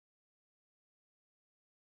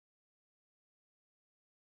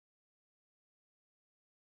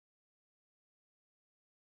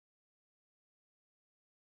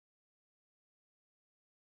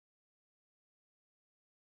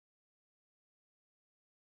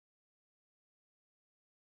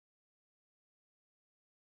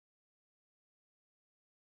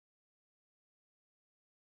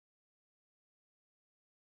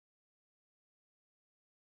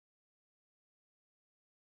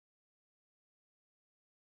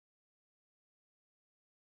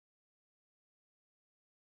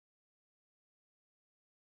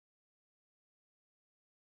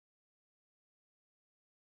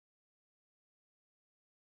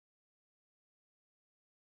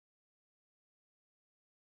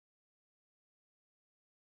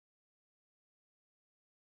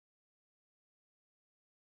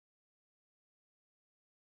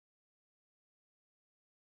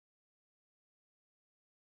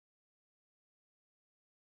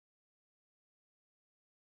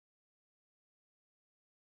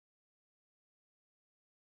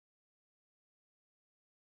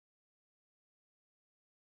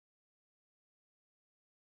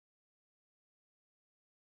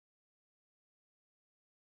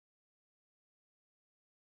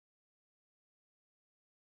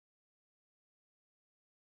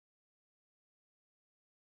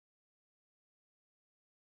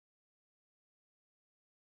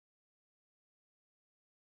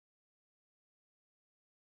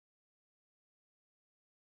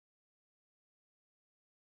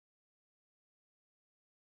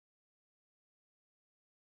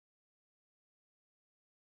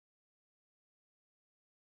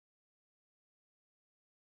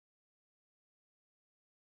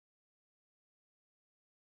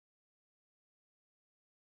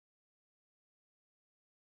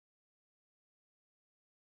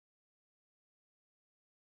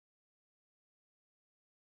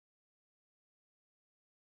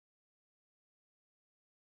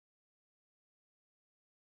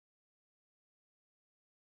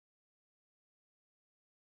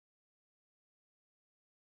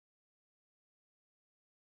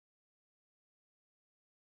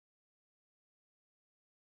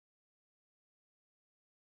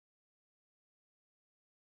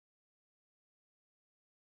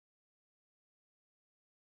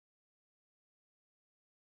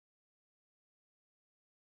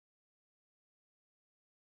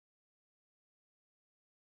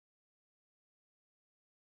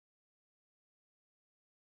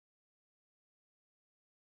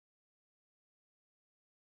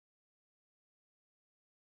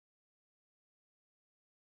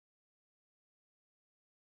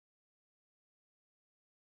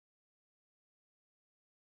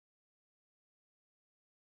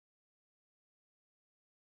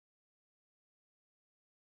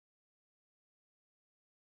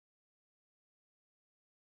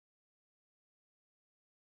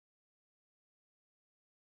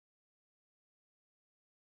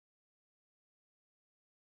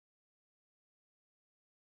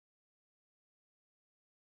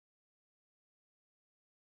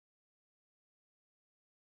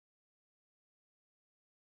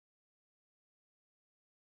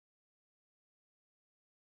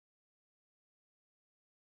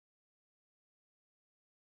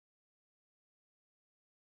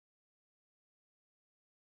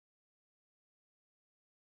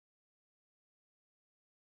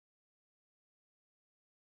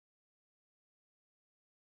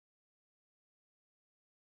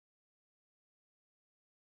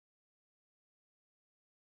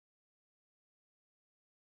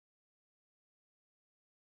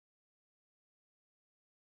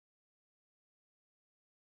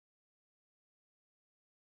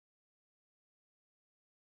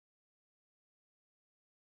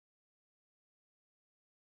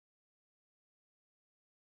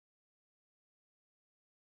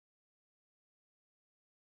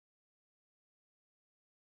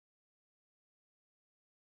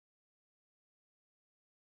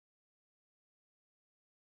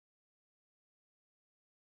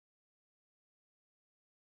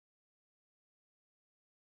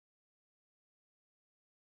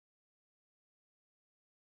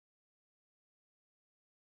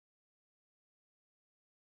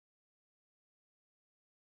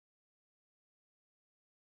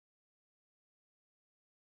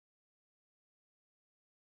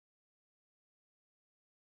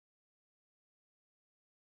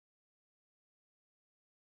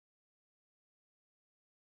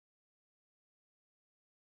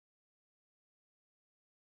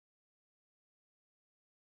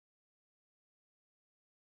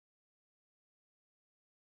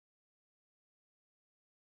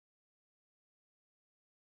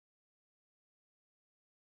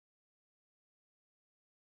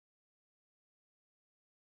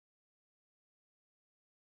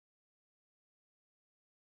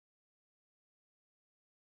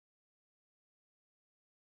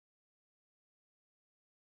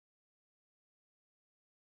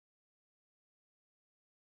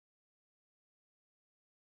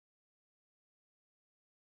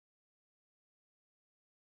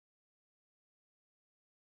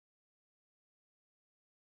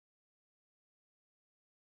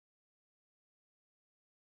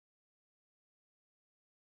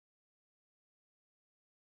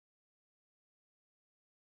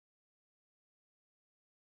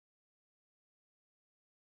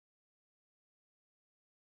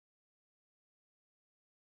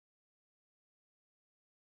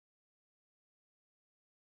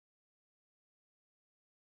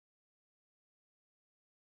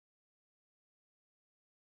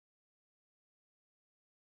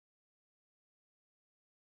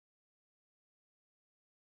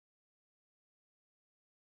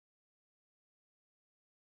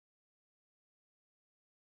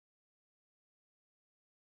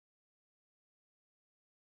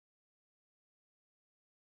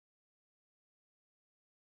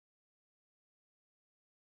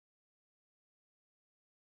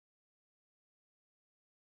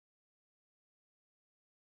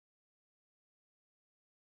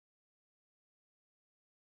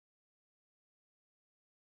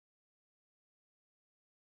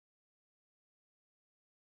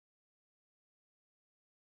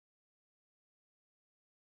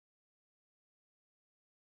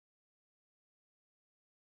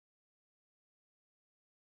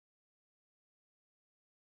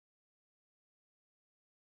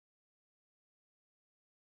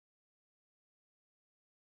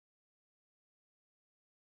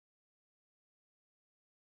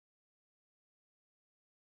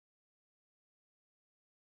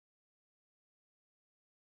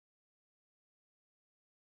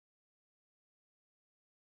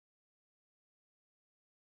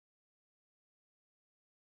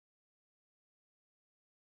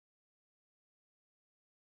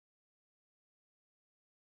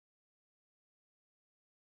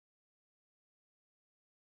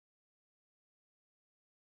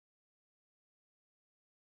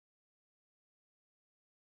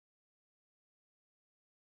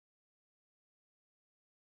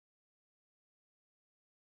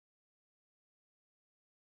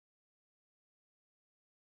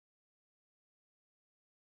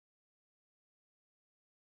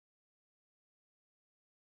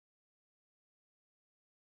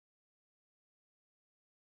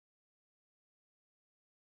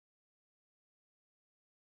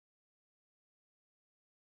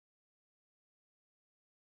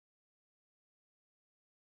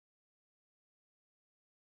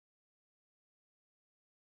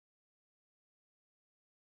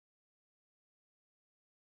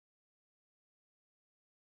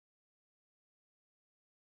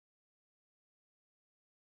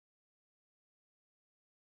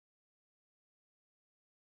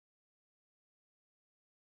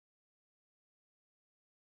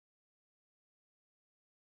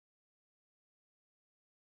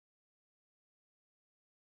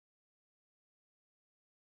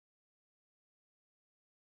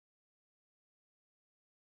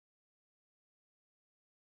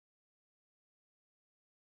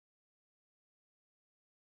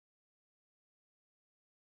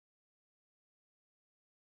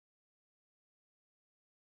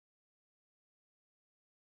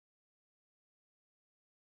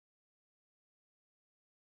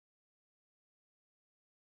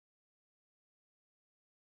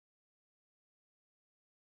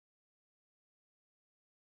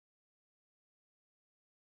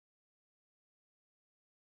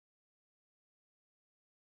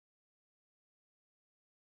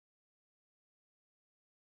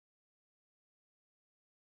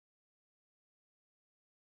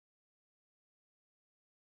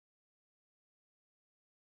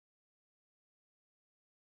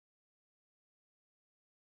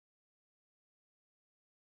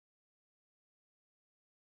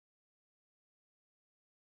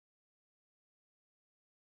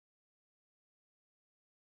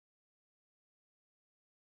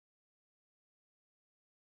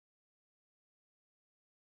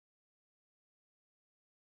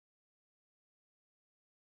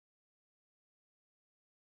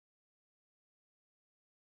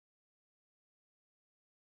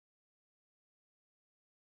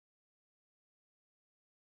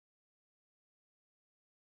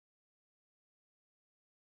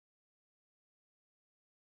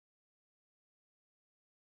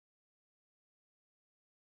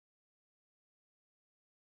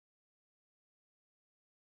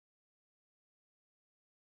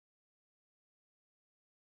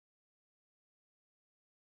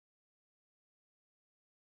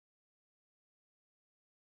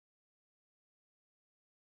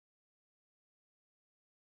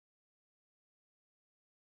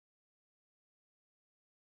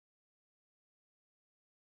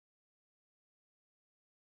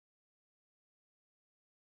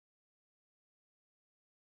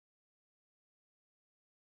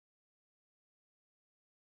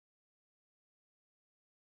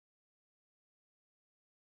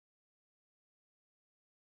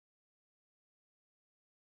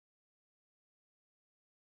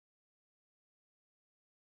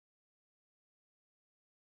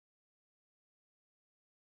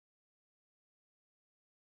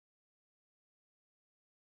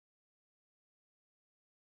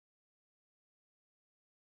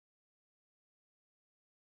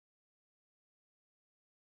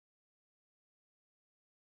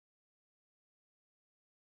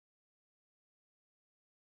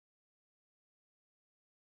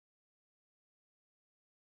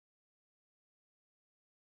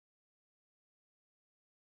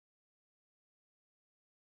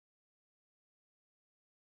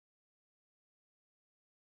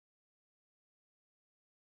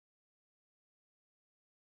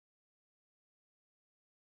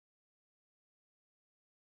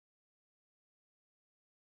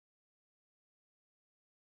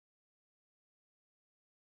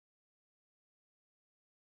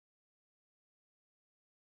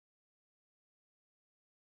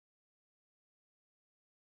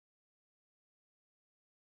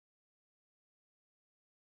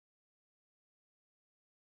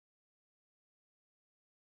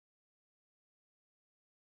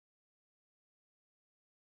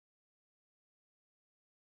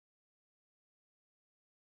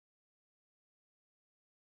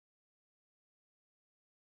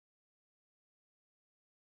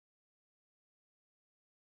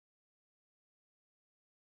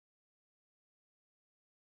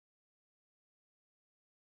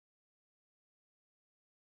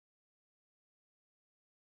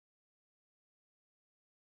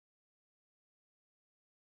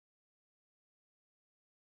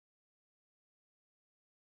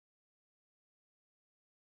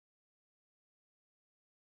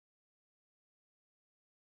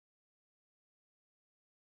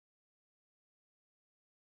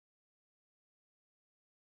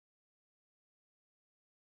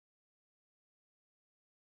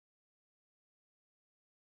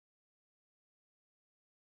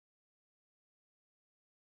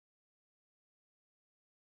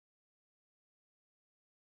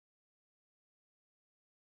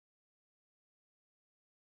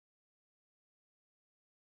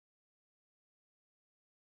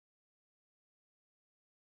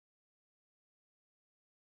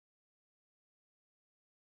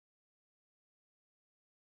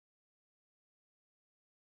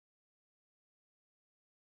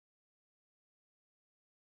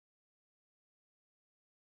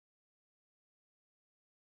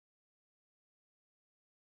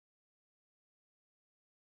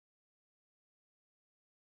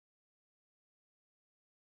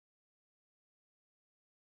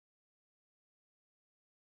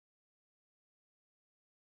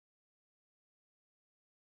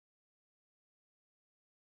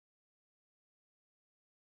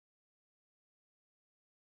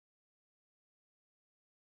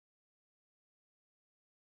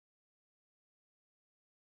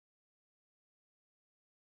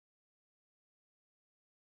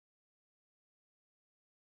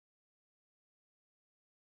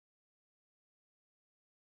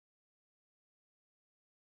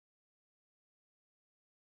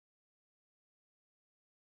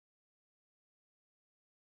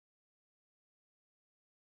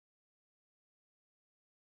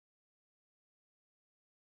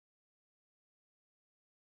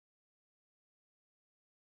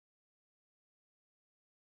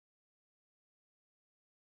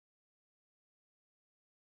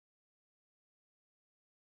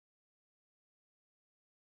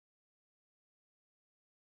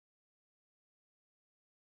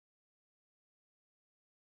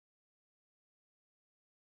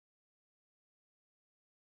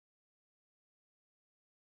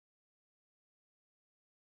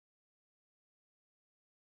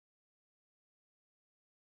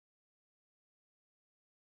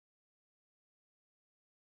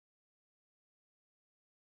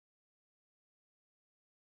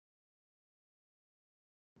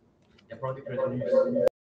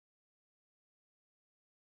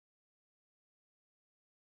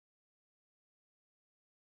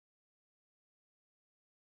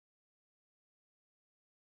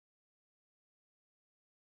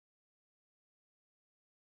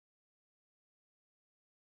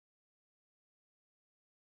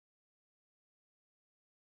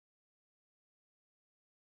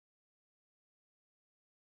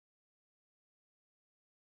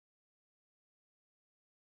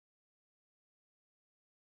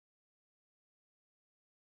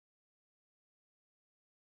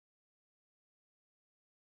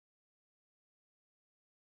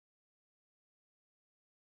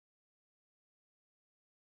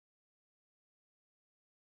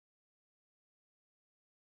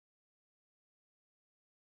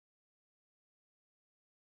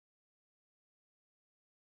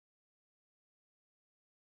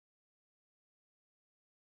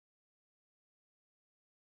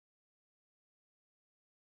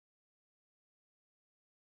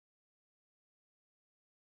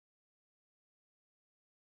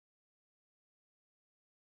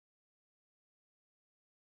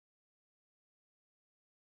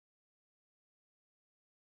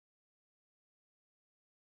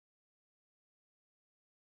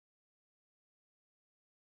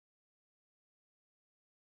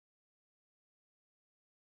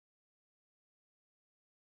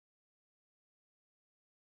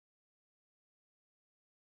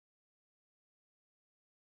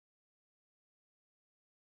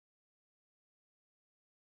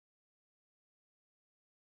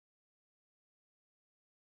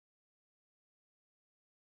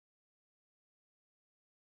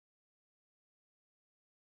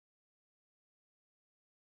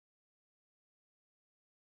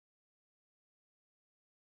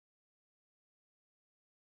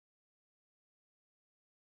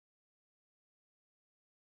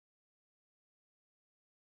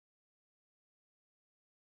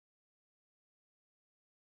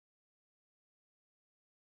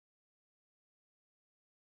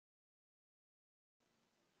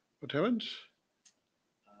What happened?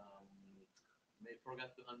 They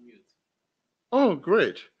forgot to unmute. Oh,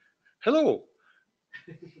 great. Hello.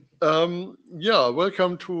 Yeah,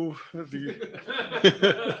 welcome to the.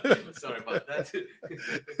 Sorry about that.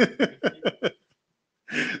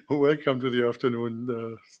 Welcome to the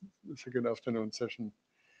afternoon, second afternoon session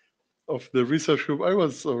of the research group. I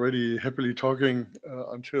was already happily talking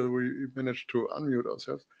until we managed to unmute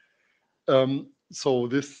ourselves. So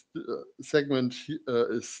this segment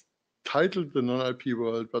is titled The Non-IP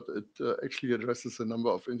World, but it actually addresses a number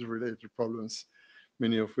of interrelated problems,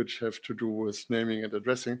 many of which have to do with naming and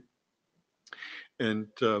addressing. And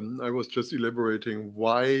I was just elaborating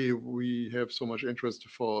why we have so much interest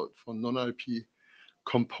for non-IP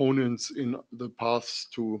components in the paths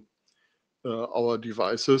to our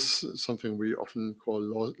devices, something we often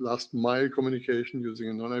call last mile communication using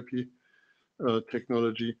a non-IP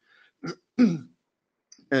technology.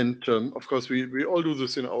 And of course, we all do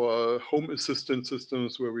this in our home assistant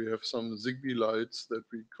systems where we have some Zigbee lights that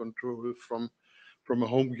we control from a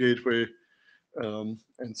home gateway and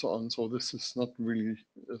so on. So this is not really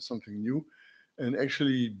something new. And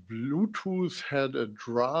actually, Bluetooth had a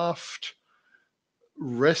draft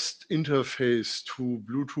REST interface to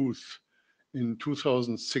Bluetooth in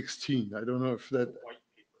 2016. I don't know if that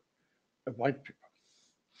a white paper.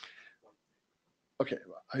 Okay,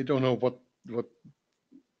 I don't know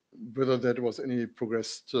whether that was any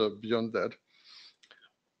progressed beyond that.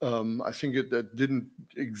 I think that didn't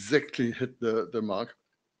exactly hit the mark.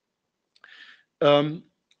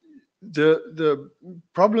 The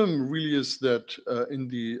problem really is that in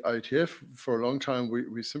the IETF for a long time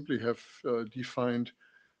we simply have defined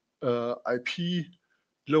IP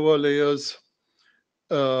lower layers,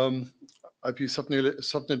 IP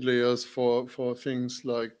subnet layers for things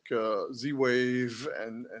like Z-Wave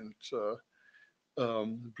and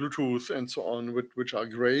Bluetooth and so on, which are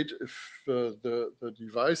great if the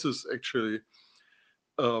devices actually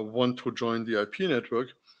want to join the IP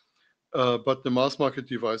network. But the mass market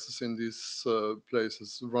devices in these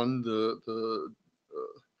places run the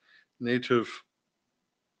native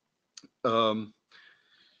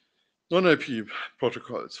non-IP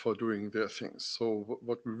protocols for doing their things. So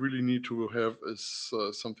what we really need to have is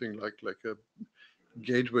something like a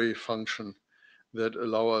gateway function that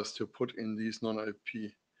allow us to put in these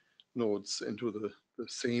non-IP nodes into the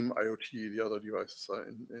same IoT the other devices are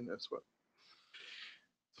in as well.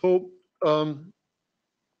 So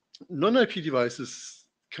non-IP devices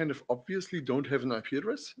kind of obviously don't have an IP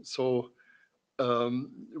address. So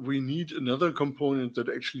we need another component that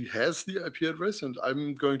actually has the IP address, and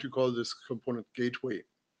I'm going to call this component gateway.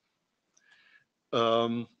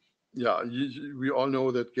 Yeah, we all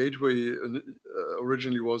know that gateway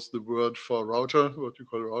originally was the word for router, what you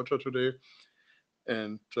call router today.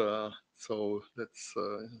 And so let's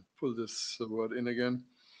pull this word in again.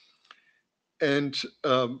 And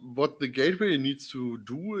what the gateway needs to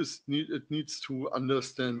do is it needs to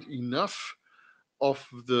understand enough of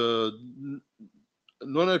the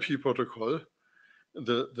non-IP protocol,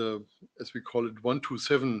 the as we call it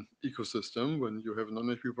 127 ecosystem. When you have a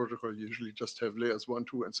non-IP protocol, you usually just have layers 1,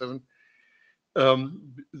 2, and 7.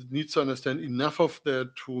 It needs to understand enough of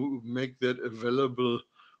that to make that available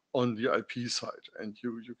on the IP side. And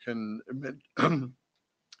you can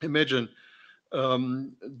imagine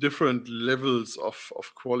different levels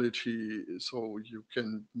of quality. So you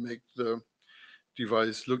can make the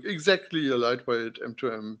device look exactly a lightweight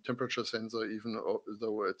M2M temperature sensor, even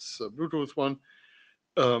though it's a Bluetooth one.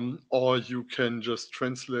 Or you can just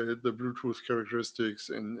translate the Bluetooth characteristics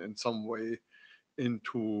in some way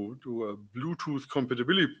into a Bluetooth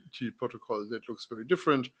compatibility protocol that looks very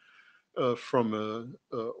different from a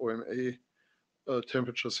OMA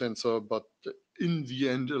temperature sensor, but in the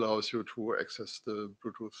end allows you to access the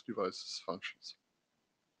Bluetooth device's functions.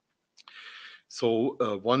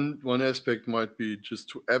 So one aspect might be just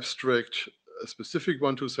to abstract a specific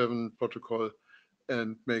 127 protocol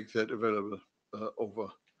and make that available over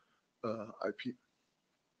IP.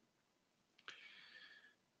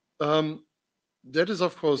 That is,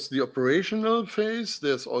 of course, the operational phase.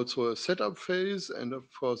 There's also a setup phase, and of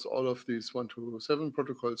course, all of these 127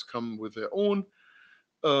 protocols come with their own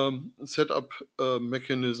setup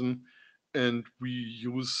mechanism, and we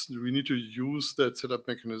need to use that setup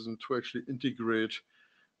mechanism to actually integrate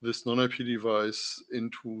this non-IP device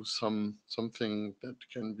into something that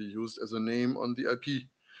can be used as a name on the IP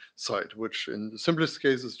side, which in the simplest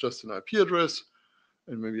case is just an IP address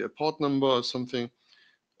and maybe a port number or something,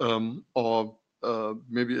 or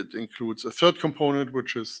maybe it includes a third component,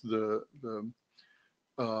 which is the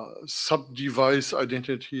sub-device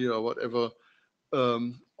identity or whatever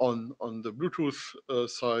on the Bluetooth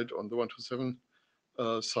side, on the 127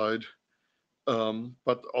 side.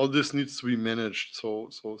 But all this needs to be managed. So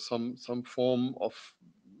some form of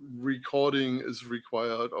recording is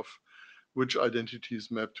required of which identities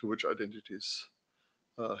map to which identities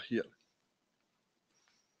here.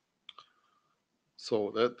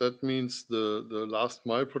 So that means the last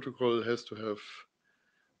mile protocol has to have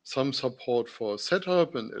some support for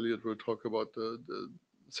setup, and Elliot will talk about the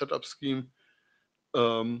setup scheme.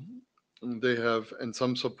 They have and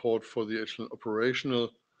some support for the actual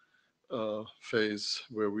operational phase,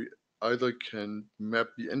 where we either can map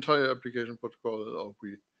the entire application protocol or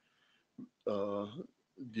we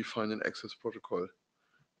define an access protocol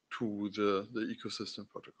to the ecosystem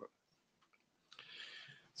protocol.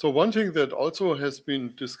 So one thing that also has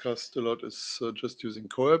been discussed a lot is just using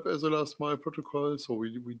CoAP as a last mile protocol. So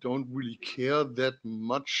we don't really care that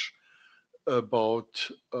much about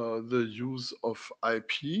the use of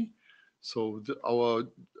IP. So our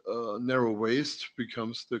narrow waist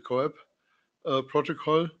becomes the CoAP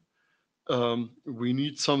protocol. We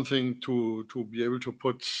need something to be able to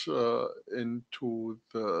put into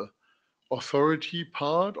the authority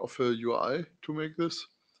part of a UI to make this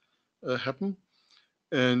happen.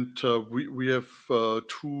 And we have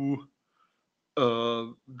two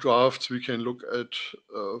drafts we can look at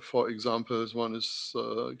for examples. One is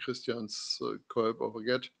Christian's CoAP over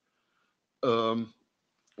GET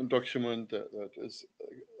document that is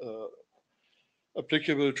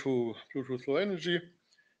applicable to Bluetooth Low Energy.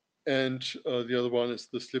 And the other one is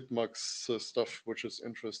the SlipMux stuff, which is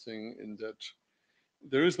interesting in that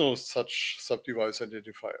there is no such sub-device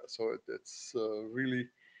identifier. So it's really,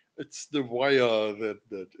 it's the wire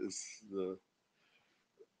that is the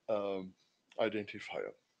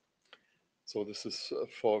identifier. So this is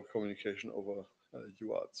for communication over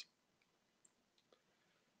UARTs.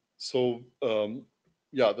 So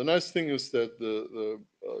yeah, the nice thing is that the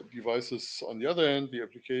devices on the other end, the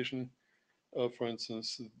application, for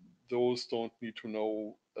instance, those don't need to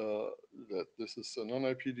know that this is a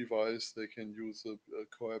non-IP device. They can use a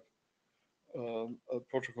CoAP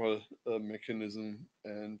protocol mechanism,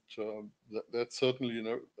 and that's certainly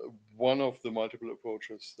one of the multiple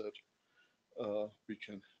approaches that we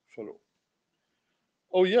can follow.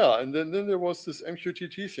 Oh yeah, and then there was this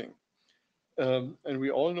MQTT thing. And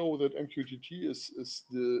we all know that MQTT is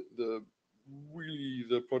the really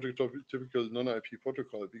the prototypical non-IP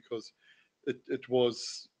protocol, because it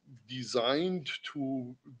was designed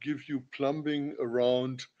to give you plumbing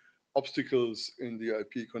around obstacles in the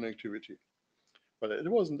IP connectivity. But it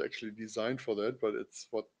wasn't actually designed for that, but it's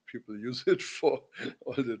what people use it for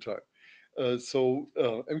all the time.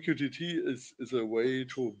 MQTT is a way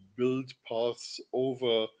to build paths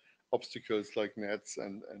over obstacles like nets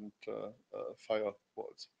and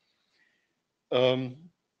firewalls.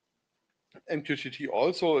 MQTT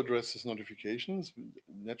also addresses notifications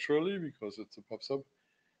naturally because it's a PubSub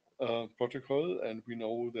protocol, and we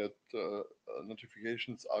know that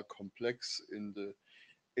notifications are complex in the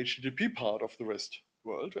HTTP part of the REST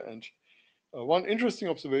world. And one interesting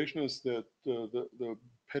observation is that the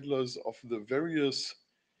peddlers of the various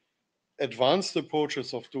advanced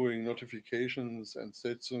approaches of doing notifications and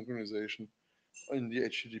state synchronization in the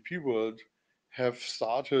HTTP world have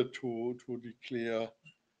started to declare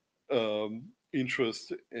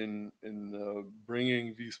interest in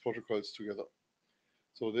bringing these protocols together.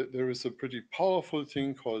 So there is a pretty powerful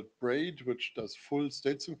thing called Braid, which does full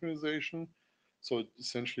state synchronization. So it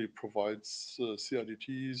essentially provides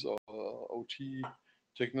CRDTs or OT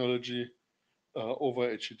technology over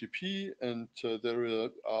HTTP, and there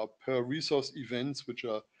are per resource events, which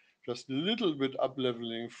are just a little bit up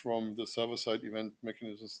leveling from the server-side event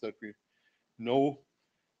mechanisms that we know.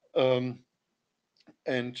 Yeah,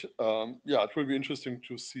 it will be interesting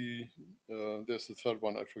to see. There's the third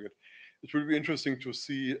one, I forget. It will be interesting to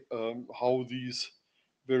see how these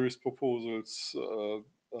various proposals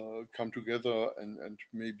come together, and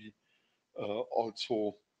maybe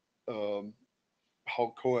also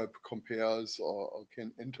how CoAP compares or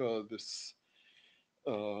can enter this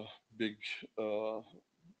big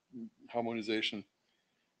harmonization.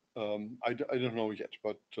 I don't know yet,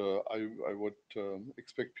 but I would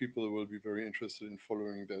expect people will be very interested in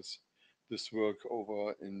following this work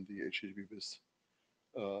over in the HTTP-Biz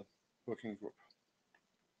working group.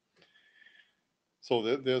 So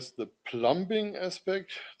there's the plumbing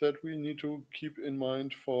aspect that we need to keep in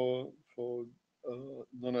mind for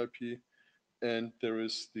non-IP, and there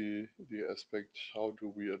is the aspect, how do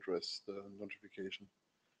we address the notification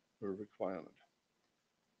requirement.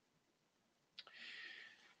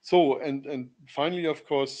 So, and finally, of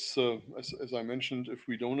course, as I mentioned, if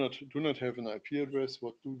we do not have an IP address,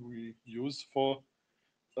 what do we use for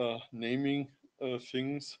naming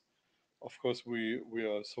things? Of course, we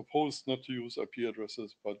are supposed not to use IP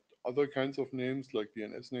addresses, but other kinds of names like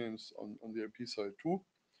DNS names on the IP side too.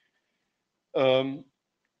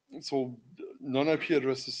 So non-IP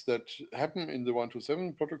addresses that happen in the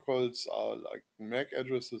 127 protocols are like MAC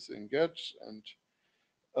addresses in GET and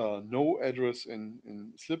no address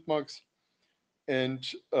in slipmugs. And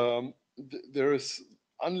there is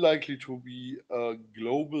unlikely to be a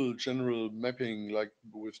global general mapping like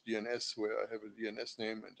with DNS, where I have a DNS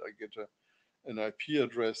name and I get an IP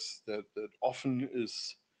address that often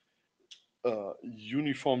is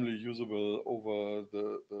uniformly usable over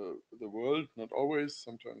the world. Not always.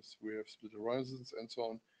 Sometimes we have split horizons and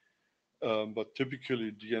so on. But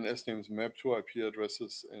typically DNS names map to IP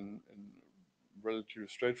addresses in relatively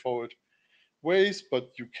straightforward ways,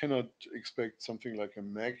 but you cannot expect something like a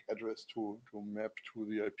MAC address to map to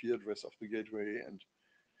the IP address of the gateway and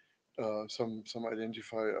some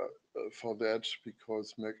identifier for that,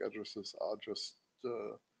 because MAC addresses are just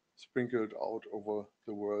sprinkled out over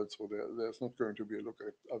the world. So there's not going to be a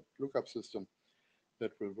lookup system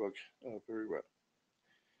that will work very well.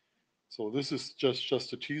 So this is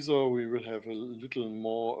just a teaser. We will have a little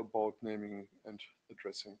more about naming and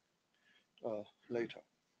addressing later.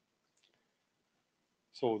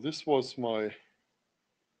 So this was my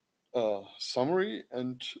summary,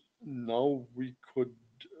 and now we could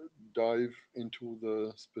dive into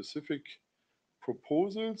the specific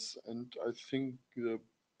proposals, and I think the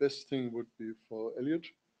best thing would be for Elliot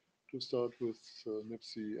to start with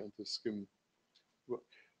NIPSI and the SCIM work.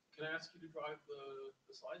 Can I ask you to drive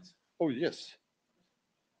the slides? Oh, yes.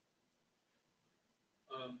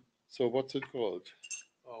 So what's it called?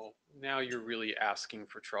 Oh, now you're really asking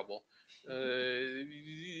for trouble.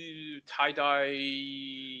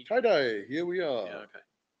 Tie-dye. Tie-dye, here we are. Yeah, okay.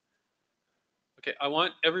 Okay, I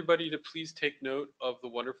want everybody to please take note of the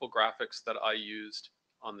wonderful graphics that I used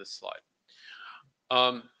on this slide.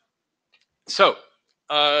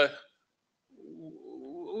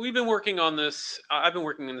 We've been working on this. I've been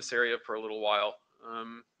working in this area for a little while.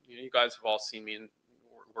 You guys have all seen me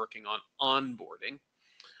working on onboarding.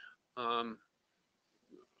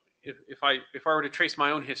 If I were to trace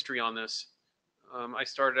my own history on this, I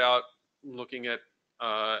started out looking at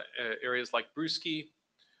areas like Brewski.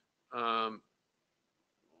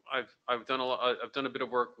 I've done a bit of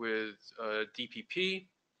work with DPP.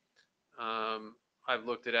 I've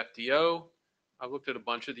looked at FDO. I've looked at a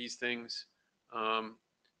bunch of these things. And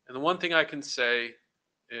the one thing I can say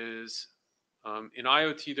is in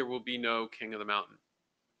IoT, there will be no king of the mountain.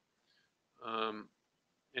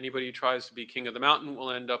 Anybody who tries to be king of the mountain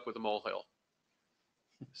will end up with a molehill.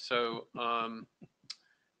 So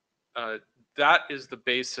that is the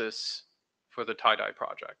basis for the tie-dye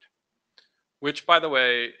project, which, by the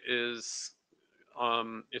way, is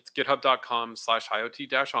it's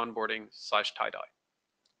github.com/iot-onboarding/tie-dye.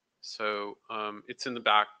 So it's in the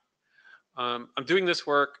back. I'm doing this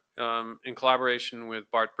work in collaboration with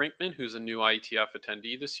Bart Brinkman, who's a new IETF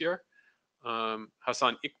attendee this year,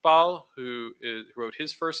 Hassan Iqbal, who wrote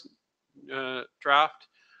his first draft,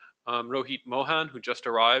 Rohit Mohan, who just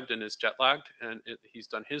arrived and is jet lagged, and he's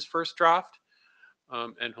done his first draft,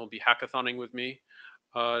 and he'll be hackathoning with me.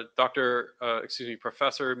 Professor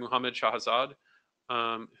Muhammad Shahzad,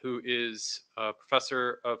 who is a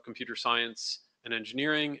professor of computer science and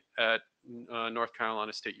engineering at North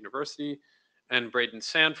Carolina State University, and Braden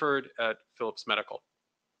Sanford at Phillips Medical.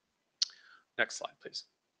 Next slide, please.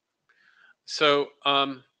 So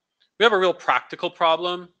we have a real practical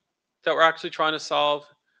problem that we're actually trying to solve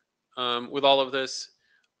with all of this.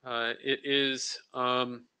 It is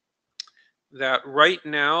that right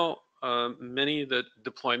now, many of the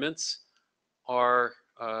deployments are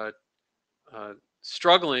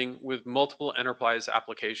struggling with multiple enterprise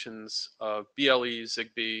applications of BLE,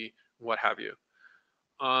 Zigbee, what have you.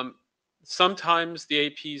 Sometimes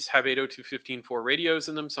the APs have 802.15.4 radios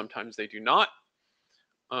in them, sometimes they do not.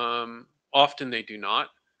 Often they do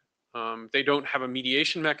not. They don't have a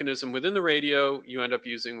mediation mechanism within the radio. You end up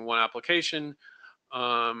using one application,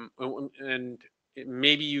 and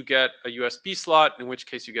maybe you get a USB slot, in which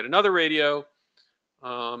case you get another radio,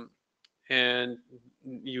 and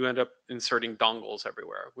you end up inserting dongles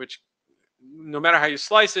everywhere, which no matter how you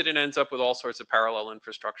slice it, it ends up with all sorts of parallel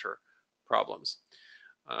infrastructure problems.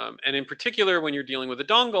 And in particular, when you're dealing with the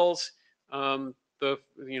dongles,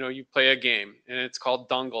 you play a game, and it's called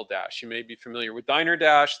Dongle Dash. You may be familiar with Diner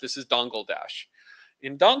Dash. This is Dongle Dash.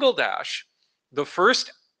 In Dongle Dash, the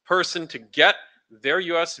first person to get their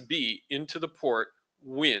USB into the port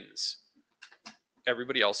wins.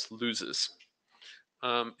 Everybody else loses.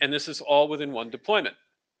 And this is all within one deployment,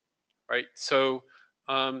 right? So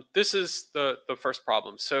this is the first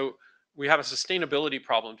problem. So we have a sustainability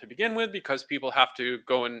problem to begin with, because people have to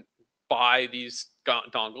go and buy these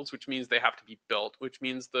dongles, which means they have to be built, which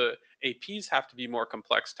means the APs have to be more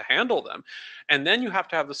complex to handle them. And then you have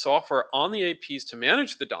to have the software on the APs to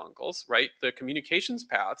manage the dongles, right? The communications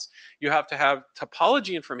paths. You have to have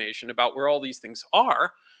topology information about where all these things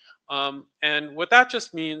are. And what that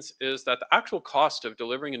just means is that the actual cost of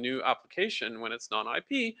delivering a new application when it's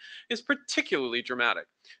non-IP is particularly dramatic.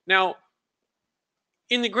 Now,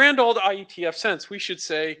 in the grand old IETF sense, we should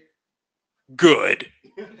say, good.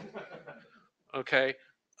 Okay.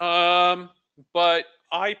 But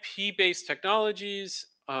IP-based technologies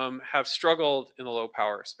have struggled in the low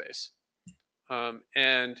power space.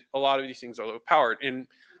 And a lot of these things are low powered. In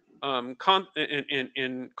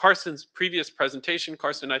Carson's previous presentation,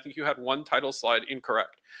 Carson, I think you had one title slide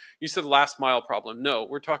incorrect. You said last mile problem. No,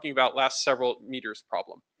 we're talking about last several meters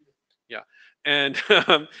problem. Yeah. And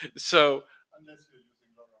so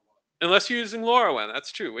unless you're using LoRaWAN,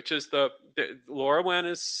 that's true, which is the LoRaWAN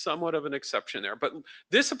is somewhat of an exception there. But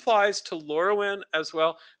this applies to LoRaWAN as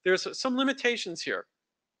well. There's some limitations here.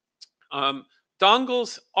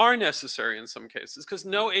 Dongles are necessary in some cases, because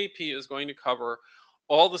no AP is going to cover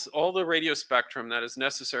all the radio spectrum that is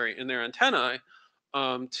necessary in their antennae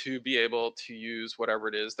to be able to use whatever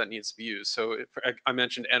it is that needs to be used. So if, I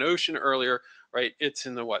mentioned N-Ocean earlier, right? It's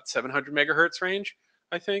in the 700 megahertz range,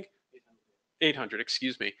 I think. 800,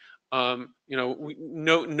 excuse me.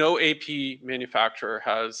 No AP manufacturer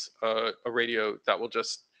has a radio that will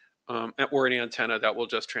just or an antenna that will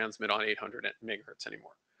just transmit on 800 megahertz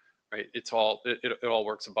anymore, right? It all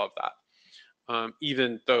works above that.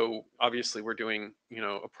 Even though obviously we're doing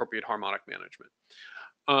appropriate harmonic management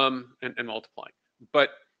and multiplying,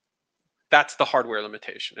 but that's the hardware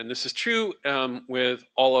limitation, and this is true with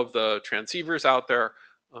all of the transceivers out there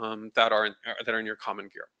that are in your common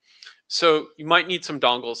gear. So you might need some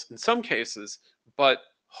dongles in some cases, but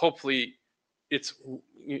hopefully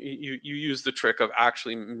you use the trick of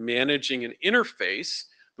actually managing an interface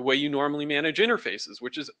the way you normally manage interfaces,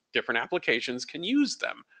 which is different applications can use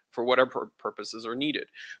them for whatever purposes are needed.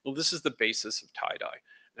 Well, this is the basis of tie-dye,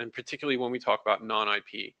 and particularly when we talk about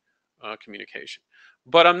non-IP communication.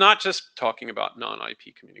 But I'm not just talking about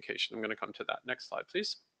non-IP communication. I'm going to come to that. Next slide,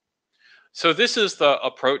 please. So this is the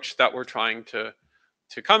approach that we're trying to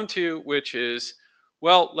come to, which is,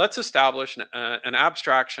 well, let's establish an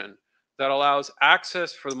abstraction that allows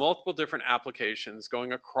access for multiple different applications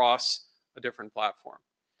going across a different platform.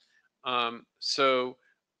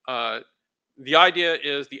 the idea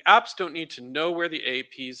is the apps don't need to know where the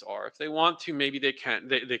APs are. If they want to, maybe they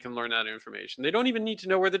can learn that information. They don't even need to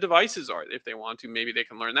know where the devices are. If they want to, maybe they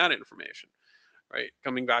can learn that information, right?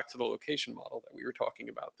 Coming back to the location model that we were talking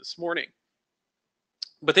about this morning.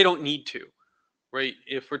 But they don't need to, right?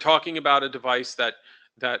 If we're talking about a device that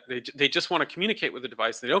they just want to communicate with the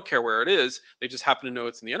device, they don't care where it is, they just happen to know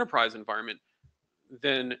it's in the enterprise environment,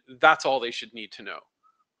 then that's all they should need to know,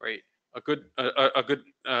 right? A good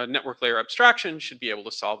network layer abstraction should be able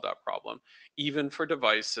to solve that problem, even for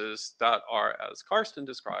devices that are, as Karsten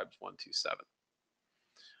described,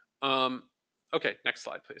 127. Okay, next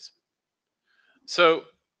slide, please. So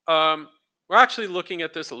we're actually looking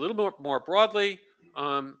at this a little bit more broadly.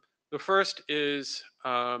 The first is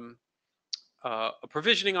a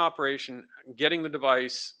provisioning operation, getting the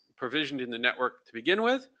device provisioned in the network to begin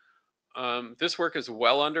with. This work is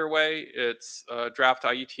well underway. It's draft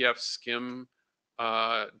IETF SCIM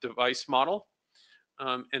device model.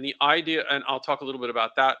 And the idea, and I'll talk a little bit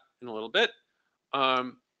about that in a little bit.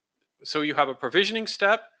 So you have a provisioning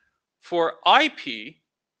step. For IP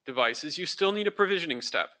devices, you still need a provisioning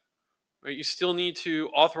step. Right? You still need to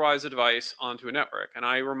authorize a device onto a network. And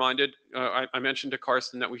I mentioned to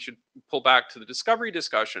Karsten that we should pull back to the discovery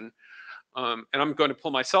discussion. And I'm going to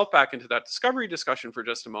pull myself back into that discovery discussion for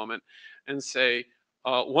just a moment and say,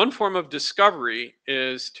 one form of discovery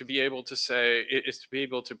is to be able to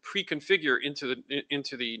pre-configure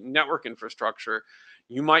into the network infrastructure.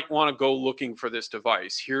 You might want to go looking for this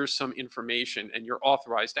device. Here's some information, and you're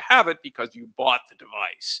authorized to have it because you bought the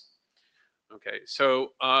device. Okay,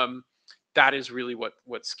 so that is really what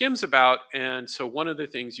SCIM's about. And so one of the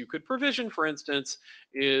things you could provision, for instance,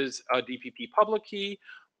 is a DPP public key,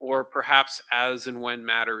 or perhaps as and when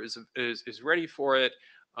Matter is ready for it,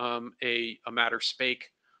 a Matter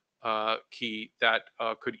spake key that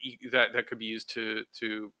could be used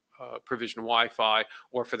to provision Wi-Fi,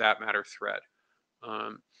 or for that matter, thread.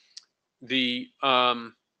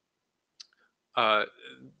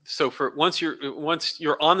 So for once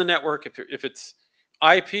you're on the network, if it's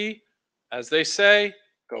IP, as they say,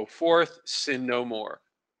 go forth, sin no more.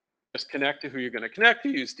 Just connect to who you're going to connect to,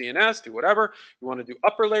 use DNS, do whatever. You want to do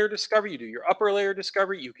upper layer discovery, you do your upper layer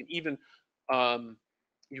discovery. You can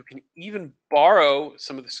even borrow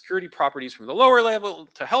some of the security properties from the lower level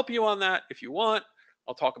to help you on that if you want.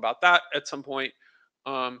 I'll talk about that at some point.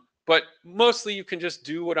 But mostly you can just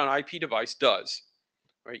do what an IP device does.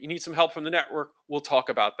 Right? You need some help from the network, we'll talk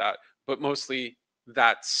about that. But mostly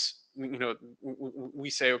that's, we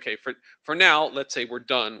say, okay, for now, let's say we're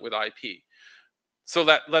done with IP. So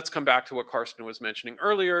let's come back to what Karsten was mentioning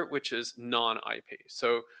earlier, which is non-IP.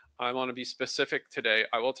 So I want to be specific today.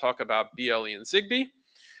 I will talk about BLE and Zigbee,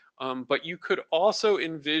 but you could also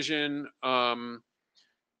envision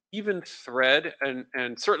even Thread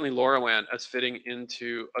and certainly LoRaWAN as fitting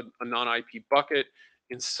into a non-IP bucket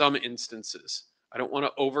in some instances. I don't want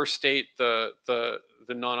to overstate the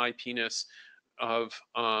non-IP-ness of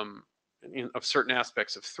certain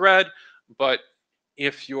aspects of Thread, but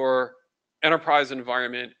if your enterprise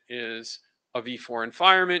environment is a v4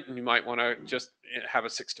 environment and you might want to just have a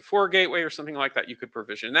 6-to-4 gateway or something like that, you could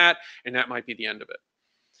provision that, and that might be the end of it.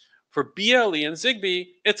 For BLE and Zigbee,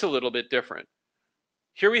 it's a little bit different.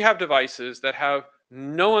 Here we have devices that have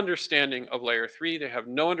no understanding of layer 3. They have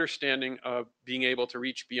no understanding of being able to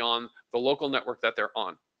reach beyond the local network that they're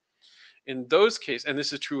on. In those cases, and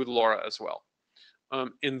this is true with LoRa as well,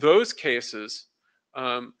 in those cases,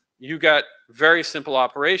 you get very simple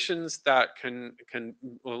operations that can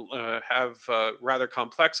have rather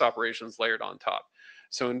complex operations layered on top.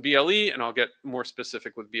 So in BLE, and I'll get more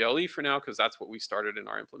specific with BLE for now because that's what we started in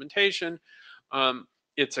our implementation,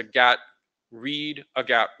 it's a GAT read, a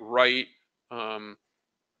GAT write,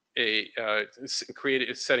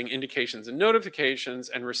 setting indications and notifications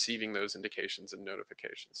and receiving those indications and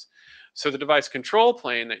notifications. So the device control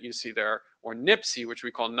plane that you see there, or NIPSI, which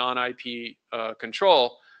we call non-IP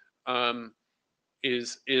control, today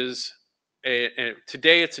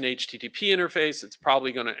it's an HTTP interface. It's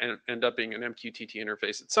probably going to end up being an MQTT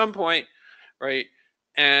interface at some point, right?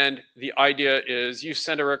 And the idea is you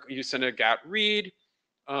send a GAT read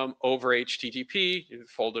over HTTP, you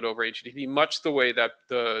fold it over HTTP, much the way that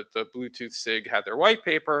the Bluetooth SIG had their white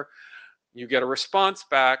paper. You get a response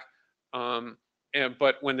back,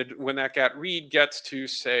 but when that GAT read gets to,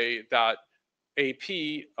 say, that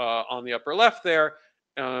AP on the upper left there,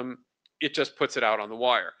 it just puts it out on the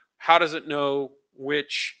wire. How does it know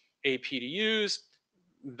which AP to use?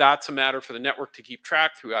 That's a matter for the network to keep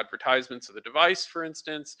track through advertisements of the device, for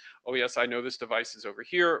instance. Oh, yes, I know this device is over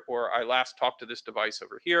here, or I last talked to this device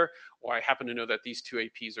over here, or I happen to know that these two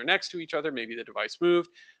APs are next to each other. Maybe the device moved.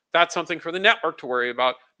 That's something for the network to worry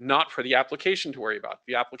about, not for the application to worry about.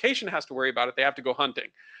 The application has to worry about it. They have to go hunting.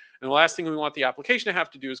 And the last thing we want the application to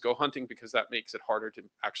have to do is go hunting, because that makes it harder to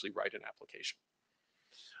actually write an application.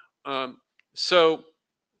 So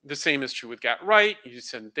the same is true with get write. You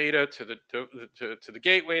send data to the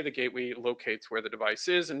gateway. The gateway locates where the device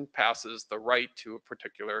is and passes the write to a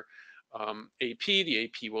particular AP. The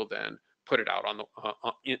AP will then put it out on the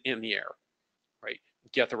in the air, right?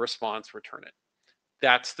 Get the response, return it.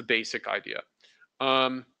 That's the basic idea.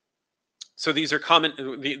 So these are common.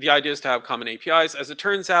 The idea is to have common APIs. As it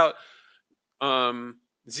turns out,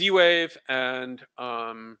 Z-Wave and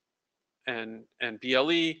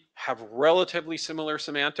BLE have relatively similar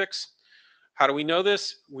semantics. How do we know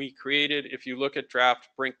this? We created, if you look at draft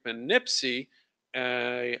Brinkman-Nipsey,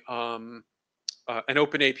 an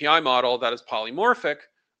open API model that is polymorphic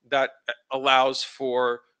that allows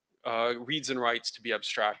for reads and writes to be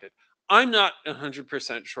abstracted. I'm not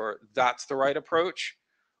 100% sure that's the right approach,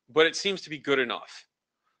 but it seems to be good enough.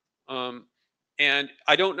 And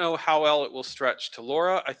I don't know how well it will stretch to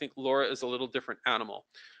LoRa. I think LoRa is a little different animal.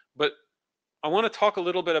 But I want to talk a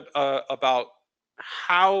little bit about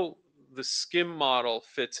how the SCIM model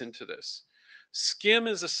fits into this. SCIM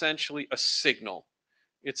is essentially a signal.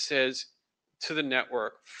 It says to the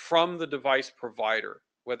network from the device provider,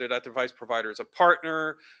 whether that device provider is a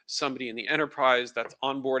partner, somebody in the enterprise that's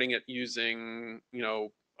onboarding it using,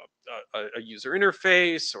 a user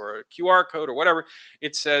interface or a QR code or whatever.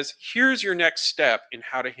 It says, here's your next step in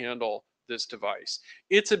how to handle this device.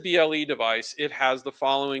 It's a BLE device. It has the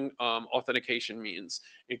following authentication means.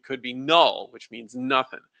 It could be null, which means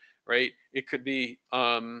nothing, right? It could be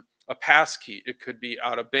a passkey. It could be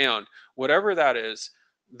out of band. Whatever that is,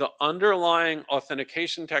 the underlying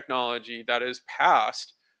authentication technology that is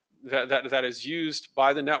passed, that is used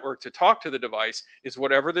by the network to talk to the device, is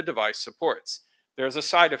whatever the device supports. There's a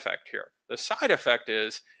side effect here. The side effect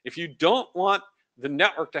is, if you don't want the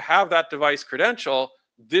network to have that device credential,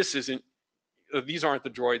 these aren't the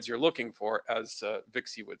droids you're looking for, as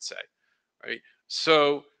Vixie would say, right?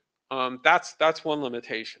 So that's one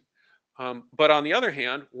limitation. But on the other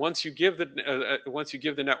hand, once you give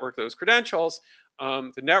the network those credentials,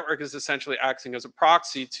 the network is essentially acting as a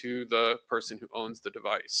proxy to the person who owns the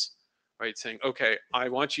device, right? Saying, okay, I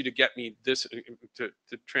want you to get me this, to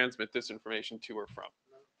transmit this information to or from.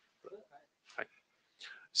 Hi.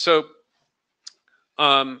 So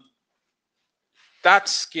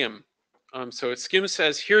that's SCIM. So SCIM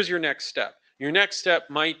says, here's your next step. Your next step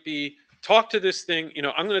might be talk to this thing.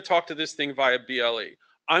 I'm going to talk to this thing via BLE.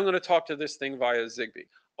 I'm going to talk to this thing via Zigbee,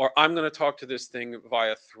 or I'm going to talk to this thing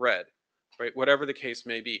via thread, right? Whatever the case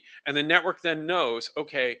may be. And the network then knows,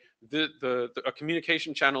 okay, a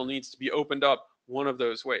communication channel needs to be opened up one of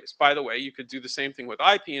those ways. By the way, you could do the same thing with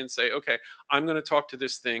IP and say, okay, I'm going to talk to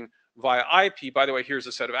this thing via IP. By the way, here's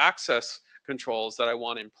a set of access controls that I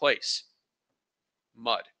want in place.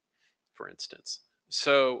 MUD, for instance.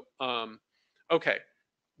 So, okay,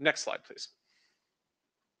 next slide, please.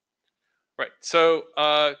 Right, so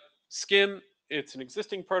SCIM, it's an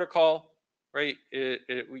existing protocol, right?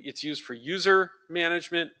 It's used for user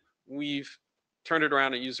management. We've turned it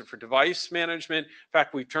around and used it for device management. In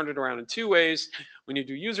fact, we've turned it around in two ways. When you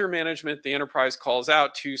do user management, the enterprise calls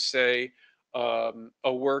out to, say, a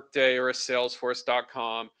Workday or a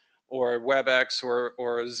Salesforce.com or a WebEx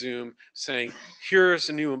or a Zoom, saying, here's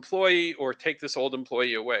a new employee, or take this old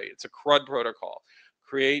employee away. It's a CRUD protocol.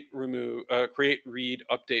 Create, remove, create, read,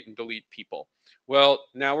 update, and delete people. Well,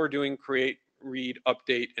 now we're doing create, read,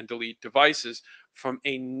 update, and delete devices from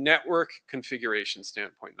a network configuration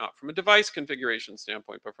standpoint, not from a device configuration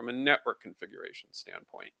standpoint, but from a network configuration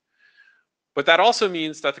standpoint. But that also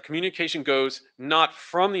means that the communication goes not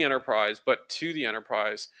from the enterprise, but to the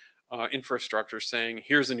enterprise infrastructure, saying,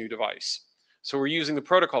 here's a new device. So we're using the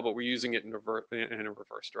protocol, but we're using it in a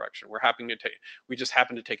reverse direction. We just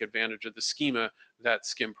happen to take advantage of the schema that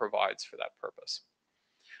SCIM provides for that purpose.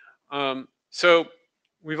 So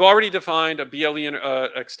we've already defined a BLE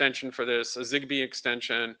extension for this, a Zigbee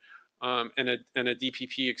extension, and a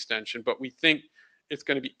DPP extension, but we think it's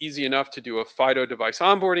going to be easy enough to do a FIDO device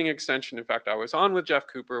onboarding extension. In fact, I was on with Jeff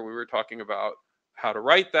Cooper. We were talking about how to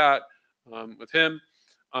write that with him.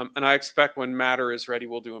 And I expect when Matter is ready,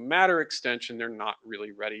 we'll do a Matter extension. They're not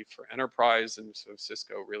really ready for enterprise. And so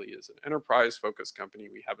Cisco really is an enterprise-focused company.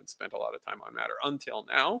 We haven't spent a lot of time on Matter until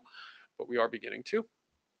now, but we are beginning to.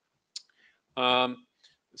 And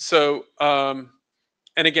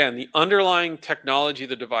again, the underlying technology of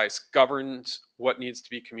the device governs what needs to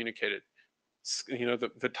be communicated.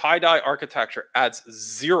 The tie-dye architecture adds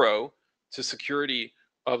 0 to security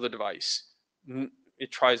of the device.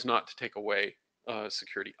 It tries not to take away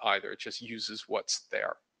security either. It just uses what's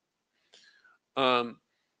there.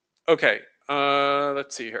 Okay,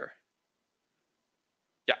 let's see here.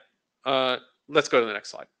 Yeah, let's go to the next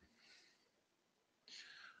slide.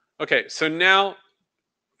 Okay, so now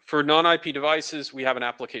for non-IP devices, we have an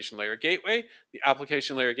application layer gateway. The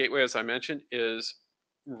application layer gateway, as I mentioned, is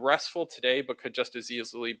RESTful today, but could just as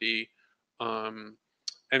easily be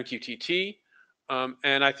MQTT.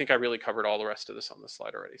 And I think I really covered all the rest of this on this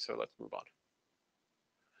slide already, so let's move on.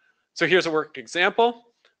 So here's a worked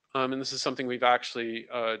example, and this is something we've actually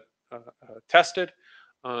tested.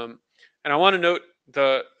 And I want to note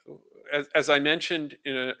as I mentioned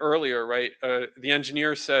earlier, right? The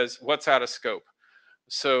engineer says, "What's out of scope?"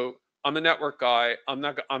 So I'm a network guy.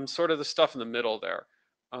 I'm sort of the stuff in the middle there.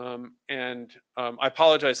 I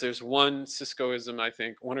apologize. There's one Ciscoism, I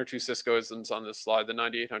think, one or two Ciscoisms on this slide. The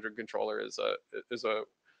 9800 controller is a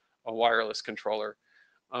wireless controller.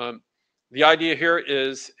 The idea here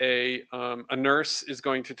is a nurse is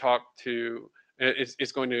going to talk to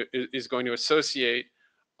is going to associate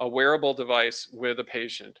a wearable device with a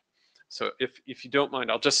patient. So if you don't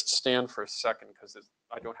mind, I'll just stand for a second because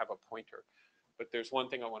I don't have a pointer. But there's one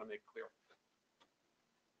thing I want to make clear.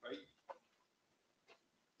 Right?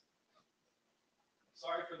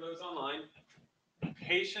 Sorry for those online.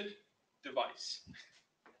 Patient device.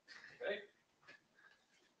 Okay.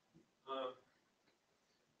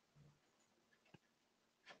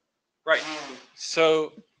 Right.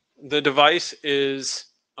 So the device is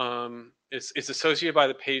associated by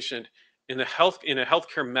the patient in a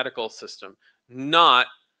healthcare medical system, not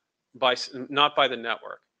by the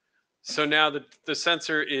network. So now the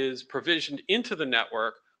sensor is provisioned into the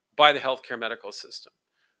network by the healthcare medical system.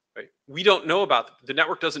 Right? We don't know about the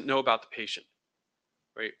network doesn't know about the patient.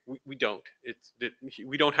 Right? We don't.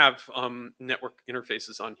 We don't have network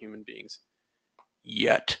interfaces on human beings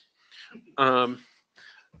yet.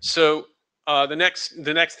 So the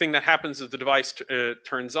next thing that happens is the device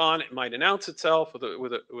turns on. It might announce itself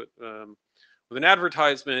with an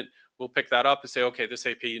advertisement. We'll pick that up and say, okay, this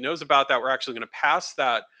API knows about that. We're actually going to pass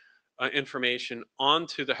that information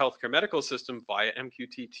onto the healthcare medical system via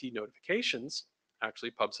MQTT notifications, actually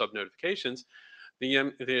pub/sub notifications. The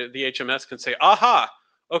HMS can say, aha,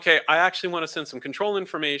 okay, I actually want to send some control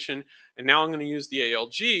information, and now I'm going to use the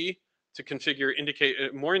ALG to configure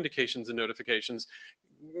more indications and notifications.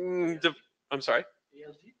 I'm sorry?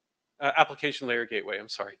 ALG? Application layer gateway, I'm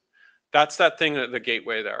sorry. That's that thing, the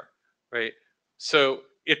gateway there, right? So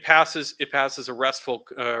it passes a RESTful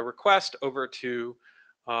request over to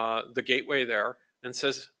the gateway there and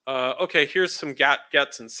says, okay, here's some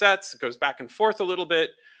gets and sets. It goes back and forth a little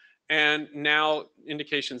bit. And now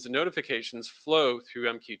indications and notifications flow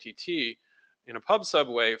through MQTT in a pub/sub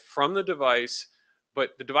way from the device,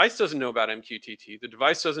 but the device doesn't know about MQTT. The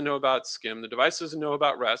device doesn't know about SCIM. The device doesn't know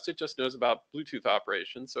about REST. It just knows about Bluetooth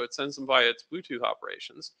operations. So it sends them via its Bluetooth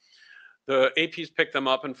operations. The APs pick them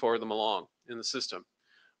up and forward them along in the system.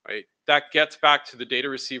 Right? That gets back to the data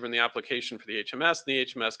receiver in the application for the HMS, and the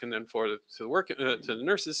HMS can then forward it to the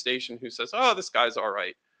nurse's station, who says, "Oh, this guy's all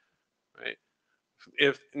right." Right?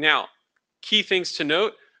 Now, key things to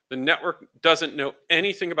note: the network doesn't know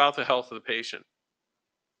anything about the health of the patient.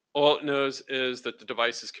 All it knows is that the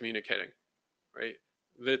device is communicating. Right?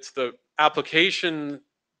 It's the application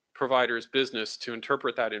provider's business to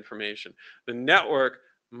interpret that information. The network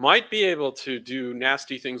might be able to do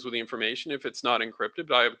nasty things with the information if it's not encrypted,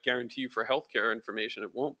 but I guarantee you for healthcare information,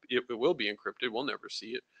 it will be encrypted. We'll never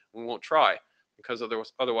see it. We won't try because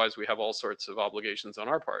otherwise we have all sorts of obligations on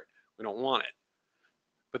our part. We don't want it.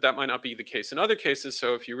 But that might not be the case in other cases.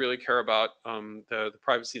 So if you really care about the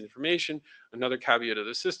privacy of the information, another caveat of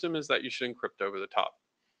the system is that you should encrypt over the top.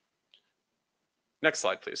 Next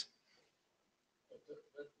slide, please.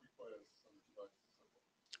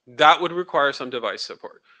 That would require some device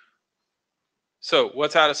support. So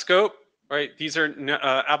what's out of scope, right? These are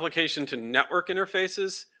application to network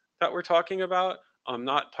interfaces that we're talking about. I'm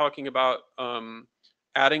not talking about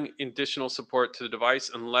adding additional support to the device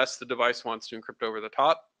unless the device wants to encrypt over the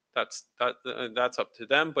top. That's up to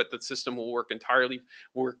them, but the system will work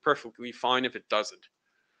perfectly fine if it doesn't.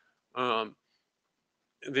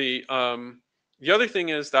 The other thing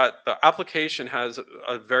is that the application has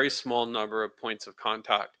a very small number of points of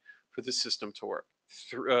contact for the system to work.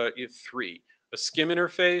 Three. A SCIM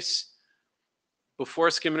interface. Before a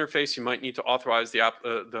SCIM interface, you might need to authorize the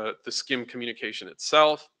SCIM communication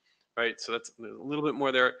itself, right? So that's a little bit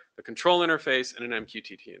more there. The control interface and an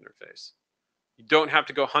MQTT interface. You don't have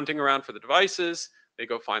to go hunting around for the devices. They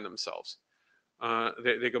go find themselves.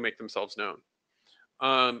 They go make themselves known.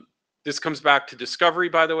 This comes back to discovery,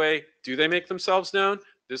 by the way. Do they make themselves known?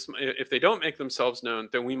 If they don't make themselves known,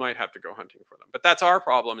 then we might have to go hunting for them. But that's our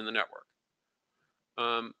problem in the network.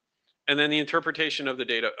 And then the interpretation of the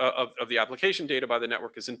data of the application data by the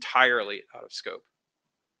network is entirely out of scope.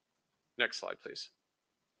 Next slide, please.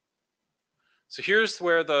 So here's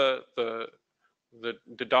where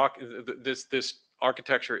this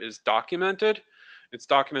architecture is documented. It's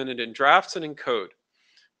documented in drafts and in code.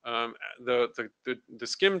 The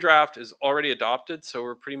skim draft is already adopted, so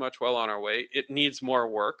we're pretty much well on our way. It needs more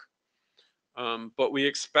work, but we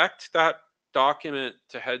expect that document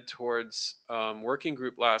to head towards working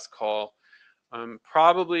group last call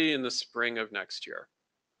probably in the spring of next year.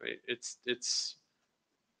 Right?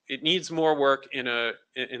 It needs more work in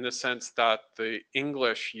the sense that the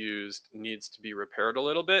English used needs to be repaired a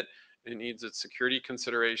little bit. It needs its security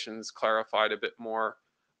considerations clarified a bit more.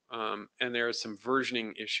 And there are some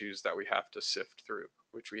versioning issues that we have to sift through,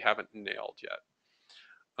 which we haven't nailed yet.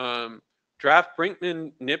 Draft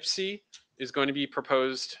Brinkman NIPSI is going to be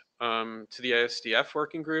proposed to the ASDF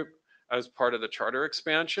working group as part of the charter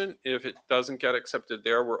expansion. If it doesn't get accepted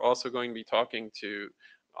there, we're also going to be talking to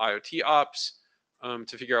IoT ops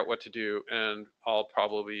to figure out what to do. And I'll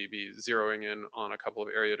probably be zeroing in on a couple of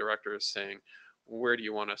area directors saying, where do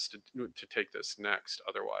you want us to take this next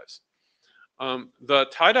otherwise? The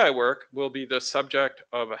tie-dye work will be the subject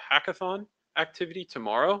of a hackathon activity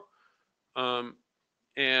tomorrow. So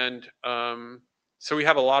we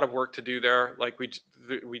have a lot of work to do there. Like we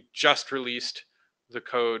just released the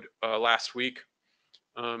code last week.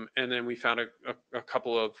 And then we found a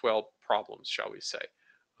couple of, well, problems, shall we say.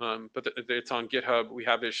 But it's on GitHub. We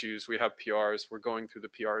have issues. We have PRs. We're going through the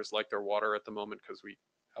PRs like they're water at the moment because we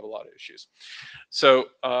have a lot of issues. So,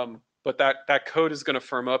 but that code is going to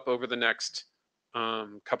firm up over the next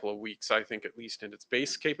couple of weeks, I think, at least in its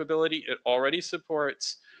base capability. It already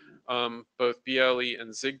supports both BLE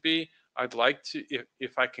and Zigbee. I'd like to,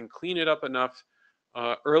 if I can clean it up enough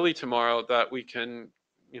early tomorrow that we can,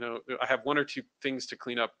 I have one or two things to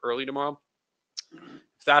clean up early tomorrow.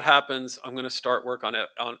 If that happens, I'm going to start work on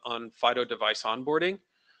FIDO device onboarding,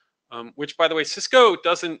 which, by the way, Cisco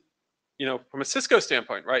doesn't, from a Cisco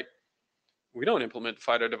standpoint, right? We don't implement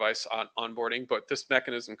FIDO device onboarding, but this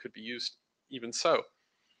mechanism could be used even so,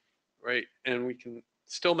 right? And we can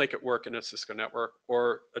still make it work in a Cisco network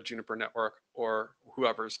or a Juniper network or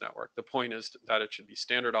whoever's network. The point is that it should be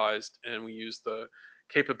standardized, and we use the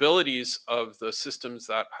capabilities of the systems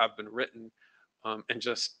that have been written and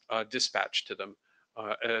just dispatch to them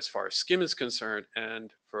as far as SCIM is concerned.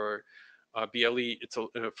 And for BLE,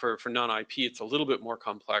 for non-IP, it's a little bit more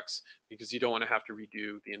complex because you don't want to have to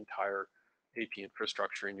redo the entire AP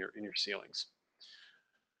infrastructure in your ceilings.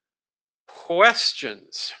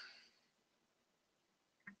 Questions?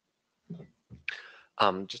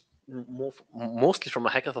 Just mostly from a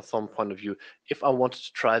hackathon point of view, if I wanted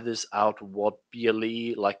to try this out, what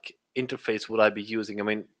BLE like interface would I be using? I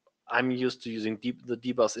mean, I'm used to using the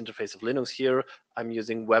dbus interface of Linux here. I'm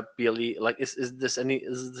using web BLE. Like, is this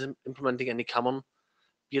implementing any common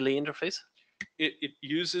BLE interface? It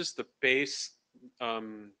uses the base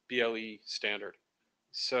BLE standard.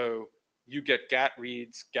 So you get GAT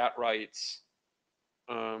reads, GAT writes,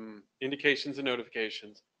 indications and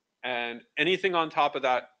notifications, and anything on top of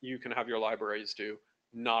that, you can have your libraries do,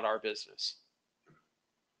 not our business.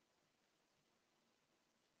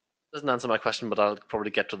 Doesn't answer my question, but I'll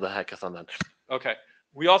probably get to the hackathon then. Okay.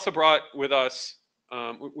 We also brought with us,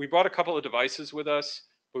 we brought a couple of devices with us,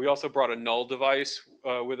 but we also brought a null device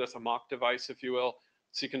with us, a mock device, if you will.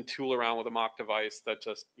 So you can tool around with a mock device that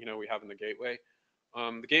just, we have in the gateway.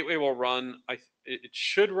 The gateway will run, it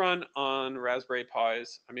should run on Raspberry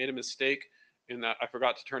Pis. I made a mistake in that I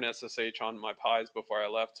forgot to turn SSH on my Pis before I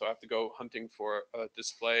left, so I have to go hunting for a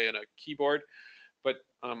display and a keyboard. But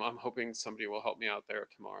I'm hoping somebody will help me out there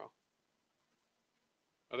tomorrow.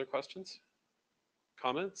 Other questions?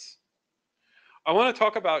 Comments? I want to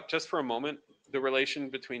talk about, just for a moment, the relation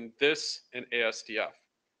between this and ASDF.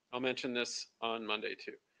 I'll mention this on Monday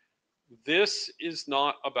too. This is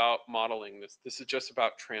not about modeling this. This is just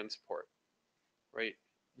about transport, right?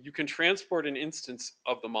 You can transport an instance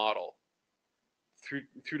of the model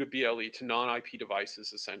through the BLE to non-IP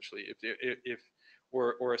devices, essentially.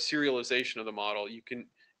 Or a serialization of the model, you can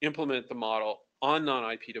implement the model on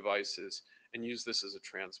non-IP devices and use this as a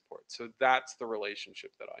transport. So that's the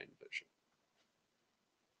relationship that I envision.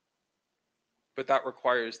 But that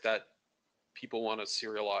requires that people want to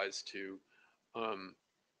serialize to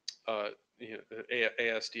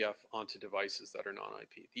ASDF onto devices that are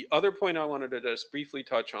non-IP. The other point I wanted to just briefly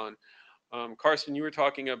touch on, Carsten, you were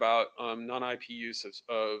talking about non-IP use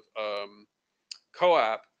of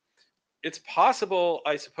CoAP. It's possible,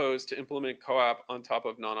 I suppose, to implement CoAP on top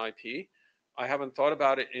of non-IP. I haven't thought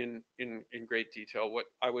about it in great detail. What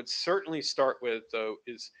I would certainly start with, though,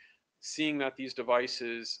 is seeing that these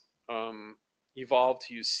devices evolve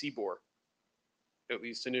to use CBOR, at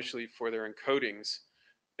least initially for their encodings,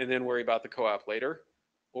 and then worry about the CoAP later.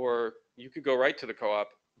 Or you could go right to the CoAP,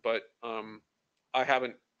 but I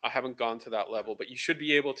haven't gone to that level. But you should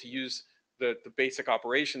be able to use the basic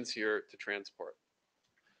operations here to transport.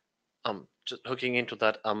 Just hooking into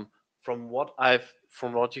that, from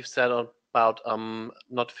what you've said about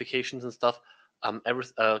notifications and stuff,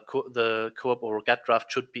 the co-op or GET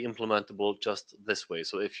draft should be implementable just this way.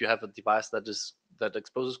 So if you have a device that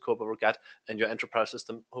exposes co-op or GET and your enterprise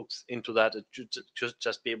system hooks into that, it should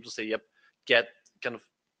just be able to say, yep, GET kind of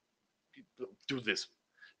do this.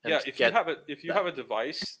 Yeah, if you have a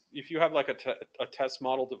device, if you have like a test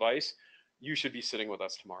model device, you should be sitting with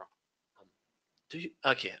us tomorrow. Do you?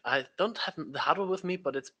 Okay, I don't have the hardware with me,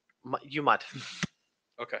 but you might.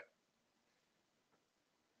 Okay.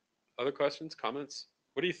 Other questions, comments?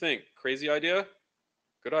 What do you think? Crazy idea?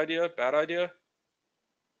 Good idea? Bad idea?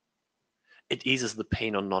 It eases the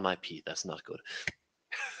pain on non-IP. That's not good.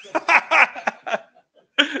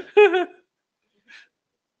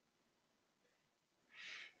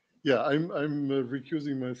 Yeah, I'm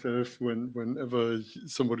recusing myself whenever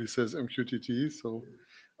somebody says MQTT, so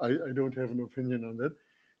I don't have an opinion on that.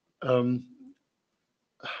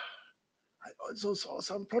 I also saw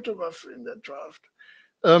some photograph in that draft.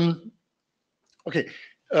 Okay,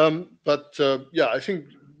 but yeah, I think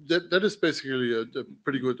that is basically a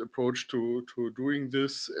pretty good approach to doing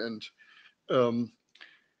this, and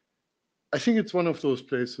I think it's one of those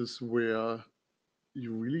places where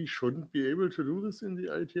you really shouldn't be able to do this in the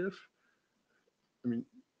IETF. I mean,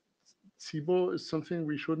 CBOR is something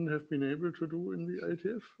we shouldn't have been able to do in the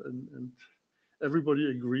IETF, and everybody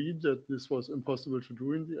agreed that this was impossible to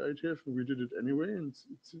do in the IETF, and we did it anyway, and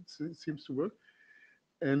it seems to work.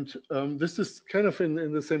 And this is kind of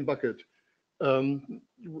in the same bucket.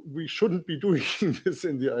 We shouldn't be doing this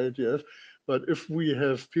in the IETF, but if we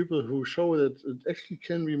have people who show that it actually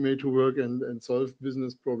can be made to work and solve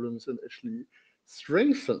business problems and actually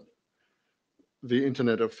strengthen the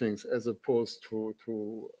Internet of Things as opposed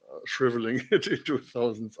to shriveling it into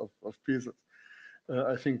thousands of pieces,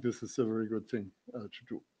 I think this is a very good thing to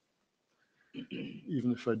do.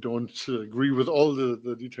 Even if I don't agree with all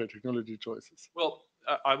the detailed technology choices. Well,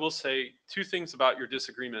 I will say two things about your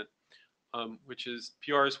disagreement, which is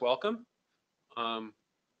PR is welcome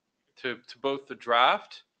to both the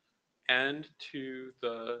draft and to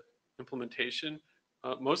the implementation,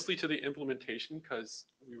 mostly to the implementation because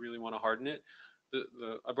we really want to harden it.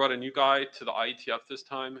 I brought a new guy to the IETF this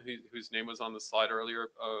time, whose name was on the slide earlier,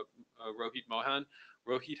 Rohit Mohan.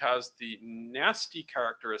 Rohit has the nasty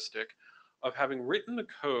characteristic of having written the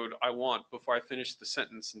code I want before I finish the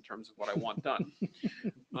sentence in terms of what I want done.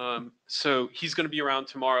 So he's going to be around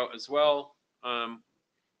tomorrow as well.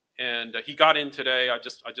 And he got in today. I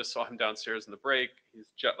just saw him downstairs in the break. He's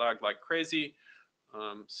jet lagged like crazy.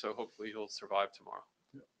 So hopefully he'll survive tomorrow.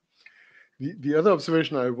 The other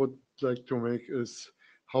observation I would like to make is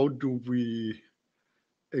how do we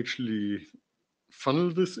actually funnel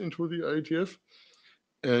this into the IETF?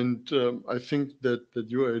 And I think that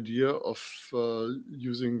your idea of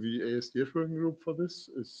using the ASDF working group for this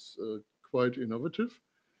is quite innovative.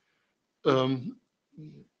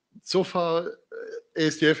 So far,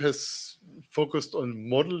 ASDF has focused on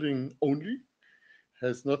modeling only,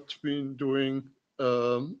 has not been doing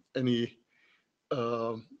any,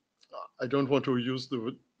 I don't want to use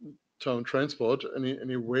the term transport,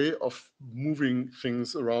 any way of moving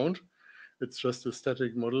things around. It's just a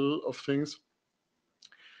static model of things.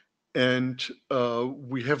 And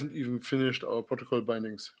we haven't even finished our protocol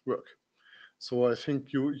bindings work. So I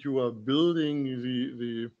think you are building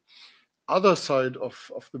the other side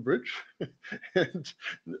of the bridge, and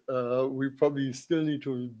we probably still need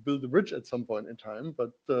to build the bridge at some point in time.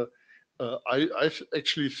 But I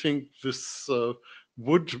actually think this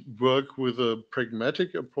would work with a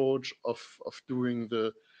pragmatic approach of doing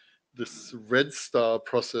this red star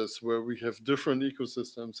process where we have different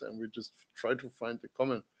ecosystems and we just try to find the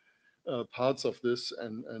common parts of this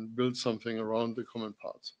and build something around the common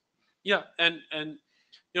parts. Yeah, and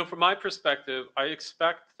from my perspective, I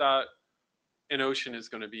expect that NOcean is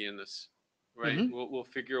going to be in this, right? Mm-hmm. We'll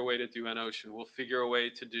figure a way to do NOcean. We'll figure a way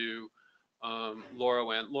to do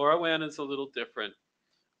LoRaWAN. LoRaWAN is a little different.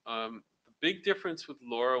 The big difference with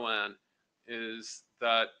LoRaWAN is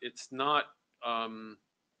that it's not.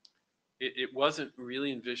 It wasn't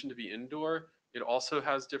really envisioned to be indoor. It also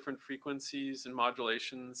has different frequencies and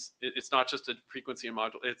modulations. It's not just a frequency and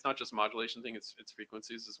it's not just a modulation thing, it's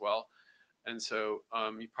frequencies as well. And so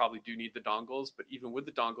you probably do need the dongles, but even with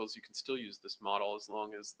the dongles, you can still use this model as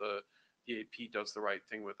long as the AP does the right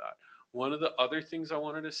thing with that. One of the other things I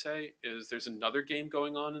wanted to say is there's another game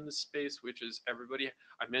going on in this space, which is everybody,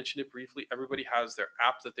 I mentioned it briefly, everybody has their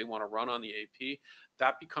app that they want to run on the AP.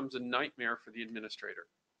 That becomes a nightmare for the administrator.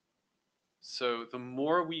 So the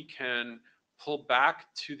more we can pull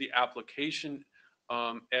back to the application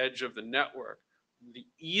edge of the network, the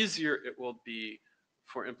easier it will be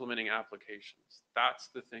for implementing applications. That's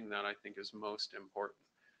the thing that I think is most important.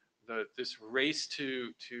 This race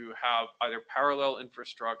to have either parallel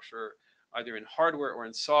infrastructure, either in hardware or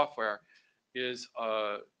in software, is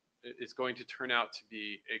going to turn out to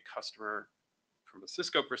be a customer, from a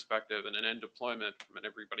Cisco perspective, and an end deployment from an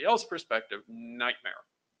everybody else perspective, nightmare.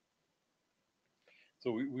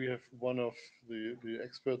 So we have one of the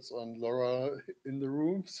experts on LoRa in the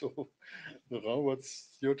room. So Laurent, what's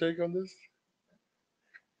your take on this?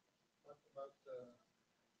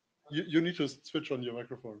 You need to switch on your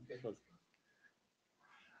microphone.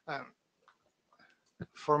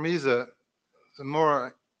 For me, the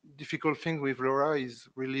more difficult thing with LoRa is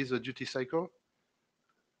really the duty cycle,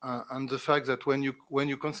 and the fact that when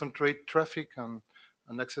you concentrate traffic on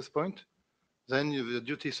an access point, then the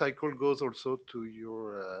duty cycle goes also to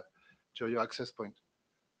your access point.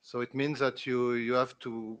 So it means that you have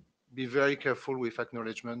to be very careful with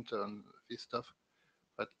acknowledgement and this stuff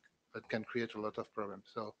that can create a lot of problems.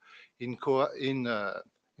 So in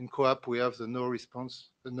co-op we have the no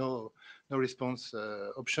response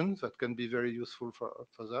option that can be very useful for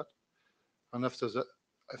that. And after that,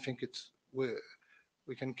 I think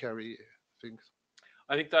we can carry things.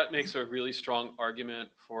 I think that makes a really strong argument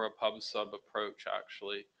for a pub sub approach,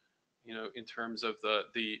 actually, in terms of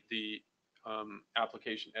the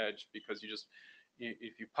application edge, because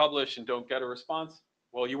if you publish and don't get a response,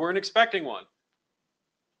 well, you weren't expecting one.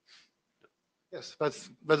 Yes, that's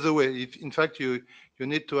the way. In fact, you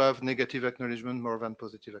need to have negative acknowledgement more than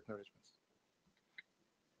positive acknowledgements.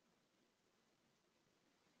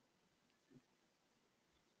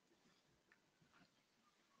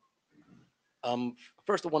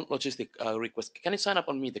 First, one logistic request. Can you sign up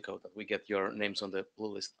on Meet the Code that we get your names on the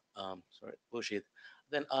blue list? Blue sheet.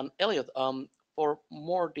 Then, Elliot, for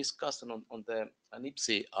more discussion on the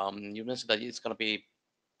NIPSI, you mentioned that it's going to be,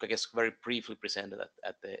 I guess, very briefly presented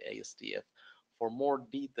at the ASTF. For more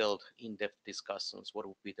detailed, in-depth discussions, what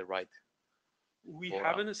would be the right? We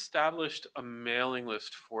haven't established a mailing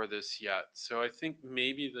list for this yet. So I think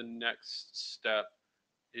maybe the next step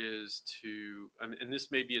is to, and this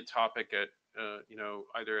may be a topic at,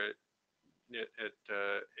 either at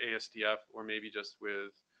ASDF or maybe just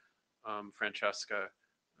with Francesca,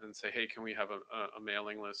 and say, hey, can we have a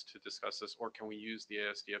mailing list to discuss this, or can we use the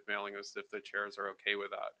ASDF mailing list if the chairs are okay with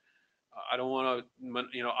that? I don't want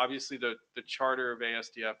to, obviously the charter of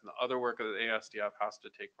ASDF and the other work of the ASDF has to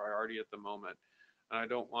take priority at the moment. And I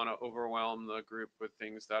don't want to overwhelm the group with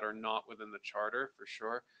things that are not within the charter, for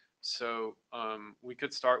sure. So we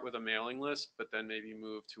could start with a mailing list, but then maybe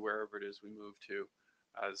move to wherever it is we move to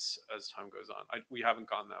as time goes on. We haven't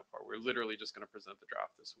gone that far. We're literally just going to present the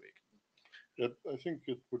draft this week. Yeah, I think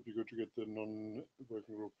it would be good to get the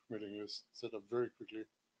non-working group mailing list set up very quickly.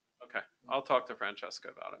 Okay, I'll talk to Francesca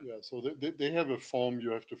about it. Yeah, so they have a form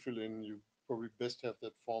you have to fill in. You probably best have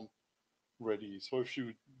that form ready. So if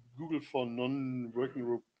you Google for non-working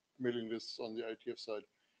group mailing lists on the IETF side,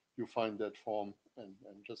 you find that form and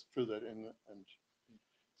just fill that in and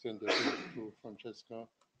send that to Francesca.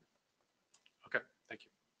 Okay, thank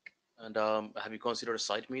you. And have you considered a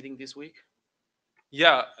site meeting this week?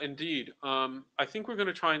 Yeah, indeed. I think we're going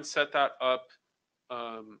to try and set that up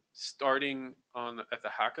starting at the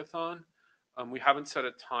hackathon. We haven't set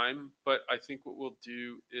a time, but I think what we'll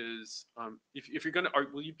do is, if you're going to,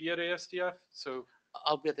 will you be at ASDF? So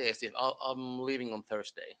I'll be at the ASDF. I'm leaving on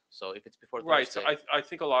Thursday, so if it's before right, Thursday. so I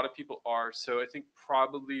think a lot of people are. So I think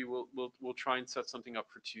probably we'll try and set something up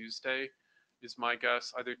for Tuesday, is my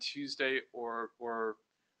guess. Either Tuesday or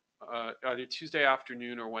either Tuesday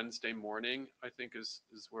afternoon or Wednesday morning, I think is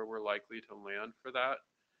where we're likely to land for that.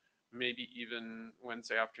 Maybe even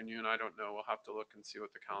Wednesday afternoon. I don't know. We'll have to look and see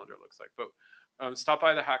what the calendar looks like. But stop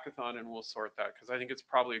by the hackathon and we'll sort that, because I think it's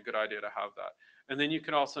probably a good idea to have that. And then you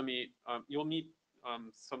can also meet, you'll meet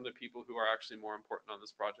some of the people who are actually more important on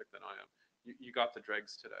this project than I am. You got the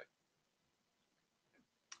dregs today.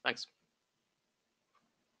 Thanks.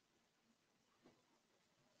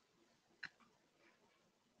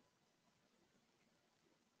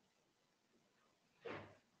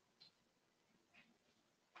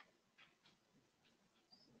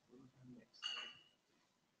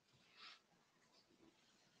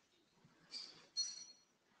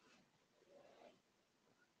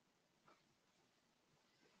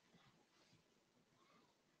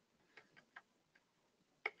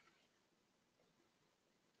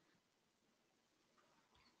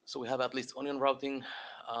 So we have at least onion routing,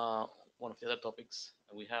 one of the other topics,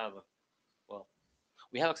 and we have, well,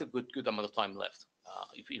 we have actually good amount of time left.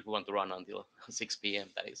 If we want to run until 6 p.m.,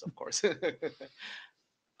 that is, of course.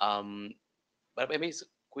 But maybe it's a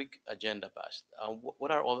quick agenda, Bash.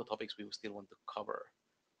 What are all the topics we still want to cover?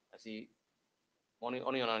 I see Onion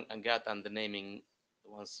and GAT and the naming,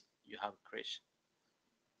 the ones you have, Krish.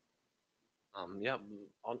 Yeah,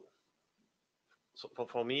 on so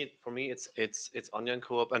for me it's Onion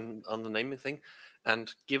Co-op and on the naming thing,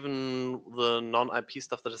 and given the non-IP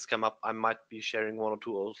stuff that has come up, I might be sharing 1 or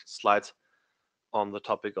 2 old slides on the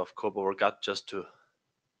topic of Co-op over GAT just to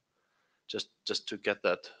get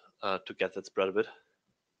that spread a bit.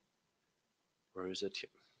 Where is it here?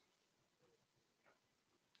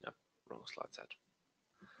 Yeah, wrong slide set.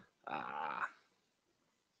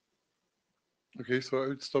 Okay, so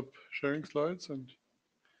I'll stop sharing slides and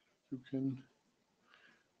you can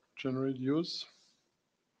generate yours.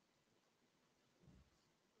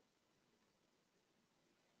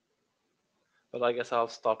 But I guess I'll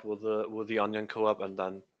start with the Onion Co-op and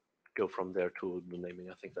then go from there to the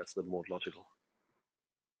naming. I think that's the more logical.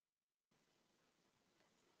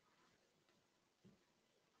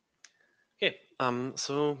 Okay,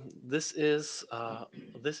 so this is a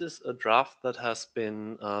draft that has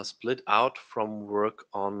been split out from work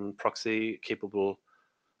on proxy capable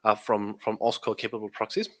from OSCORE capable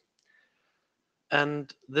proxies,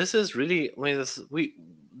 and this is really, I mean,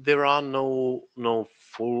 there are no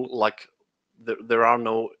full there are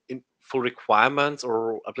no full requirements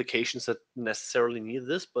or applications that necessarily need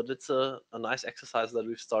this, but it's a nice exercise that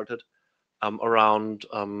we've started around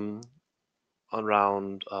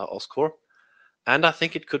OSCORE. And I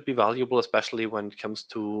think it could be valuable, especially when it comes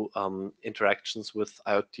to interactions with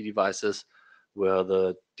IoT devices where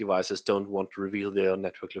the devices don't want to reveal their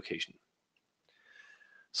network location.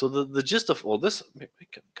 So the gist of all this,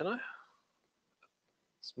 can I?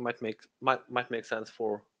 This might make sense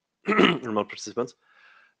for remote participants.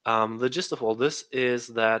 The gist of all this is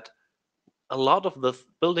that a lot of the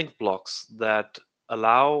building blocks that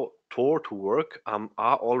allow Tor to work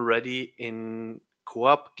are already in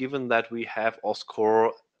Co-op, given that we have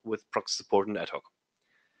OSCORE with proxy support and ad hoc.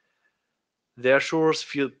 There are sure a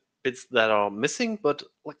few bits that are missing, but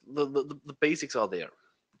like the basics are there.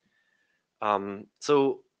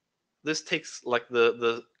 So this takes like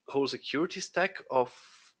the whole security stack of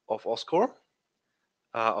OSCORE,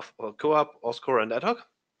 of Co-op, OSCORE, and ad hoc.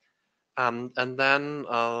 And then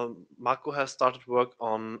Marco has started work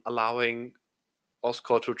on allowing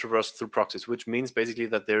OSCORE to traverse through proxies, which means basically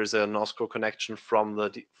that there is an OSCORE connection from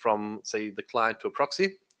say the client to a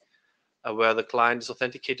proxy, where the client is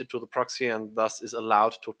authenticated to the proxy and thus is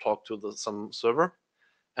allowed to talk to some server,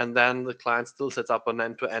 and then the client still sets up an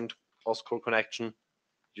end-to-end OSCORE connection,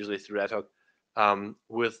 usually through ad hoc,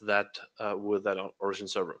 with that origin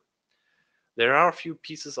server. There are a few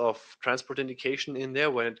pieces of transport indication in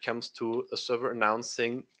there when it comes to a server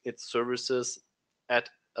announcing its services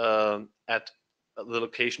at the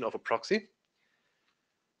location of a proxy.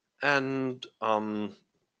 And I'll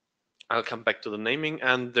come back to the naming.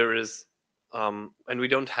 And there is, and we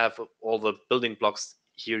don't have all the building blocks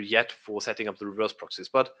here yet for setting up the reverse proxies,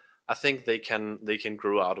 but I think they can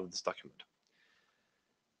grow out of this document.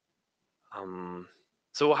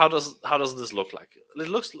 So how does this look like? It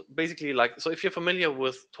looks basically like, so if you're familiar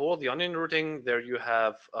with Tor, the onion routing, there you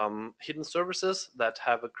have hidden services that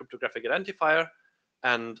have a cryptographic identifier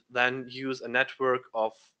and then use a network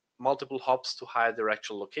of multiple hops to hide their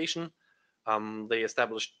actual location. They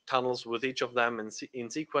establish tunnels with each of them in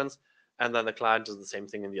sequence, and then the client does the same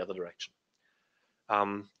thing in the other direction.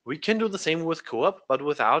 We can do the same with Co-op, but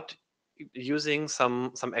without using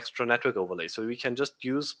some extra network overlay. So we can just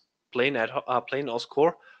use plain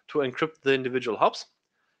OSCORE to encrypt the individual hops.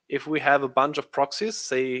 If we have a bunch of proxies,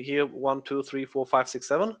 say here 1, 2, 3, 4, 5, 6,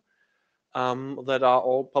 7, that are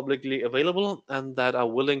all publicly available and that are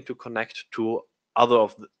willing to connect to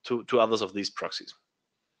others of these proxies.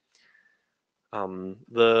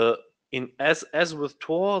 As with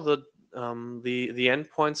Tor, the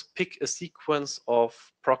endpoints pick a sequence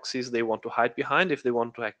of proxies they want to hide behind if they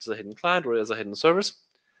want to act as a hidden client or as a hidden service.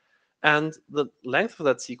 And the length of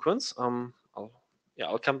that sequence, the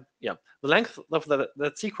length of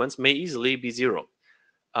that sequence may easily be 0.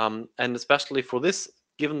 And especially for this,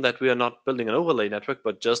 given that we are not building an overlay network,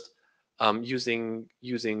 but just using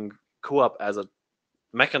Co-op as a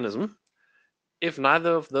mechanism, if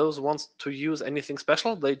neither of those wants to use anything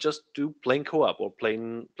special, they just do plain Co-op or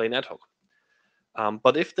plain ad hoc.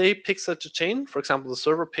 But if they pick such a chain, for example, the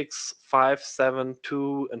server picks 5, 7,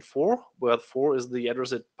 2, and 4, where 4 is the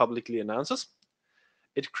address it publicly announces,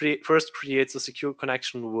 it first creates a secure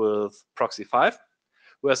connection with proxy 5,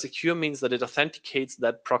 where secure means that it authenticates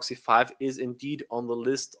that proxy 5 is indeed on the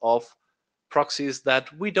list of proxies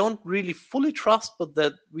that we don't really fully trust, but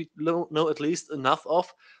that we know at least enough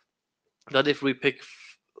of, that if we pick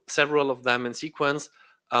several of them in sequence,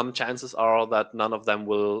 chances are that none of them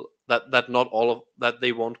will, that not all of that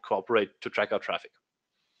they won't cooperate to track our traffic.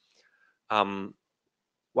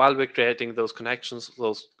 While we're creating those connections,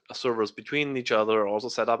 those servers between each other also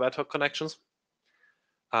set up ad hoc connections.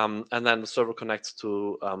 And then the server connects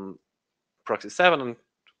to proxy 7 and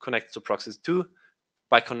connects to proxy 2.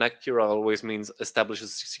 By connect here always means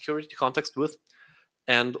establishes security context with,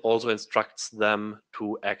 and also instructs them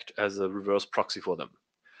to act as a reverse proxy for them.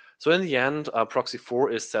 So in the end, proxy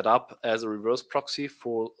 4 is set up as a reverse proxy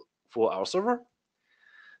for our server.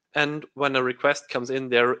 And when a request comes in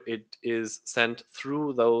there, it is sent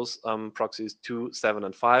through those proxies 2, 7,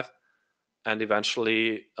 and 5, and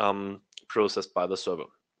eventually processed by the server.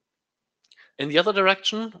 In the other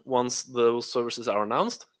direction, once those services are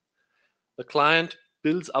announced, the client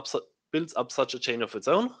builds up such a chain of its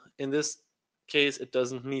own. In this case, it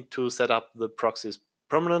doesn't need to set up the proxies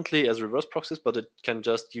permanently as reverse proxies, but it can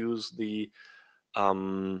just use the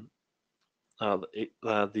OSCO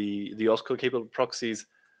capable proxies,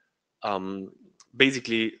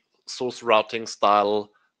 basically source routing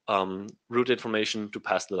style route information to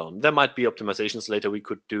pass that on. There might be optimizations later we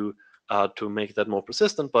could do to make that more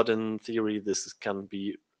persistent, but in theory, this can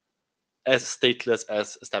be as stateless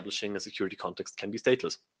as establishing a security context can be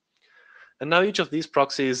stateless. And now each of these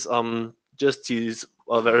proxies just sees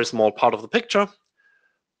a very small part of the picture.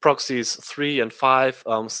 Proxies 3 and 5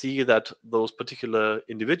 see that those particular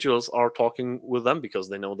individuals are talking with them because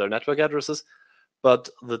they know their network addresses, but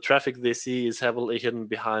the traffic they see is heavily hidden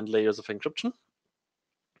behind layers of encryption.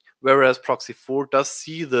 Whereas proxy 4 does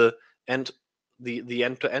see the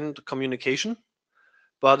end-to-end communication,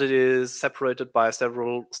 but it is separated by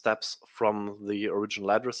several steps from the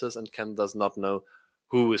original addresses and does not know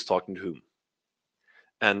who is talking to whom.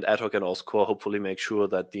 And ad hoc and OSCO hopefully make sure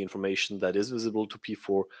that the information that is visible to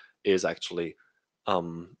P4 is actually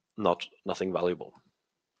nothing valuable.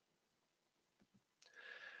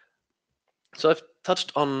 So I've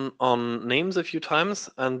touched on names a few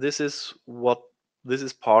times, and this is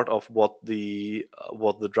part of what the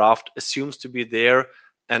draft assumes to be there,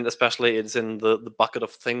 and especially it's in the bucket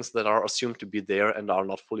of things that are assumed to be there and are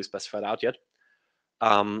not fully specified out yet.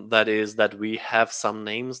 That is that we have some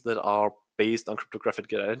names that are based on cryptographic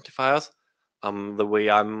identifiers. The way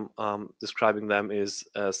I'm describing them is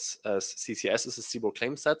as CCS is a CBOR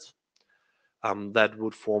claim set that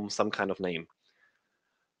would form some kind of name.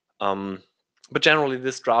 But generally,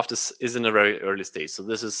 this draft is in a very early stage. So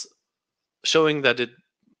this is showing that it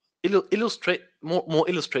more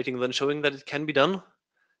illustrating than showing that it can be done,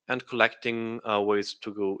 and collecting ways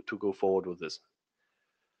to go forward with this.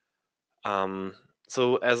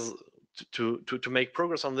 So as to make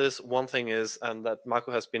progress on this, one thing is, and that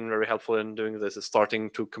Marco has been very helpful in doing this, is starting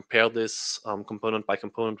to compare this component by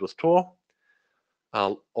component with Tor.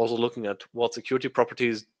 Also looking at what security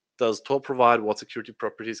properties does Tor provide, what security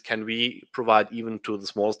properties can we provide even to the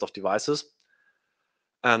smallest of devices.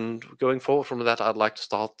 And going forward from that, I'd like to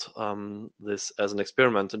start this as an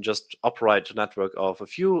experiment and just operate a network of a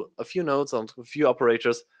few nodes and a few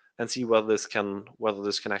operators and see whether this can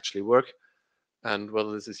actually work, and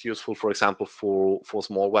whether this is useful, for example, for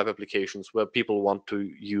small web applications where people want to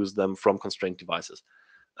use them from constrained devices.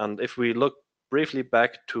 And if we look briefly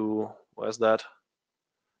back to, where's that?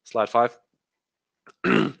 Slide 5.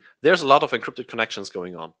 There's a lot of encrypted connections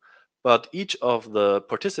going on, but each of the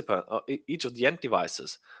each of the end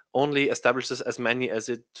devices only establishes as many as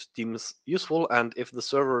it deems useful. And if the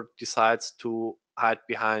server decides to hide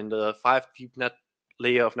behind a 5 deep net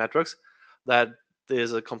layer of networks, that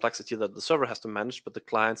there's a complexity that the server has to manage, but the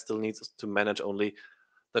client still needs to manage only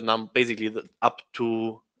the basically up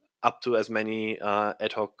to as many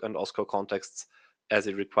ad hoc and OSCO contexts as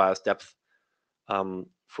it requires depth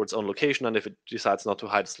for its own location. And if it decides not to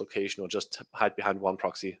hide its location or just hide behind one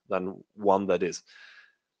proxy, then one that is.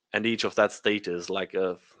 And each of that state is like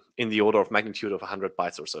in the order of magnitude of 100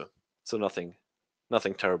 bytes or so. So nothing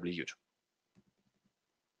terribly huge.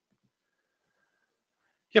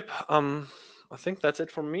 Yep. I think that's it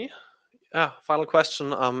from me. Final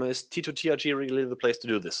question. Is T2TRG really the place to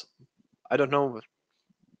do this? I don't know. It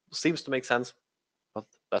seems to make sense, but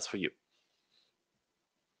that's for you.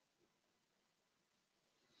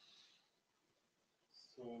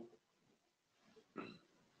 So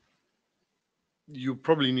you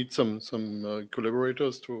probably need some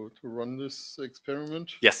collaborators to run this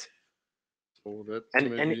experiment. Yes. So that's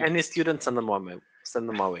And maybe... any students, send them my Send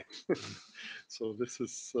them my way. So this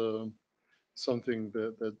is something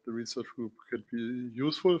that the research group could be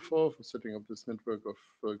useful for setting up this network of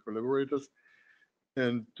collaborators.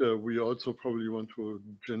 And we also probably want to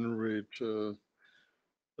generate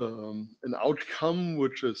an outcome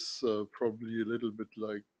which is probably a little bit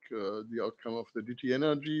like the outcome of the DT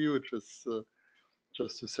energy, which is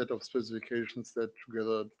just a set of specifications that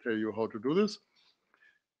together tell you how to do this.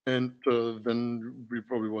 And then we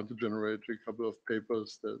probably want to generate a couple of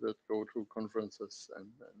papers that go to conferences and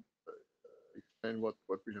explain what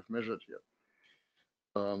we have measured here.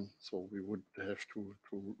 So we would have to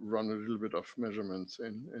run a little bit of measurements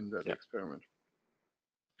in that experiment.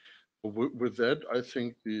 With that, I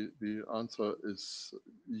think the answer is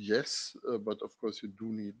yes, but of course you do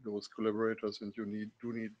need those collaborators and you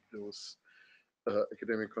do need those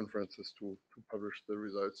academic conferences to publish the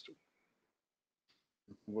results to.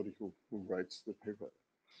 Somebody who writes the paper.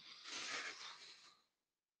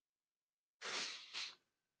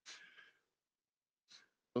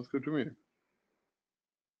 Sounds good to me.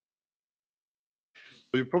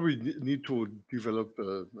 So you probably need to develop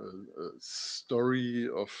a story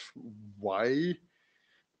of why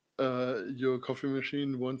your coffee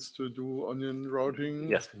machine wants to do onion routing.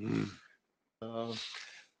 Yes.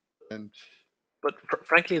 But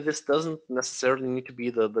frankly, this doesn't necessarily need to be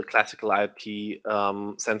the classical IoT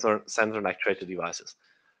sensor and actuator devices.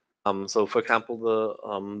 So, for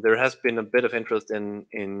example, there has been a bit of interest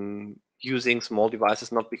in using small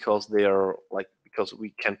devices, not because they are because we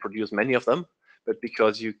can produce many of them, but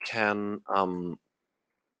because you can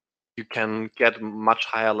get much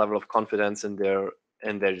higher level of confidence in their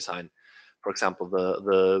design. For example,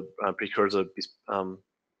 the precursor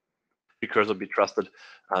be trusted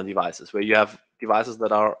devices, where you have devices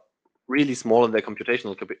that are really small in their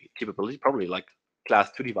computational capability, probably like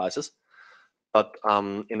class 2 devices, but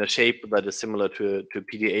in a shape that is similar to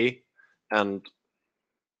PDA and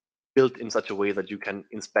built in such a way that you can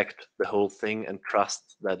inspect the whole thing and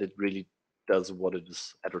trust that it really does what it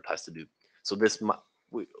is advertised to do. So this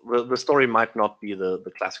the story might not be the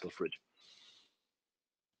classical fridge.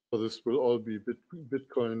 So this will all be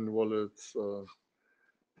Bitcoin wallets.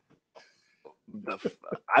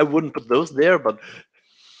 I wouldn't put those there, but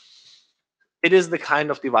it is the kind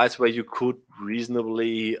of device where you could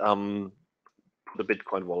reasonably put a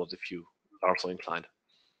Bitcoin wallet if you are so inclined.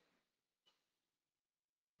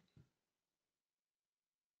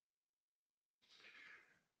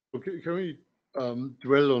 Okay, can we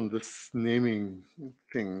dwell on this naming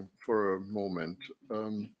thing for a moment?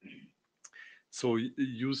 So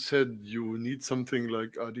you said you need something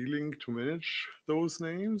like RD-Link to manage those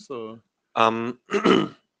names, or?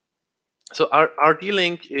 So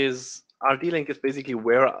RD-Link is basically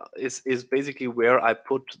where I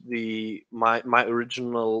put my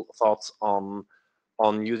original thoughts on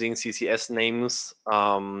using CCS names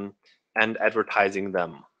and advertising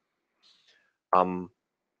them.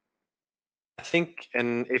 I think,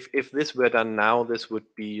 and if this were done now, this would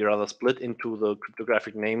be rather split into the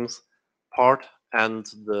cryptographic names part and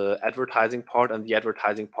the advertising part, and the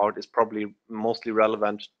advertising part is probably mostly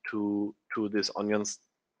relevant to this onion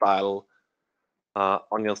style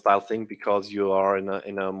thing, because you are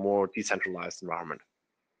in a more decentralized environment.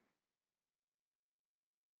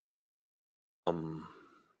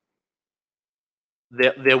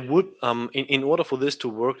 There would in order for this to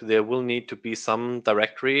work, there will need to be some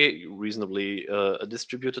directory, reasonably a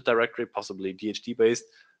distributed directory, possibly DHT based,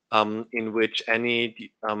 in which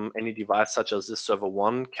any device such as this server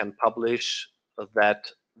 1 can publish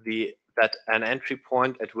that an entry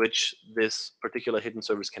point at which this particular hidden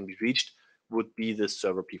service can be reached would be this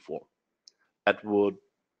server P4. That would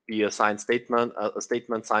be a signed statement, a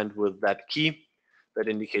statement signed with that key that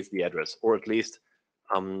indicates the address, or at least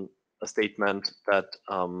a statement that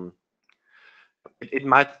it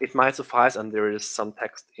might suffice, and there is some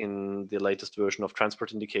text in the latest version of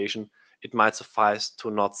transport indication. It might suffice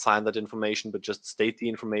to not sign that information, but just state the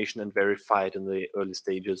information and verify it in the early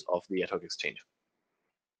stages of the ad hoc exchange.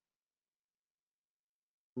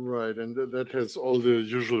 Right, and that has all the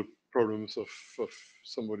usual problems of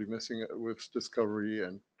somebody messing with discovery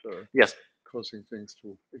and yes, causing things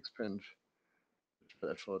to expand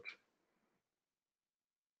effort.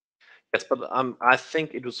 Yes, but I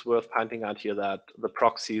think it was worth pointing out here that the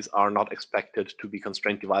proxies are not expected to be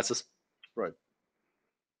constrained devices. Right.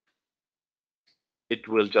 It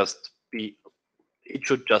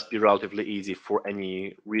should just be relatively easy for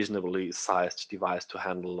any reasonably sized device to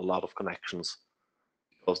handle a lot of connections,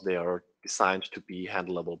 because they are designed to be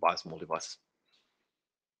handleable by small devices.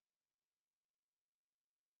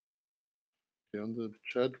 On the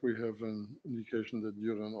chat, we have an indication that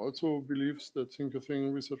Juran also believes that Think a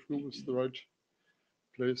Thing Research Group is the right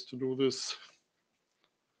place to do this.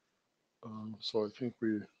 So I think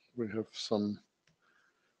we have some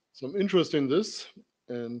interest in this,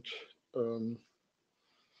 and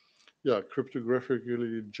yeah,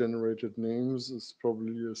 cryptographically generated names is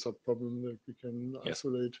probably a subproblem that we can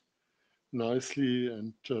isolate nicely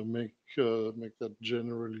and make that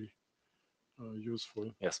generally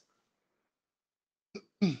useful. Yes.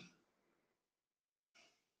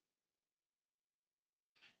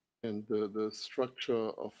 And the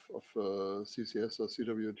structure of CCS or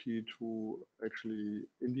CWT to actually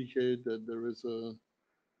indicate that there is a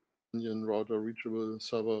onion router reachable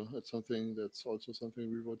server, that's something that's also something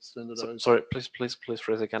we would standardize. Sorry, please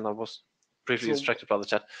phrase again. I was briefly distracted by the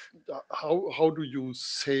chat. How do you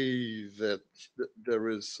say that there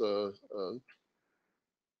is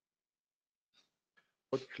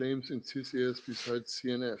what claims in CCS besides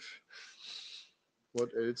CNF? What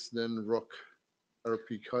else than ROC,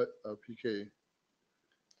 RPK?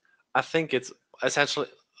 I think it's essentially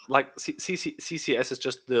like CCS is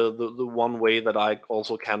just the one way that I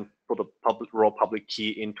also can put a raw public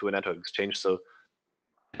key into a network exchange. So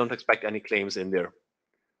I don't expect any claims in there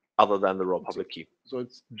other than the raw public key. So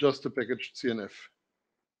it's just a packaged CNF.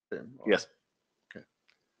 Yes. Okay.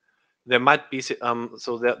 There might be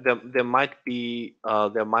so there might be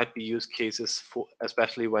use cases for,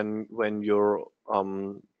 especially when you're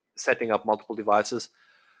setting up multiple devices,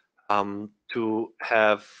 to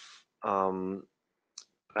have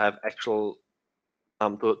actual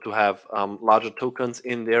to have larger tokens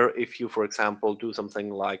in there. If you, for example, do something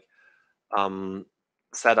like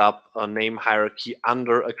set up a name hierarchy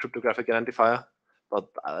under a cryptographic identifier, but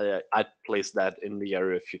I'd place that in the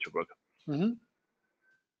area of future work. Mm-hmm.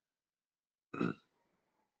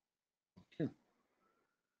 Okay.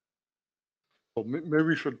 Well, maybe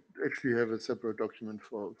we should actually have a separate document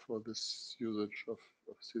for this usage of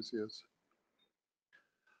CCS.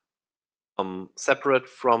 Separate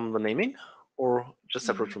from the naming, or just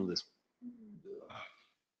separate from this?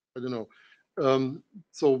 I don't know.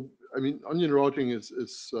 So I mean, onion routing is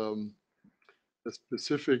a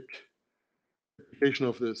specific application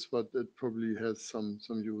of this, but it probably has some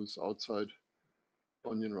use outside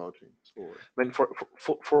onion routing. So I mean,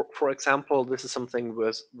 for example, this is something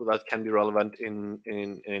that can be relevant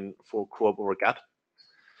in for CoAP or GATT,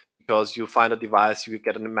 because you find a device, you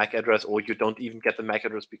get a MAC address, or you don't even get the MAC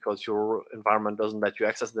address because your environment doesn't let you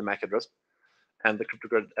access the MAC address, and the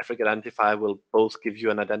cryptographic identifier will both give you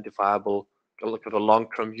an identifiable, a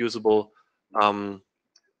long-term usable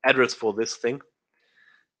address for this thing,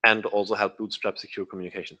 and also help bootstrap secure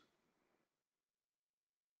communication.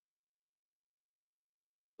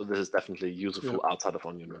 So this is definitely useful outside of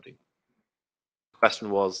onion routing. The question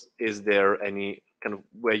was, is there any kind of,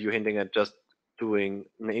 were you hinting at just doing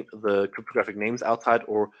the cryptographic names outside,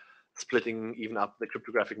 or splitting even up the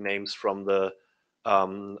cryptographic names from the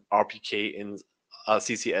RPK in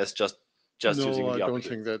CCS, just no, using the RPK? I don't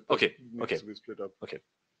think that Okay, needs to be split up. Okay.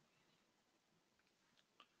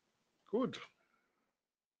 Good.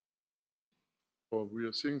 Well, we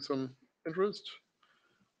are seeing some interest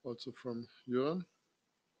also from Jörn.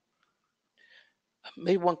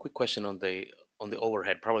 Maybe one quick question on the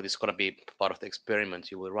overhead. Probably this is going to be part of the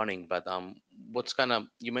experiments you were running, but what's kind of,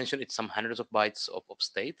 you mentioned it's some hundreds of bytes of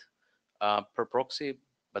state per proxy,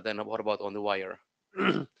 but then what about on the wire?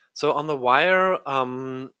 So on the wire,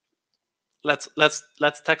 let's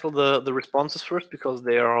tackle the responses first, because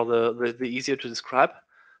they are the easier to describe.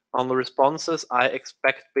 On the responses, I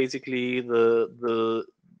expect basically the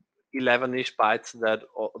 11-ish bytes that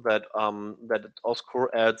OSCORE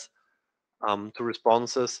adds to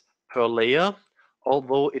responses per layer.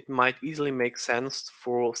 Although it might easily make sense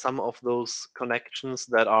for some of those connections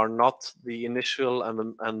that are not the initial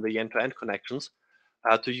and the end-to-end connections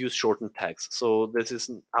to use shortened tags. So this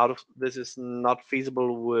is not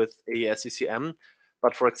feasible with AES-CCM,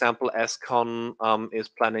 but for example, SCON is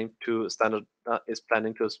planning to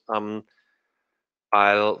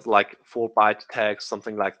file like 4-byte tags,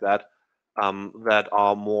 something like that, that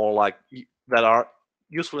are more like, that are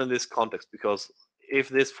useful in this context, because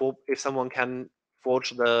if someone can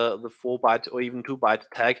forge the 4-byte or even 2-byte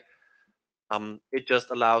tag, it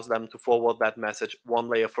just allows them to forward that message one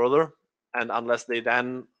layer further, and unless they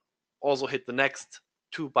then also hit the next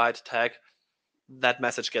 2-byte tag, that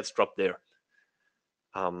message gets dropped there.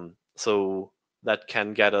 So that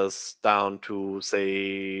can get us down to,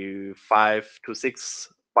 say, 5 to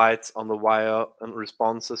 6 bytes on the wire and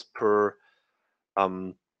responses per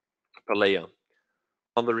layer.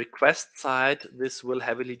 On the request side, this will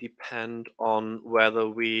heavily depend on whether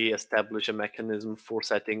we establish a mechanism for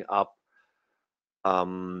setting up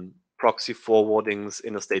proxy forwardings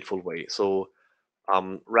in a stateful way. So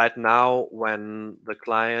right now, when the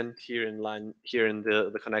client here in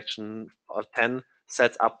the connection 10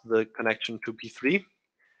 sets up the connection to P3,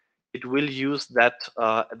 it will use that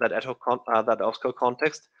OSCO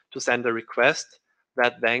context to send a request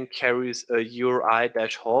that then carries a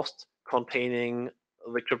URI-host containing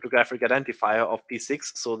the cryptographic identifier of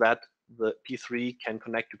P6, so that the P3 can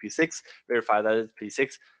connect to P6, verify that it's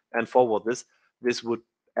P6, and forward this. This would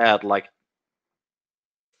add like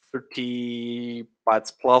 30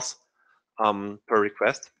 bytes plus per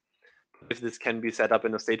request. If this can be set up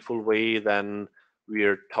in a stateful way, then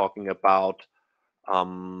we're talking about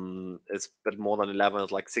it's a bit more than 11,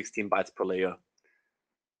 it's like 16 bytes per layer.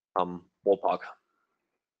 Ballpark.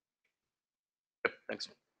 Yep, thanks.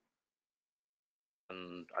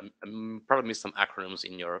 And I'm probably missed some acronyms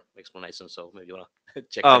in your explanation, so maybe you wanna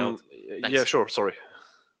check that out. Yeah, Thanks. sure. Sorry.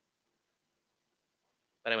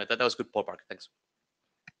 But anyway, that was good ballpark. Thanks.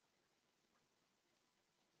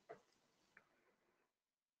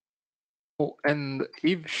 Oh, and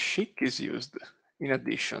if SHIC is used in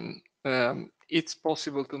addition, it's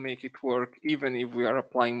possible to make it work even if we are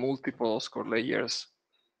applying multiple OSCOR layers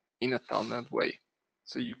in a tunneled way.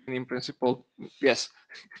 So you can, in principle, yes,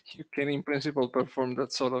 you can, in principle, perform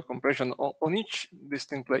that sort of compression on each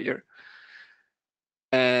distinct layer.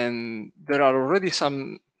 And there are already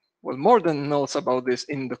some, well, more than notes about this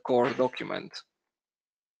in the core document.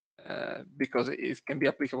 Because it can be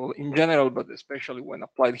applicable in general, but especially when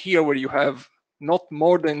applied here, where you have not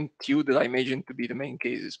more than two that I imagine to be the main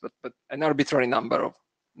cases, but an arbitrary number of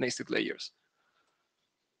nested layers.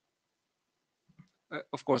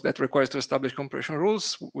 Of course, that requires to establish compression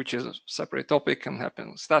rules, which is a separate topic, can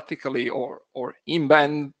happen statically or in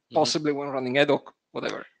band, possibly when running ad hoc,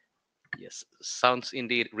 whatever. Yes, sounds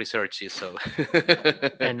indeed researchy. So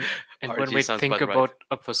and when RG we sounds think about right. about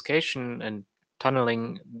obfuscation and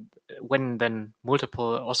tunneling, when then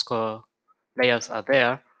multiple OSCOR layers are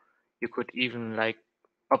there, you could even like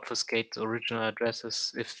obfuscate the original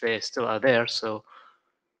addresses if they still are there. So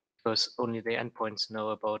because only the endpoints know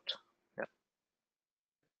about. Yeah,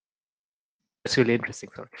 that's really interesting.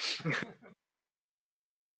 Sorry.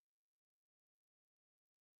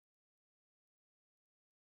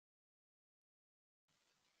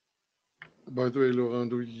 By the way, Laurent,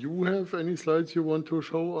 do you have any slides you want to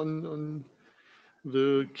show on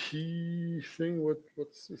the key thing?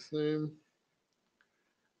 What's his name?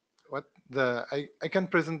 What I can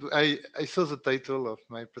present. I saw the title of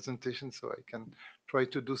my presentation, so I can try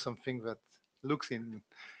to do something that looks in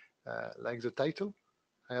like the title.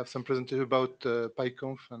 I have some presentation about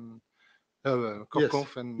PyConf and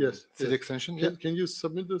CoreConf and seed extension. Can you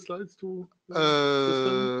submit the slides to?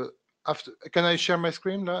 After, can I share my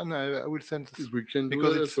screen now? And I will send this, we can do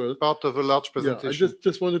because that it's as well. part of a large presentation. Yeah, I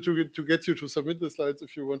just wanted to get you to submit the slides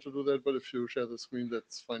if you want to do that, but if you share the screen,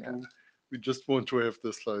 that's fine too. We just want to have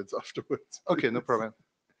the slides afterwards. Okay, no problem.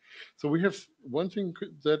 So we have one thing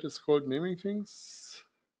that is called naming things.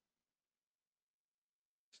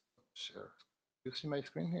 Sure. You see my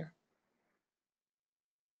screen here?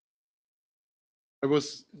 I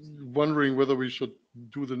was wondering whether we should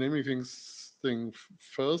do the naming things thing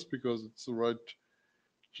first, because it's the right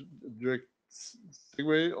direct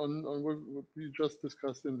segue on what we just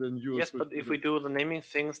discussed, and then you. Yes, but if we do the naming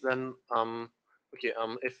things, then okay,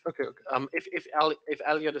 if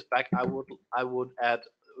Elliot is back, I would add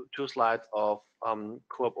 2 slides of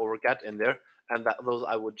co-op over get in there, and those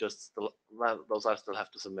I would those I still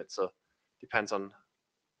have to submit. So depends on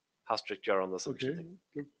how strict you are on the submission thing.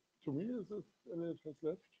 Look to me as if Elliot has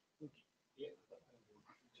left. Yeah,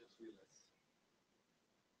 I just realized.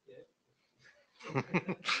 Yeah.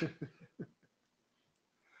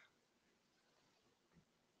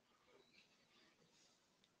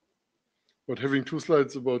 But having 2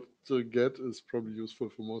 slides about get is probably useful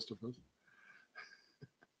for most of us.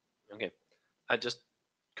 Okay, I just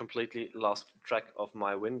completely lost track of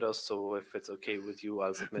my windows, so if it's okay with you,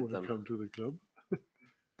 I'll submit them. Welcome to the club.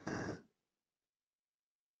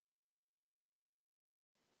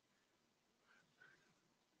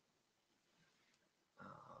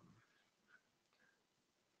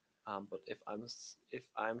 But if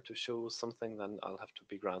I'm to show something, then I'll have to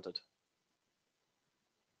be granted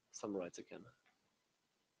some rights again.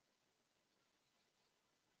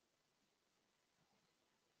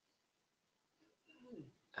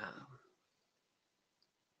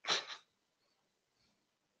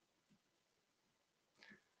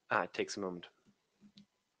 It takes a moment.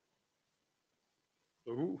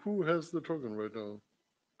 So who has the token right now?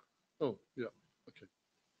 Oh, yeah. Okay.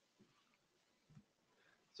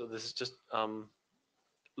 So this is just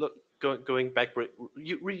look going back,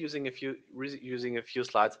 reusing a few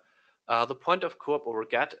slides. The point of co-op over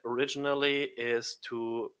GET originally is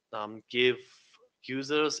to give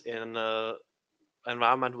users in an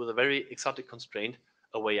environment with a very exotic constraint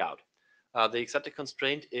a way out. The exotic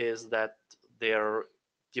constraint is that their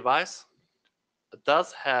device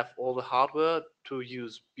does have all the hardware to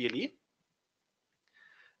use BLE,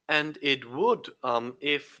 and it would,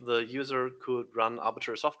 if the user could run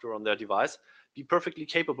arbitrary software on their device, be perfectly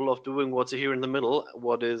capable of doing what's here in the middle,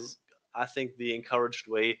 what is, I think, the encouraged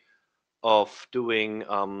way of doing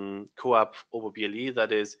co-op over BLE.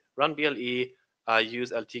 That is, run BLE,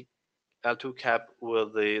 use L2 cap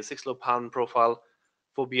with the 6LoWPAN profile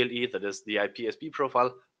for BLE, that is the IPSB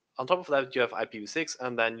profile. On top of that, you have IPv6,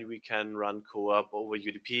 and then we can run co-op over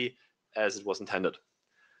UDP as it was intended.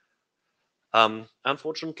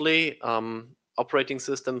 Unfortunately, operating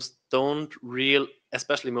systems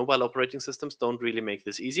especially mobile operating systems, don't really make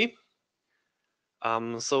this easy.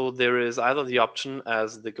 So there is either the option,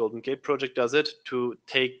 as the Golden Gate project does it, to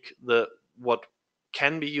take what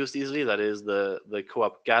can be used easily, that is the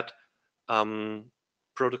co-op GATT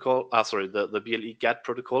protocol, the BLE GATT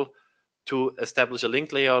protocol, to establish a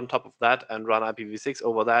link layer on top of that and run IPv6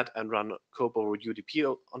 over that and run co-op over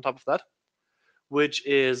UDP on top of that, which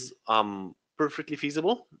is perfectly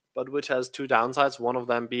feasible, but which has two downsides. One of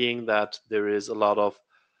them being that there is a lot of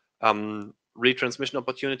retransmission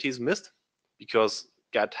opportunities missed, because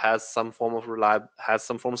GET has some forms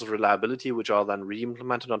of reliability which are then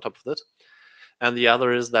re-implemented on top of it. And the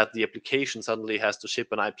other is that the application suddenly has to ship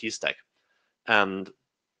an IP stack, and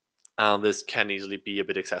this can easily be a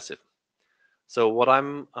bit excessive. So what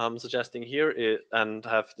I'm suggesting here is, and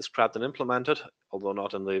have described and implemented, although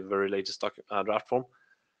not in the very latest draft form,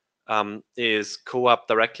 is co-op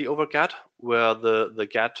directly over GATT, where the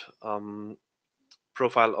GATT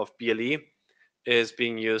profile of BLE is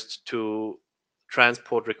being used to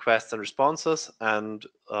transport requests and responses, and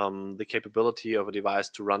the capability of a device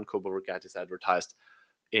to run co-op over GATT is advertised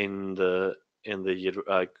in the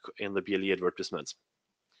BLE advertisements.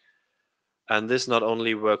 And this not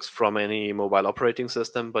only works from any mobile operating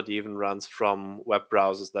system, but even runs from web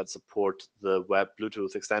browsers that support the web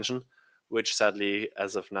Bluetooth extension, which sadly,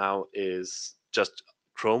 as of now, is just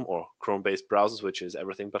Chrome or Chrome-based browsers, which is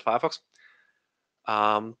everything but Firefox.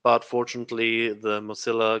 But fortunately, the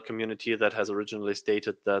Mozilla community that has originally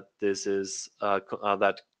stated that this is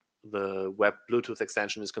that the web Bluetooth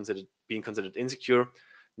extension is being considered insecure,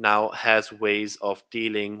 now has ways of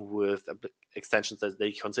dealing with extensions that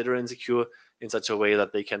they consider insecure in such a way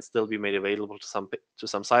that they can still be made available to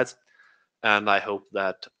some sites. And I hope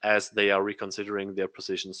that as they are reconsidering their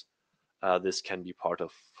positions, this can be part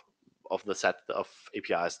of the set of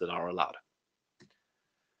APIs that are allowed.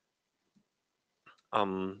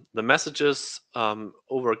 The messages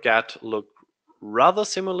over GATT look rather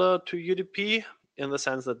similar to UDP, in the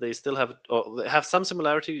sense that they still have, or they have some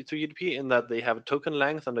similarity to UDP in that they have a token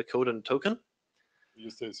length and a code and a token.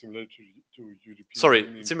 You say similarity to UDP.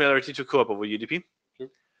 Sorry, similarity to co-op over UDP.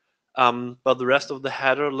 Okay. But the rest of the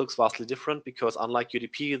header looks vastly different, because unlike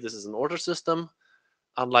UDP, this is an order system.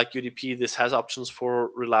 Unlike UDP, this has options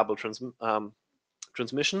for reliable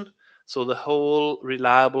transmission. So the whole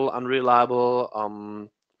reliable, unreliable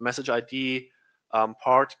message ID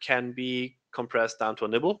part can be compressed down to a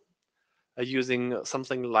nibble using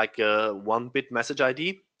something like a 1-bit message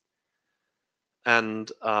ID. And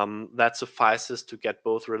that suffices to get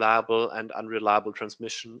both reliable and unreliable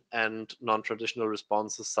transmission and non-traditional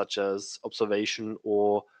responses, such as observation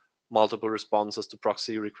or multiple responses to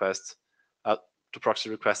proxy requests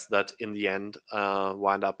that in the end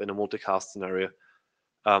wind up in a multicast scenario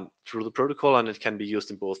through the protocol, and it can be used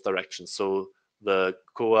in both directions. So the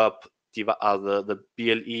co-op, the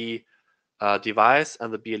BLE device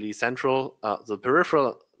and the BLE central, the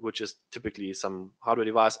peripheral, which is typically some hardware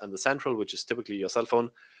device, and the central, which is typically your cell phone,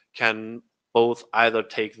 can both either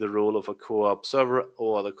take the role of a co-op server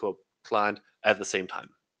or the co-op client at the same time.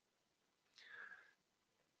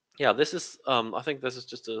 Yeah, this is, I think this is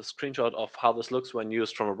just a screenshot of how this looks when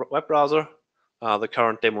used from a web browser. The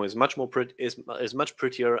current demo is much more is much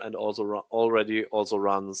prettier, and also already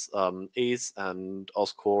runs ACE and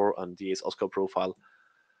OSCore and the ACE OSCore profile.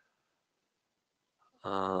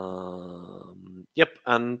 Yep,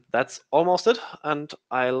 and that's almost it. And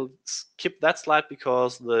I'll skip that slide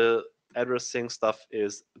because the addressing stuff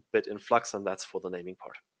is a bit in flux, and that's for the naming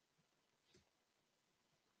part.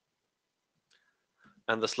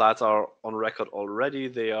 And the slides are on record already.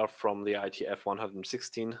 They are from the IETF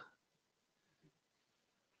 116,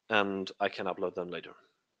 and I can upload them later.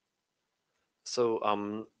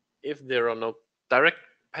 So if there are no direct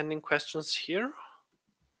pending questions here,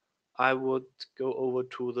 I would go over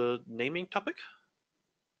to the naming topic.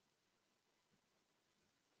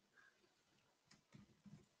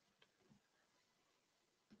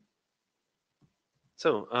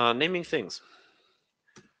 So naming things.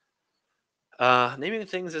 Naming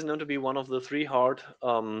things is known to be one of the three hard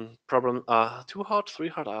problem. Too hard, three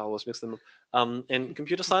hard. I always mix them up. In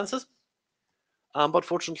computer sciences, but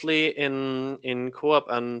fortunately, in co-op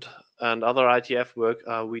and other IETF work,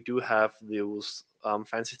 we do have those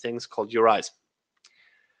fancy things called URIs.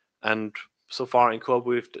 And so far in co-op,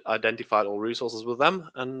 we've identified all resources with them,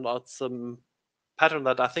 and that's a pattern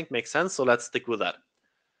that I think makes sense. So let's stick with that.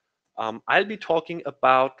 I'll be talking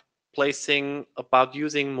about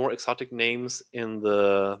using more exotic names in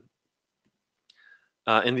the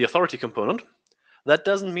authority component. That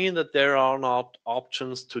doesn't mean that there are not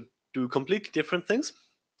options to do completely different things.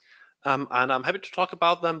 And I'm happy to talk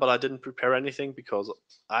about them, but I didn't prepare anything because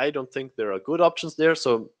I don't think there are good options there.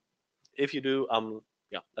 So if you do,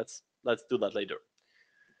 yeah, let's do that later.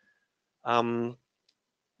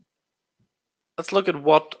 Let's look at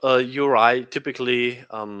what a URI typically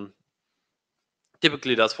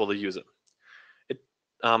does for the user.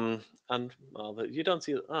 You don't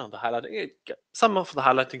see the highlighting. Some of the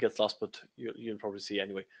highlighting gets lost, but you'll probably see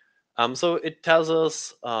anyway. So it tells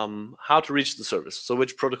us how to reach the service. So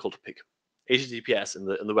which protocol to pick. HTTPS in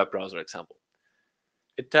the web browser example.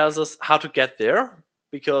 It tells us how to get there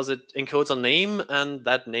because it encodes a name, and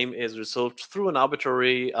that name is resolved through an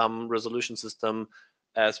arbitrary resolution system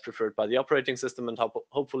as preferred by the operating system, and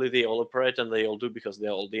hopefully they all operate, and they all do because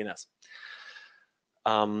they're all DNS.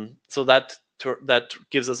 So that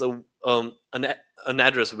gives us an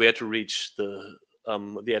address where to reach the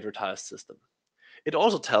advertised system. It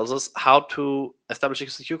also tells us how to establish a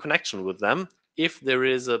secure connection with them if there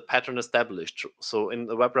is a pattern established. So in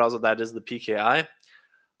the web browser, that is the PKI.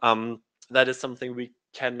 That is something we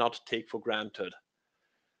cannot take for granted.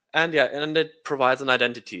 And yeah, and it provides an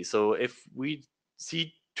identity. So if we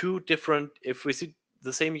see the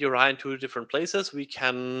same URI in two different places, we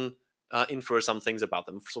can infer some things about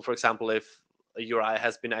them. So for example, if a URI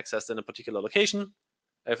has been accessed in a particular location,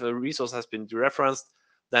 if a resource has been dereferenced,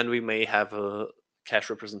 then we may have a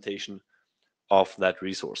cache representation of that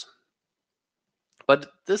resource.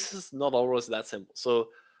 But this is not always that simple. So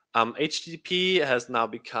HTTP has now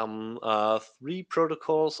become 3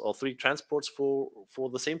 protocols or 3 transports for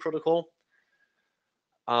the same protocol.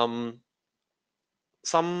 Some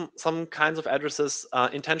kinds of addresses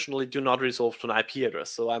intentionally do not resolve to an IP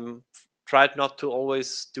address. So I'm tried not to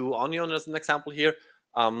always do Onion as an example here.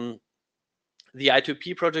 The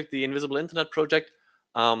I2P project, the Invisible Internet project,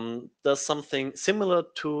 does something similar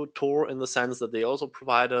to Tor in the sense that they also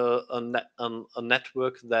provide a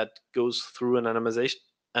network that goes through an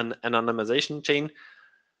anonymization chain.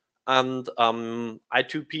 And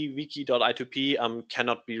I2P wiki.I2P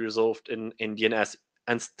cannot be resolved in DNS,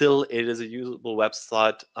 and still it is a usable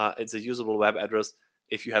website. It's a usable web address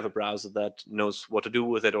if you have a browser that knows what to do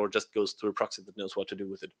with it, or just goes through a proxy that knows what to do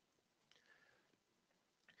with it.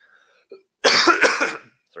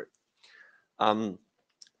 Sorry.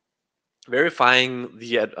 Verifying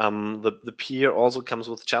the peer also comes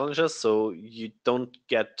with challenges. So you don't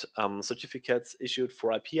get certificates issued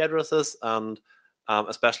for IP addresses, and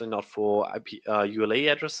especially not for ULA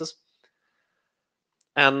addresses.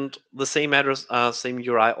 And the same address, same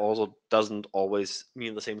URI also doesn't always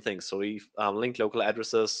mean the same thing. So if link local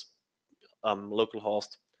addresses,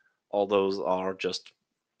 localhost, all those are just,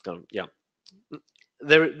 yeah.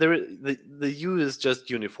 The U is just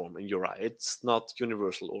uniform in URI. It's not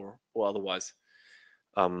universal or otherwise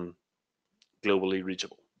globally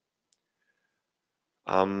reachable.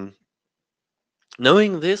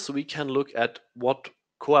 Knowing this, we can look at what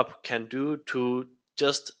co-op can do to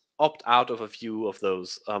just opt out of a few of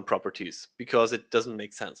those properties because it doesn't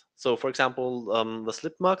make sense. So for example, the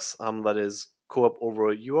slipmux, that is co-op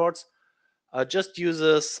over UARTs, just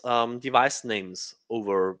uses device names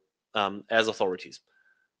over as authorities.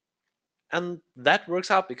 And that works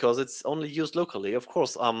out because it's only used locally. Of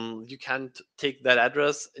course, you can't take that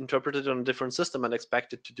address, interpret it on a different system, and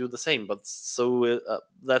expect it to do the same. But so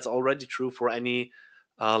that's already true for any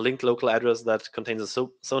linked local address that contains a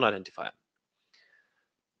zone identifier.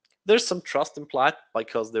 There's some trust implied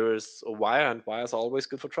because there is a wire, and wires are always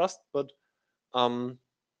good for trust, but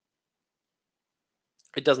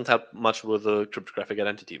it doesn't help much with the cryptographic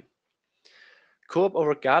identity. Co-op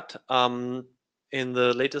over GATT in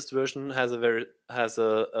the latest version has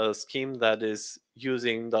a scheme that is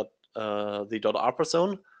using the .arpa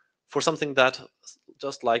zone for something that,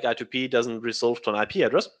 just like I2P, doesn't resolve to an IP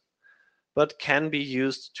address. but can be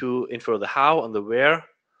used to infer the how and the where,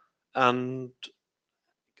 and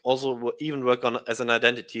also even work on as an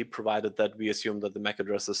identity, provided that we assume that the MAC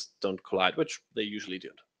addresses don't collide, which they usually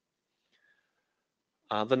don't.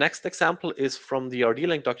 The next example is from the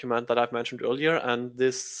RD-link document that I've mentioned earlier, and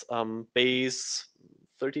this base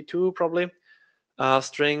 32 probably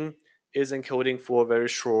string is encoding for a very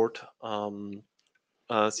short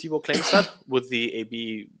SIBO claim set, with the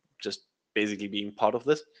AB just basically being part of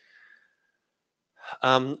this.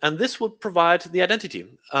 And this would provide the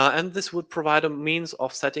identity, and this would provide a means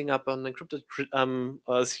of setting up an encrypted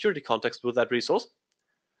security context with that resource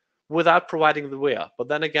without providing the where. But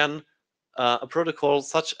then again, a protocol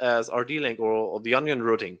such as RD-Link or the onion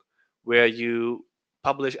routing, where you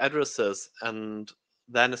publish addresses and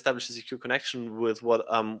then establish a secure connection with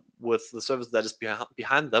with the service that is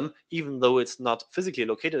behind them, even though it's not physically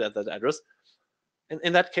located at that address.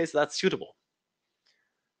 In that case, that's suitable.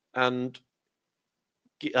 And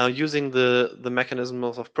using the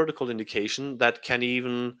mechanisms of protocol indication, that can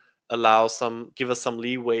even allow give us some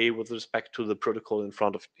leeway with respect to the protocol in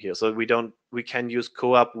front of here. So we can use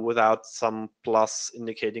co-op without some plus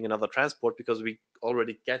indicating another transport, because we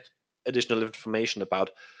already get additional information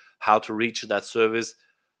about how to reach that service.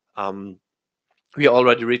 We are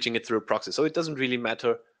already reaching it through a proxy, so it doesn't really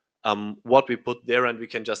matter what we put there, and we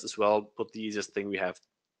can just as well put the easiest thing we have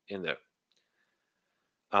in there.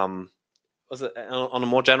 On a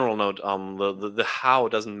more general note, the how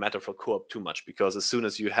doesn't matter for co-op too much, because as soon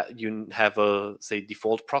as you have a, say,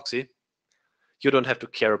 default proxy, you don't have to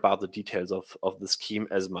care about the details of the scheme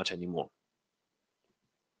as much anymore.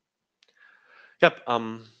 Yep,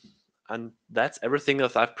 and that's everything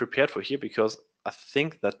that I've prepared for here, because I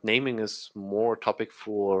think that naming is more a topic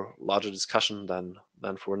for larger discussion than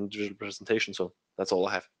for an individual presentation. So that's all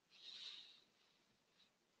I have.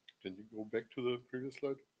 Can you go back to the previous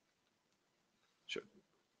slide? Sure.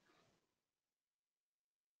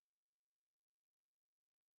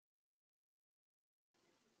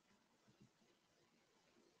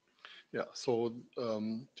 Yeah, so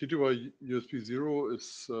T2 USB 0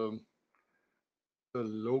 is a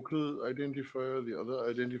local identifier. The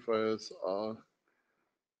other identifiers are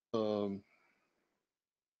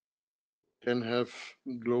can have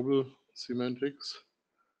global semantics.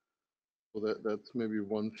 So that's maybe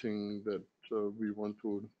one thing that we want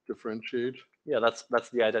to differentiate. Yeah, that's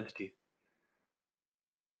the identity.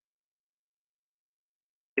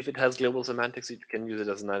 If it has global semantics, you can use it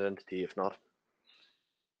as an identity. If not,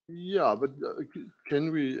 yeah, but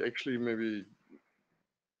can we actually maybe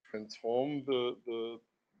transform the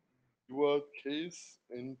UART case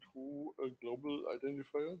into a global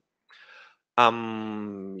identifier?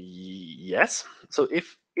 Yes. So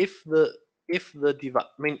if the device,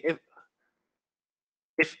 I mean,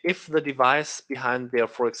 if the device behind there,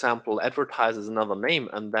 for example, advertises another name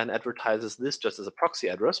and then advertises this just as a proxy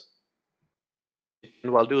address, it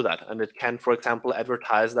can well do that. And it can, for example,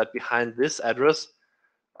 advertise that behind this address,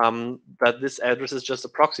 that this address is just a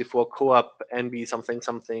proxy for co-op NB something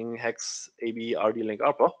something hex AB RD link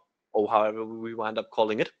ARPA, or however we wind up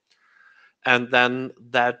calling it. And then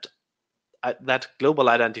that global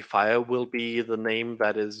identifier will be the name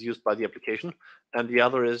that is used by the application, and the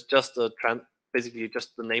other is just basically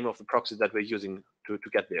just the name of the proxy that we're using to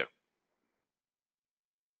get there.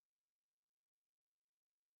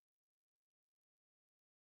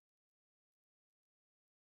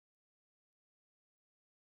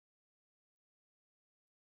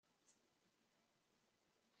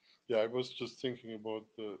 Yeah, I was just thinking about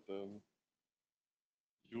the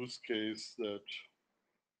use case that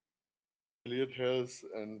Elliot has,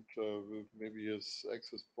 and maybe his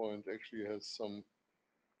access point actually has some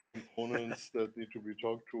components that need to be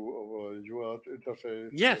talked to over a UART interface.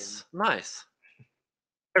 Yes, nice.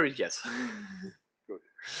 Very yes. Good.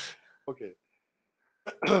 Okay.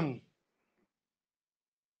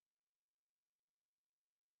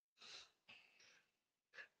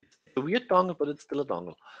 It's a weird dongle, but it's still a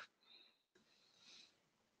dongle.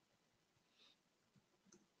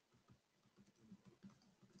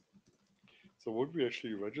 So would we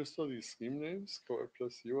actually register these scheme names, co-op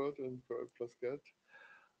plus UART and co-op plus GET?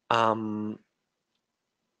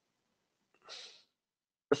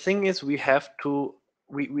 The thing is, we have to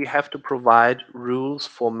provide rules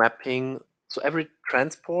for mapping. So every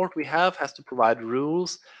transport we have has to provide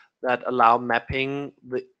rules that allow mapping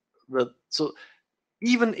so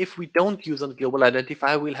even if we don't use a global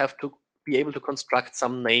identifier, we'll have to be able to construct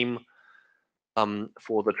some name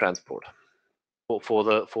for the transport, for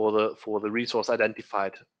the resource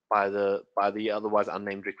identified by the otherwise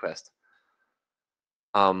unnamed request.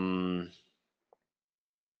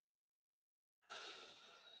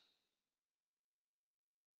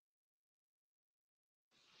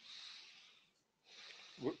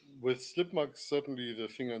 with slipmarks, certainly the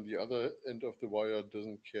thing on the other end of the wire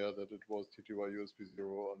doesn't care that it was TTY USB 0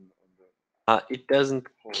 on the It doesn't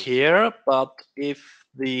host. care, but if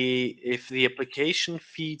the application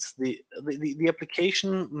feeds the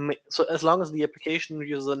application, so as long as the application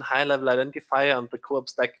uses a high-level identifier and the co-op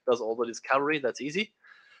stack does all the discovery, that's easy.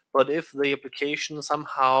 But if the application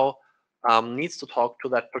somehow needs to talk to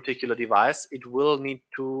that particular device, it will need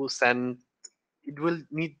to send. It will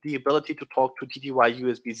need the ability to talk to TTY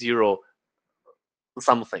USB 0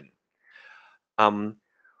 something.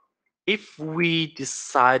 If we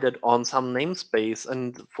decided on some namespace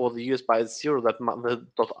and for the USB 0 that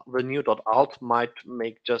the new .alt might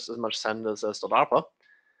make just as much sense as .arpa,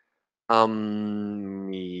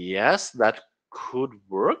 yes, that could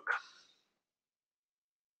work.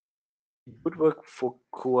 It would work for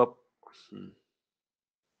co-op.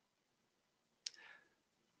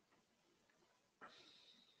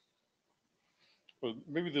 Well,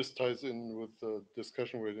 maybe this ties in with the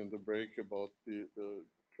discussion we had in the break about the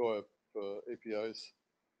co-op APIs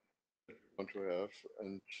that we want to have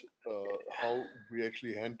and how we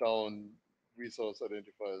actually hand down resource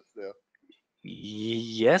identifiers there.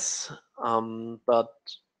 Yes, but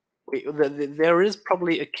there is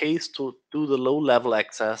probably a case to do the low-level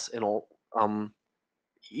access in all,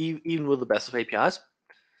 even with the best of APIs.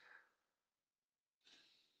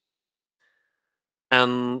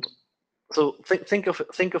 And so think of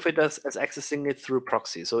it as accessing it through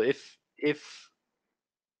proxy. So if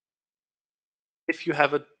you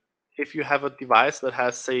have a device that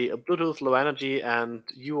has, say, a Bluetooth low energy and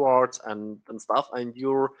UARTs and stuff, and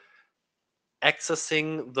you're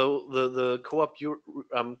accessing the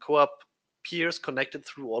co-op peers connected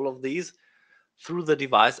through all of these through the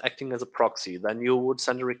device acting as a proxy, then you would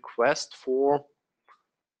send a request for,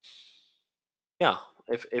 yeah,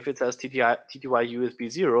 if it says TTY USB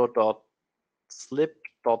 0 dot slip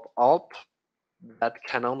dot alt, that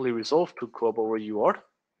can only resolve to co-op over UART.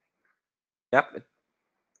 Yep,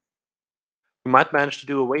 we might manage to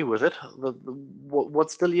do away with it. What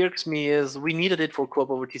still irks me is we needed it for co-op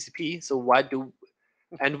over TCP, so why do,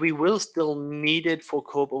 and we will still need it for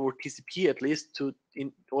co-op over TCP at least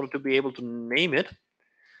in order to be able to name it.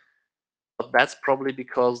 But that's probably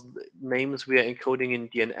because the names we are encoding in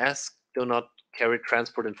DNS do not carry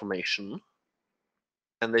transport information,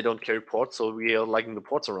 and they don't carry ports, so we are lugging the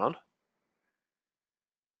ports around.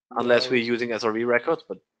 Unless we're using SRV records,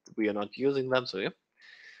 but we are not using them, so yeah.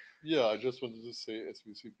 Yeah, I just wanted to say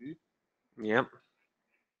SVCP. Yeah.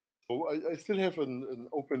 So I still have an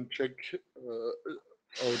open check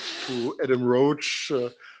out to Adam Roach,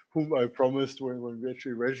 whom I promised when we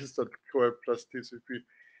actually registered co-op plus TCP.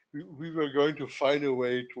 We were going to find a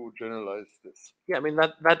way to generalize this. Yeah, I mean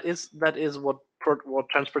that is what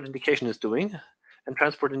transport indication is doing, and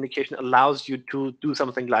transport indication allows you to do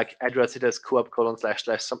something like address it as co-op //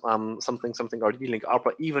 something RDD link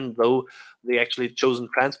ARPA, even though the actually chosen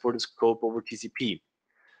transport is co-op over TCP.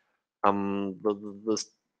 The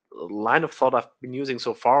line of thought I've been using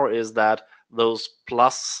so far is that those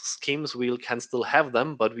plus schemes we can still have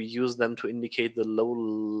them, but we use them to indicate the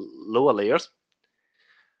lower layers.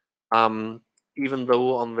 Even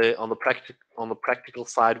though on the practical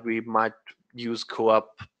side we might use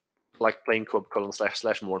co-op, like plain co-op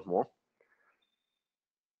 / more and more.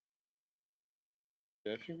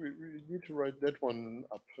 Yeah, I think we need to write that one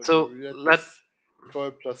up. So let's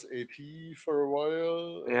co-op plus AT for a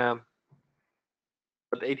while. Yeah,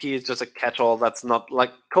 but AT is just a catch-all. That's not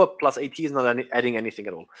like co-op plus AT is not adding anything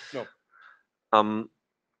at all. No.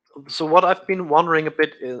 So what I've been wondering a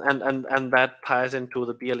bit is, and that ties into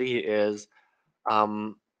the BLE is,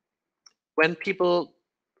 when people,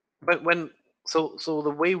 so the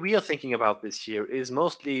way we are thinking about this here is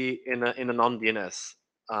mostly in a non-DNS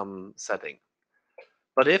setting.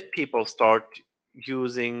 But if people start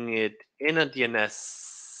using it in a DNS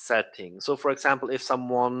setting, so for example, if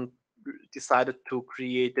someone decided to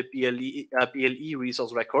create a BLE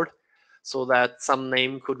resource record so that some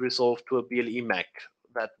name could resolve to a BLE MAC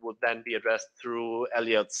that would then be addressed through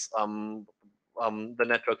Elliot's, the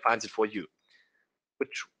network finds it for you,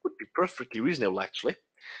 which would be perfectly reasonable actually.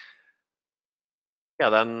 Yeah,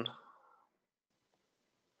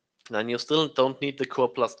 then you still don't need the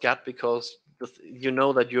co-op plus GAT, because you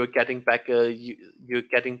know that you're getting back a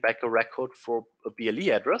record for a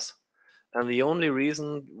BLE address, and the only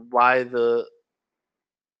reason why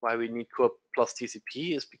we need co-op plus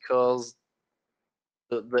TCP is because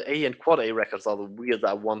the A and quad A records are the weird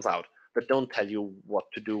ones out that don't tell you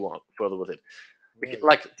what to do further with it. Right.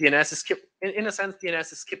 Like DNS is in a sense,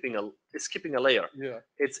 DNS is skipping a layer. Yeah.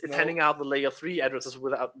 It's handing out the layer 3 addresses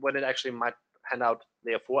without, when it actually might hand out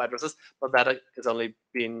layer 4 addresses, but that is only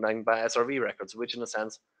being done by SRV records, which in a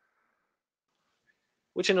sense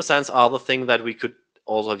are the thing that we could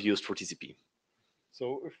also have used for TCP.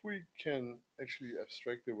 So if we can actually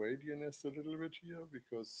abstract away DNS a little bit here,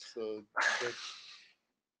 because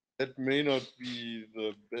that may not be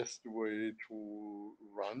the best way to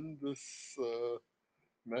run this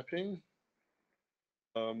mapping.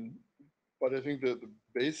 But I think that the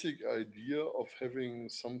basic idea of having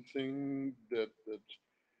something that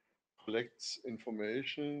collects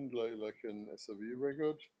information like an SRV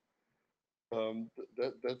record,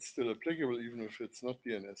 that's still applicable even if it's not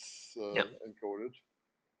DNS encoded.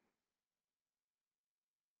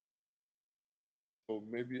 So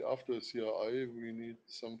maybe after CRI we need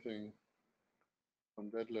something on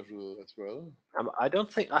that level as well. I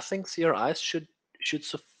think CRIs should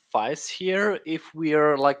suffice here if we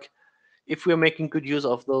are making good use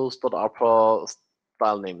of those .arpa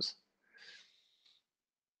style names.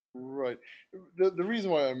 Right. The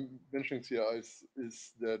reason why I'm mentioning CRIs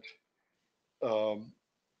is that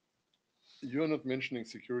you're not mentioning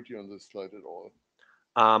security on this slide at all.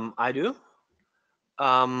 I do.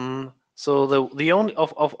 So the only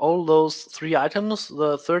of all those 3 items,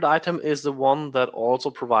 the third item is the one that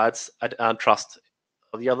also provides trust.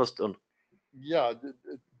 The others don't. Yeah,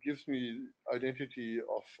 it gives me identity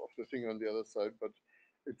of the thing on the other side, but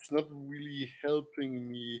it's not really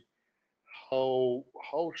helping me. How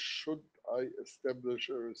should I establish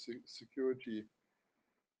a security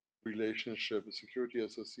relationship, a security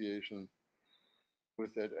association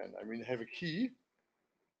with that end? I mean, I have a key,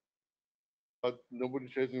 but nobody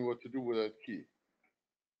tells me what to do with that key.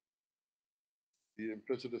 The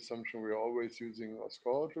implicit assumption we're always using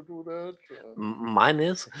OSCOR to do that. Mine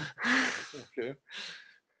is. Okay.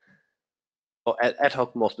 Or ad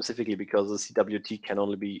hoc more specifically, because the CWT can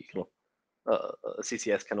only be,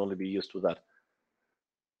 CCS can only be used with that.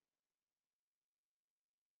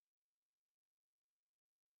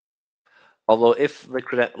 Although if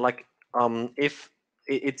the if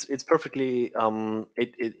it's perfectly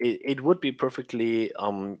it would be perfectly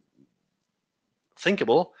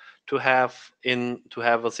thinkable to have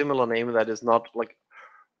a similar name that is not like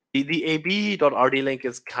the ab.rd link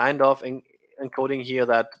is kind of encoding here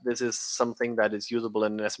that this is something that is usable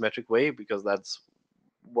in an asymmetric way, because that's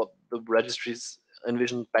what the registries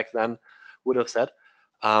envisioned back then would have said.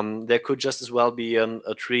 There could just as well be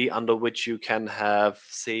a tree under which you can have,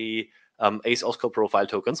 say, ACE OSCO profile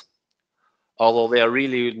tokens, although they are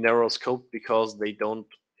really narrow scope because they don't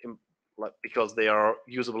because they are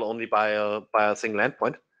usable only by a single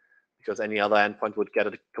endpoint, because any other endpoint would get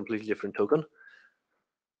a completely different token.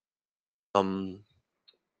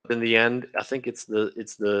 But in the end, I think it's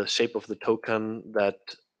the shape of the token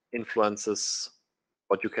that influences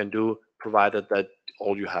what you can do, provided that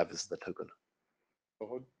all you have is the token. So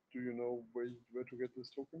how do you know where to get this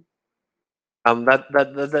token?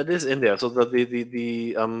 That is in there. So the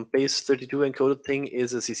base 32 encoded thing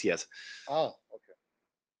is a CCS. Ah,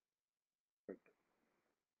 okay.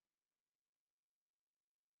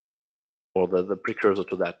 Or the precursor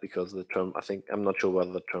to that, because the term, I'm not sure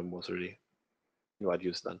whether the term was really what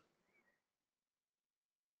used then.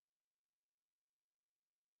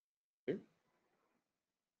 Okay.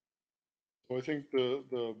 So I think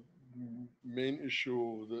the main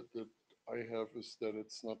issue that I have is that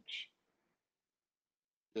it's not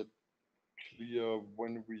yet clear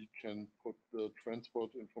when we can put the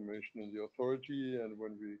transport information in the authority and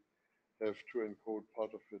when we have to encode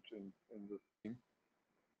part of it in the theme.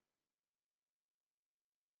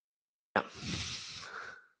 Yeah.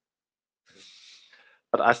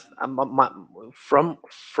 But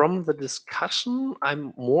from the discussion,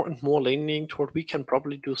 I'm more and more leaning toward we can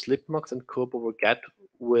probably do slipmux and curb over get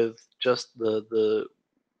with just the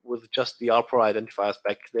ARPA identifiers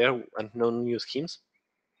back there and no new schemes.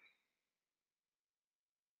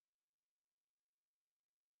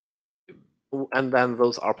 And then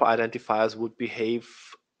those ARPA identifiers would behave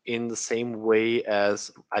in the same way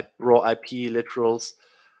as raw IP literals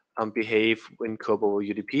behave in curb over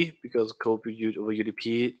UDP, because curb over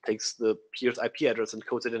UDP takes the peer's IP address and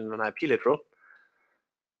codes it in an IP literal.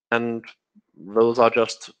 And those are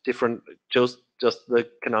just different, just the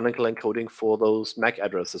canonical encoding for those MAC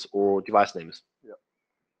addresses or device names. Yeah.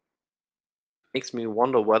 Makes me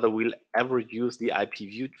wonder whether we'll ever use the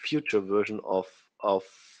IP future version of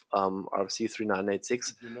RFC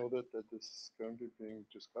 3986. You know that this is currently being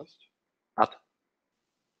discussed? But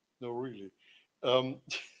No, really.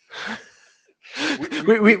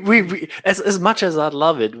 we as much as I'd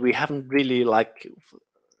love it, we haven't really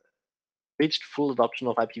reached full adoption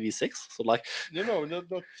of IPv6. So like,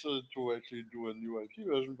 not to actually do a new IP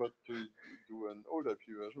version, but to do an old IP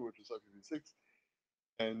version, which is IPv6,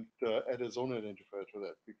 and add a zone identifier to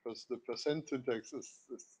that, because the percent syntax is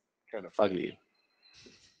kind of ugly.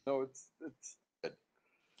 No, it's dead.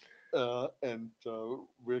 And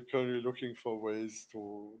we're currently looking for ways to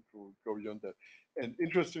go beyond that. And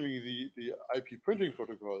interestingly, the IP printing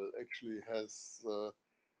protocol actually has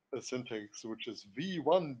a syntax which is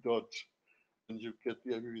v1 dot, and you get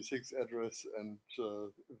the IPv6 address and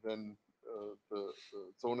then the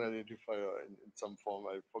zone identifier in some form,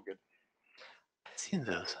 I forget. I've seen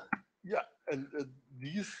those. Yeah, and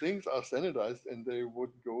these things are standardized, and they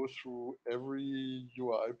would go through every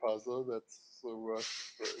URI parser that's worth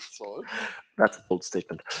its salt. That's a bold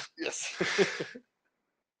statement. Yes.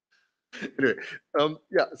 Anyway,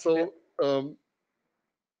 yeah. So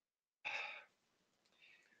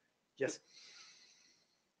Yes.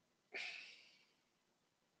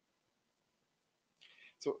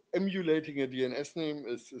 so emulating a DNS name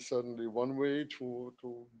is certainly one way to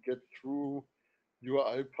get through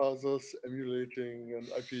URI parsers. Emulating an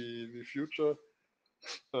IPv4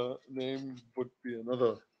 name would be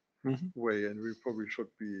another way, and we probably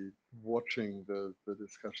should be watching the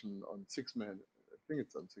discussion on 6man. I think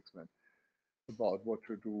it's on 6man about what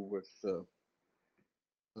to do with the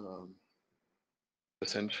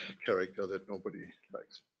percent character that nobody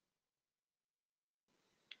likes.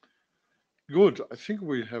 Good. I think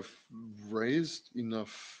we have raised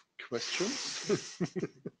enough questions.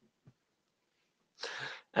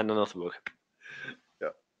 And another book.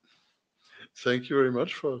 Yeah. Thank you very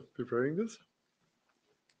much for preparing this.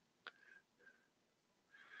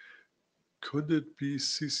 Could it be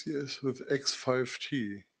CCS with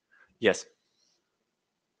X5T? Yes.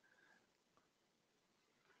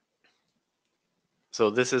 So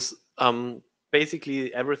this is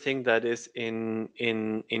basically everything that is in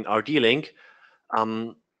RD-Link.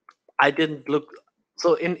 I didn't look.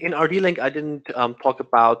 So in RD-Link, I didn't talk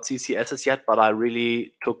about CCSs yet, but I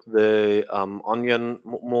really took the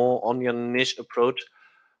more onion-ish approach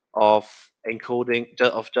of encoding,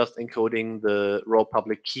 just encoding the raw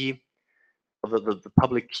public key, the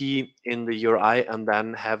public key in the URI, and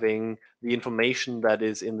then having the information that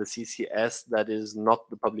is in the CCS that is not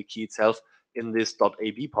the public key itself in this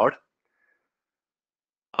 .ab part.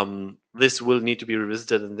 This will need to be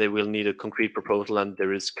revisited, and they will need a concrete proposal, and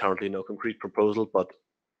there is currently no concrete proposal, but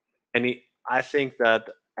I think that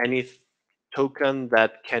any token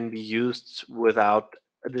that can be used without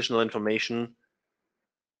additional information,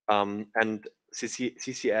 and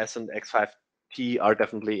CCS and X5T are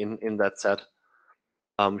definitely in that set,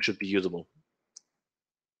 should be usable.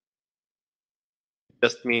 It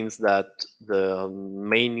just means that there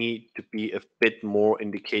may need to be a bit more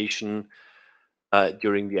indication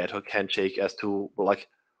during the ad hoc handshake as to like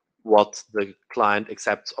what the client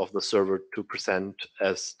accepts of the server to present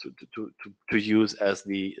as to use as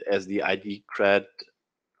the ID cred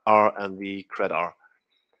R and the cred R.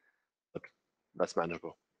 But that's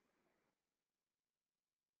manageable.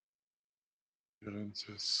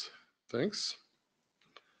 Thanks.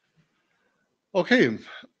 Okay.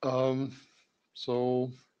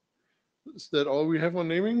 So is that all we have on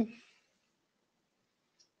naming?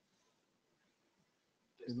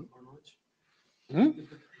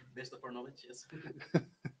 Based on our knowledge, yes.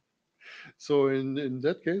 So in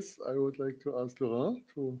that case, I would like to ask Laurent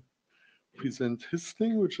to present his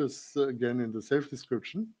thing, which is again in the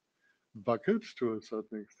self-description bucket to a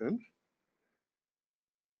certain extent.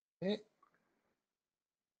 Okay.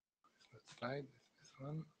 Let's slide this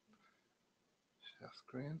one. Share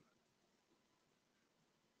screen.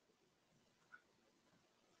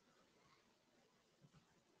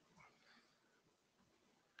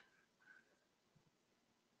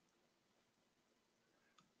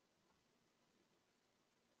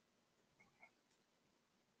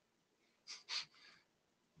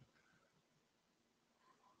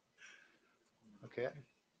 Okay.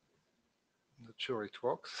 Not sure it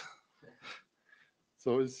works.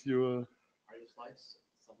 So is your Are your slides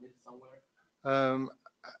submitted somewhere?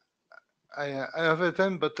 I have a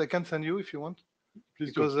time, but I can send you if you want,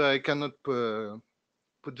 because I cannot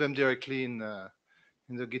put them directly in the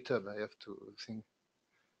GitHub. I have to think.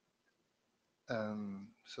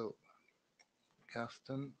 So,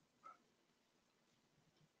 Carsten.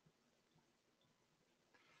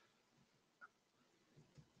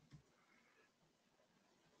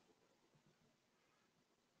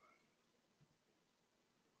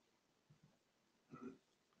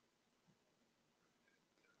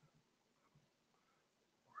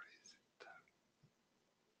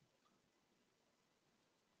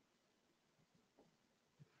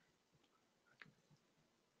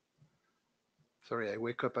 Sorry, I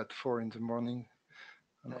wake up at 4 in the morning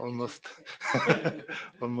and almost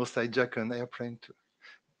almost hijack an airplane to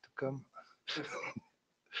come.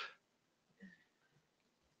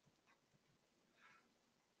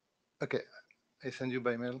 Okay, I send you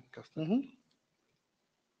by mail, Carsten. Mhm.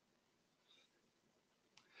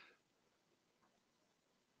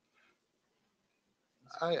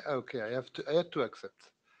 Okay, I had to accept.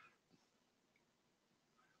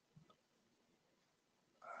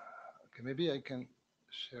 Okay, maybe I can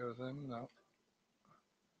share them now.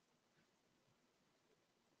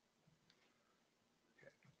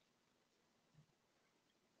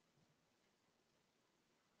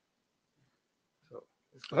 So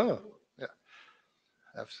it's good. Ah, Yeah.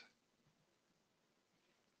 Have,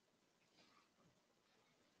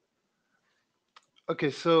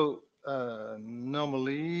 okay, so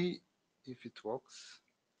normally, if it works,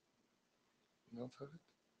 you don't have it.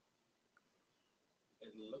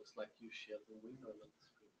 It looks like you share the window on the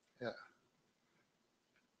screen. Yeah.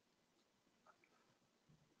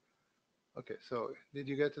 Okay, so did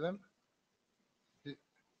you get them?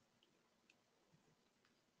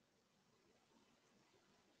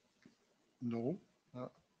 no. No.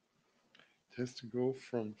 It has to go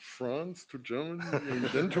from France to Germany and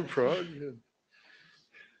then to Prague. Yeah.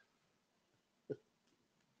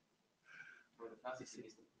 For the fastest thing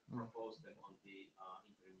is to propose them on the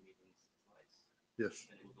interim meetings slides. Yes.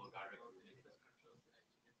 Then it will go directly to the structures.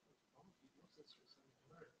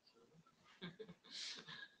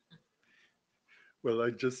 Well,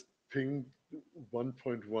 I just pinged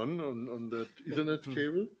 1.1 on that Ethernet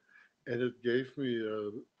cable, and it gave me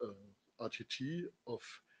a RTT of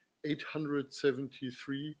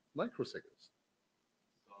 873 microseconds.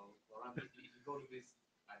 So, Laurent, if you go to this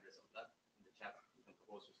address of that in the chat, you can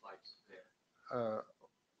propose your slides there.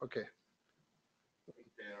 Okay.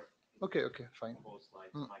 Click there. Okay. Okay. Fine. Propose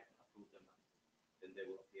slides, and I can approve them, and then they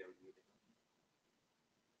will appear immediately.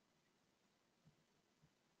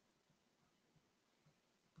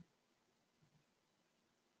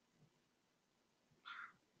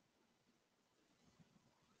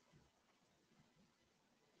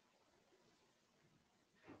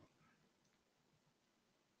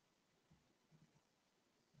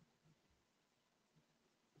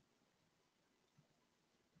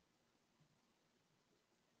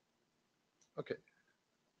 Okay.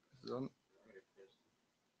 Done.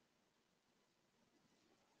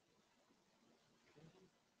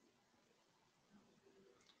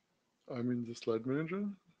 I'm in the slide manager.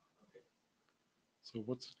 So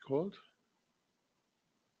what's it called?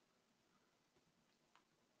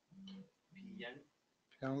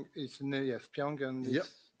 Pyong is yes, Pyong and Yeah,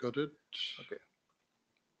 it's got it. okay.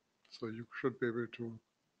 So you should be able to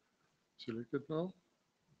select it now.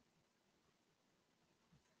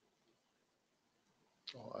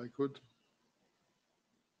 Oh, I could.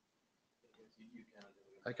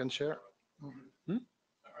 I can share. Hmm?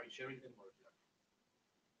 Are you sharing them or?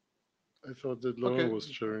 I thought that Laura Okay. was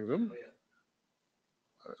sharing them. Oh,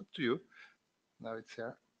 yeah. Up to you. Now it's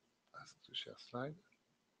here. Ask to share slide.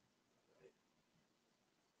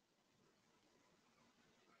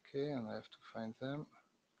 Okay, and I have to find them.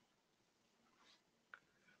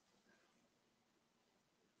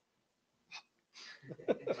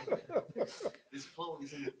 This flow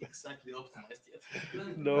isn't exactly optimized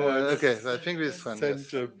yet. No, I Okay, so I think this one. sent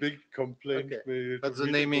Yes. a big complaint Okay, mail. that's to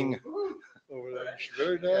the naming. over lunch.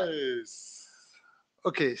 Very nice.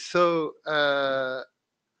 Okay, so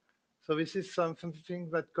this is something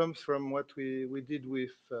that comes from what we did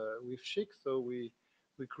with SHIC. So we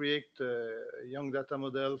create a young data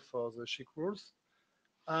model for the SHIC rules,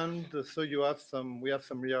 and so we have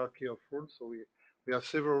some hierarchy of rules. So we have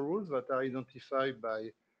several rules that are identified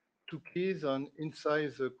by two keys on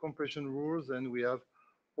inside the compression rules, and we have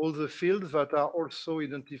all the fields that are also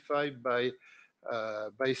identified by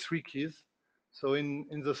three keys. So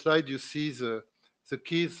in the slide you see the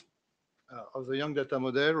keys of the young data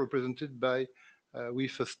model represented by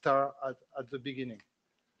with a star at the beginning.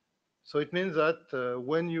 So it means that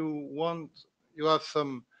when you have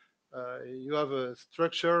you have a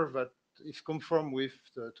structure that is conform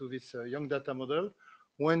to this young data model.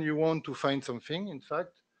 When you want to find something, in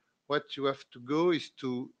fact, what you have to go is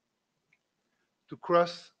to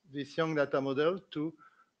cross this young data model to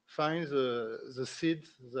find the seeds,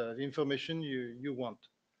 the information you want.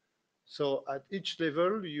 So at each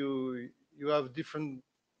level, you have different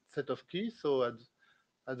set of keys. So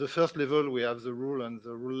at the first level, we have the rule and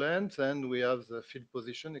the rule length, and we have the field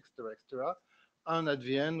position, etc., etc. And at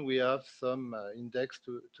the end, we have some index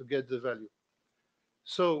to get the value.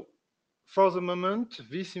 So for the moment,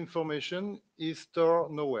 this information is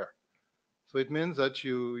stored nowhere. So it means that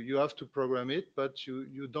you have to program it, but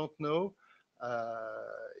you don't know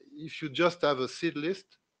if you just have a seed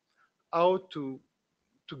list, how to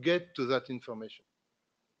get to that information.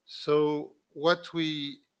 So what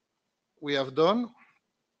we have done,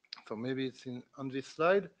 so maybe it's on this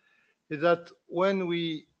slide, is that when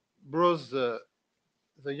we browse the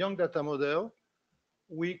young data model,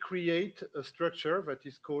 we create a structure that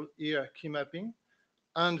is called here key mapping.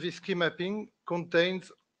 And this key mapping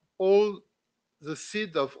contains all the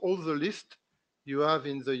seed of all the list you have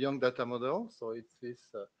in the young data model. So it's this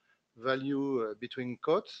value between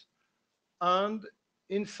quotes. And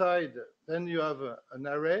inside, then you have an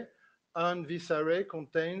array, and this array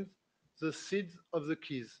contains the seeds of the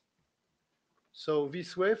keys. So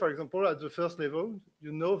this way, for example, at the first level,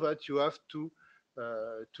 you know that you have to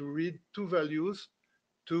read two values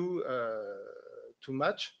to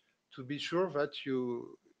match to be sure that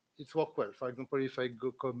it works well. For example, if I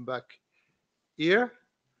come back here,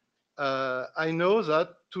 I know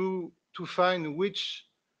that to find which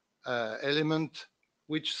element,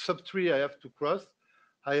 which subtree I have to cross,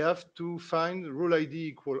 I have to find rule ID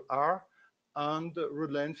equal R and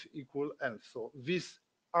rule length equal L. So this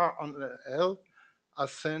R and L are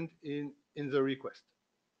sent in the request.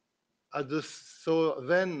 So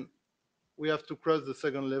then we have to cross the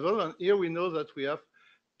second level, and here we know that we have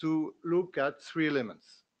to look at three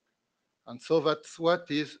elements. And so that's what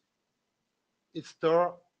is it's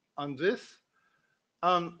stored on this.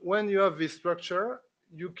 And when you have this structure,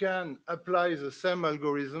 you can apply the same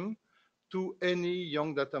algorithm to any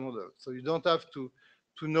young data model. So you don't have to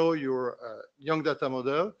know your young data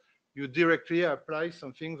model. You directly apply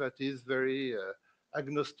something that is very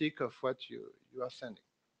agnostic of what you are sending.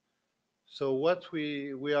 So what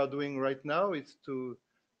we are doing right now is to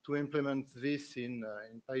implement this in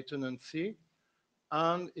Python and C.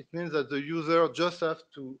 And it means that the user just has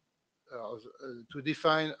to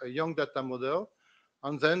define a young data model.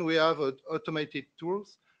 And then we have automated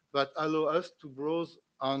tools that allow us to browse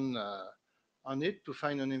on it to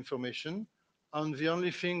find an information. And the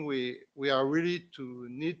only thing we are really to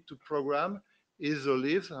need to program is the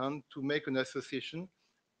leaves and to make an association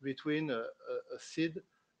between a seed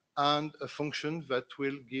and a function that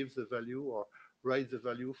will give the value or write the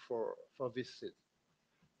value for this seed.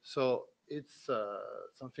 So it's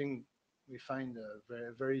something we find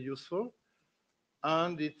very, very useful.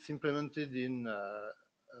 And it's implemented in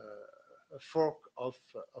a fork of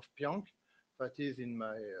Pyonk that is in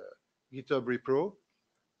my GitHub repo.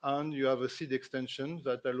 And you have a seed extension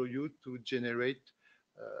that allow you to generate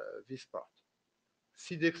this part.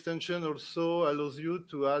 Seed extension also allows you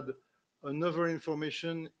to add another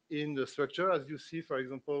information in the structure. As you see, for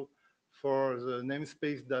example, for the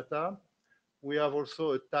namespace data, we have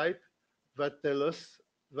also a type that tells us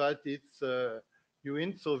that it's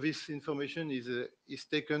uint. So this information is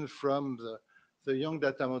taken from the young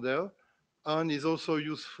data model and is also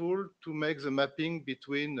useful to make the mapping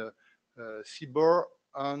between CBOR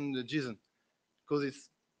and JSON. Because it's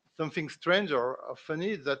something strange or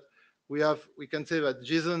funny that we can say that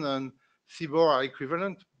JSON and CBOR are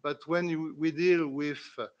equivalent, but when we deal with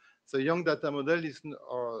the young data model, is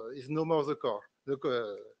no more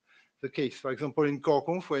the case. For example, in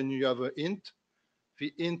CoreConf, when you have an int,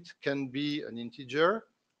 the int can be an integer,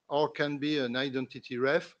 or can be an identity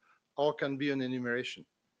ref, or can be an enumeration.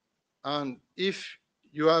 And if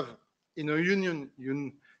you have in a union,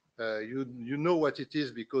 you know what it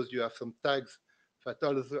is because you have some tags that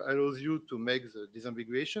allows you to make the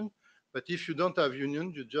disambiguation. But if you don't have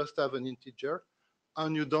union, you just have an integer,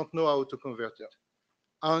 and you don't know how to convert it.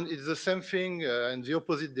 And it's the same thing in the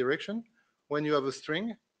opposite direction. When you have a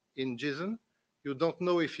string in JSON, you don't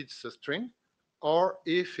know if it's a string or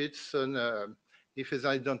if it's an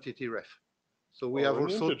identity ref. So we have an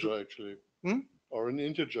also integer actually. Or an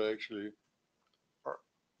integer actually.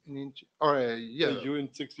 Yeah.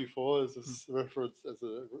 uint64 is referenced as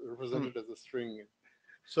represented as a string.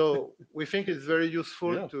 So we think it's very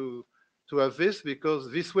useful Yeah. to have this, because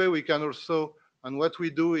this way we can also, and what we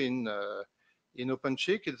do in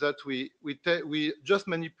OpenShift is that we just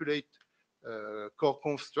manipulate core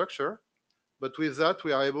conf structure, but with that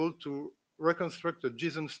we are able to reconstruct a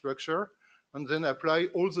JSON structure and then apply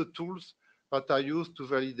all the tools that are used to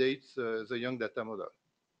validate the young data model.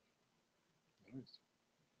 Nice.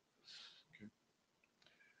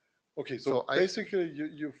 Okay, so basically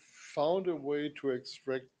you found a way to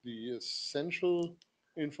extract the essential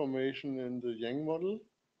information in the Yang model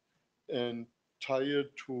and tie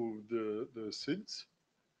it to the SIDS.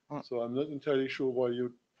 So I'm not entirely sure why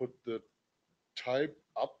you put the type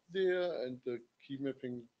up there and the key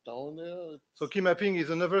mapping down there. So key mapping is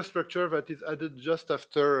another structure that is added just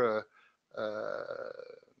after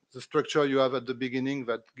the structure you have at the beginning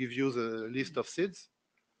that gives you the list of seeds.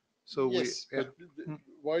 So yes, we, yeah. but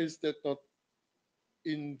why is that not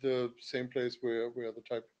in the same place where the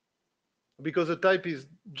type? Because the type is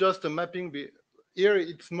just a mapping. Here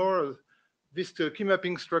it's more, this key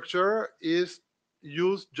mapping structure is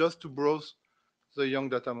used just to browse the young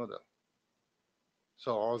data model.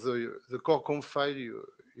 So or the core conf file you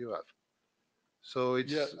have. So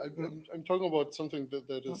it's Yeah, I'm talking about something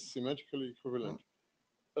that is semantically equivalent.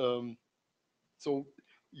 So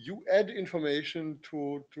you add information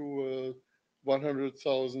to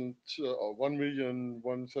 100,000 or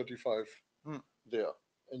 1,135 there,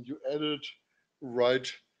 and you add it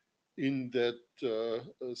right in that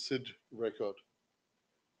SID record.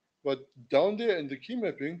 But down there in the key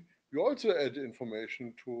mapping, you also add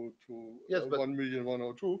information to Yes, but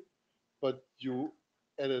 1,102,000, but you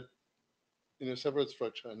add it in a separate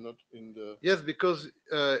structure and not in the. yes, because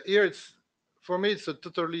here it's, for me, it's a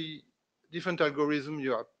totally different algorithm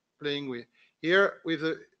you are playing with. Here, with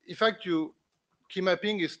in fact, key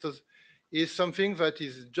mapping is something that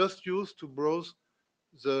is just used to browse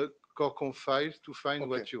the core conf files to find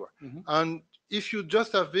what you are. And if you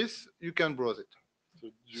just have this, you can browse it. So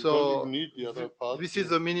you So don't even need the other parts. this is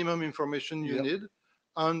the minimum information you Yep. need,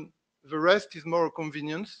 and the rest is more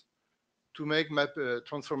convenience to make map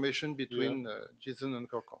transformation between JSON and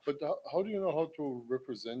core conf. But how do you know how to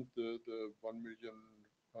represent the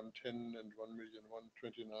 1,110 and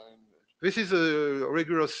 1,129? This is a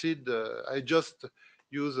regular seed. I just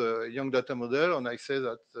use a young data model, and I say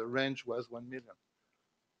that the range was 1 million.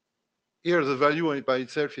 Here, the value by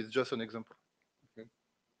itself is just an example. Okay.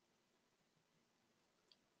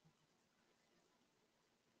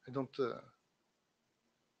 I don't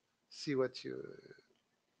see what you.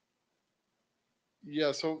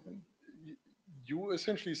 Yeah, so you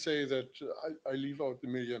essentially say that I leave out the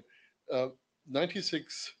million.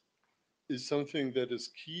 96 is something that is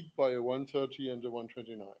keyed by a 130 and a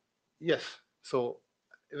 129. Yes. So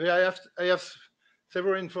I have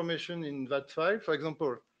several information in that file. For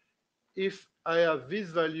example, if I have this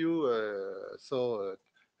value,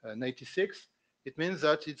 96, it means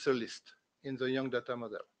that it's a list in the young data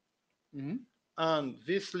model. And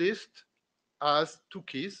this list has two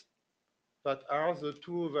keys that are the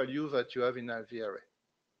two values that you have in the array.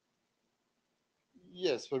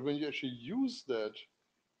 Yes, but when you actually use that,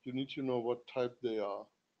 you need to know what type they are.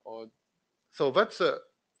 Or so that's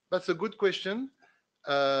a good question.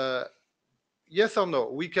 Yes or no?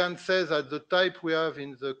 We can say that the type we have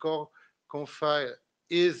in the core conf file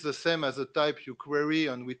is the same as the type you query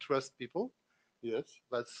and we trust people. yes,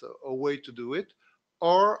 That's a way to do it.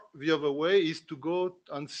 Or the other way is to go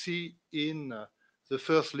and see in the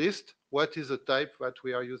first list what is the type that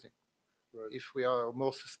we are using, right. if we are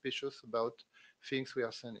more suspicious about things we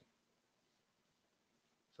are sending.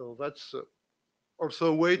 So that's also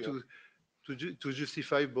a way to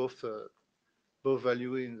justify both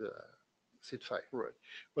value in the SID file. Right.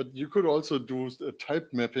 But you could also do a type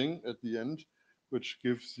mapping at the end, which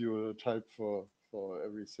gives you a type for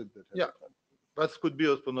every SID that has a type. That could be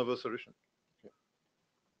another solution. Okay.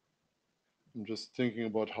 I'm just thinking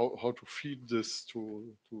about how to feed this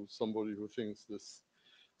to somebody who thinks this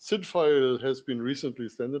SID file has been recently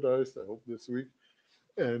standardized, I hope this week.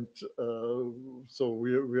 And so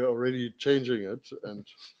we're already changing it, and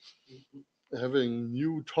having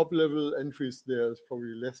new top level entries there is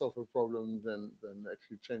probably less of a problem than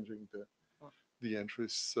actually changing the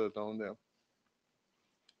entries down there.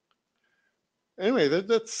 Anyway,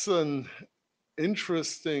 that's an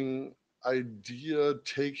interesting idea,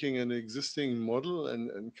 taking an existing model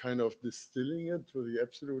and kind of distilling it to the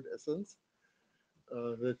absolute essence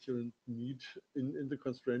that you need in the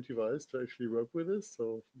constraint device to actually work with this.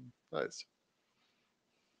 So nice.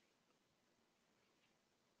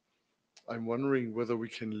 I'm wondering whether we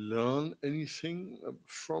can learn anything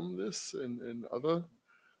from this in other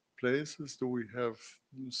places. Do we have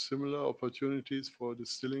similar opportunities for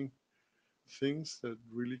distilling things that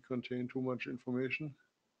really contain too much information?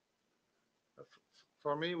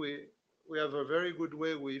 For me, we have a very good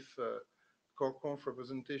way with core conf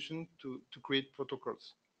representation to create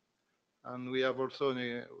protocols. And we have also,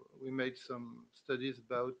 we made some studies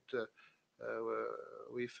about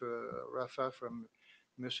with Rafa from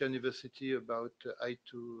Mercia University about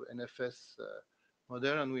I2NFS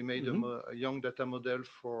model, and we made a young data model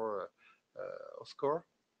for OSCORE,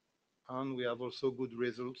 and we have also good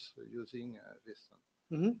results using this.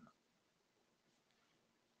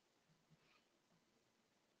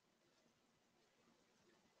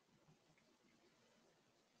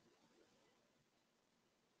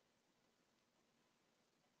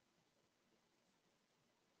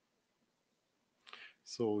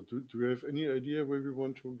 So do we have any idea where we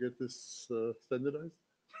want to get this standardized?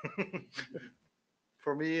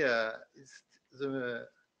 For me, it's the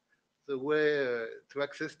way to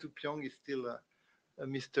access to Pyong is still a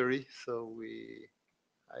mystery. So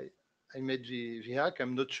I made the hack.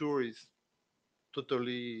 I'm not sure it's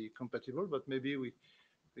totally compatible, but maybe we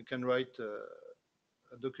can write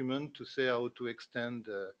a document to say how to extend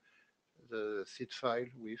the seed file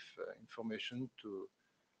with information to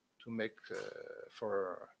make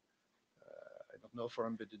for I don't know, for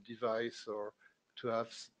embedded device, or to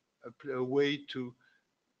have a way to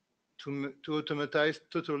automatize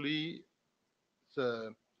totally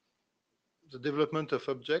the development of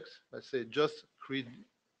objects. Let's say just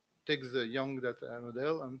take the young data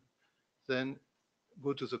model and then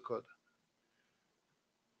go to the code.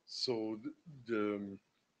 So the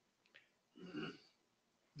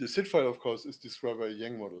SID file, of course, is described by a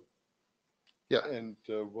Yang model. Yeah. And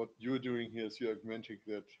what you're doing here is you're augmenting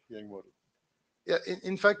that Yang model. Yeah.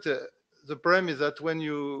 In fact, the problem is that when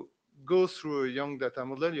you go through a young data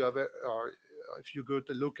model, you have, or if you go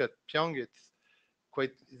to look at Pyong, it's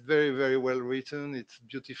very, very well written. It's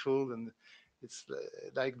beautiful, and it's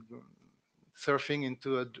like surfing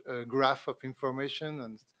into a graph of information,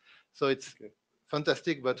 and so it's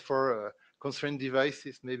fantastic. But for constrained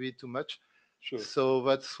devices, maybe too much. Sure. So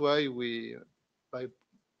that's why by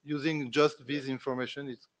using just this information,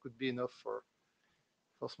 it could be enough for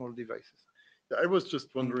small devices. Yeah, I was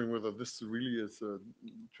just wondering whether this really is a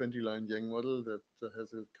 20-line Yang model that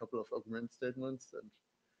has a couple of augment statements and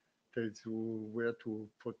tells you where to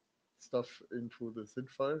put stuff into the SID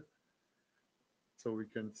file, so we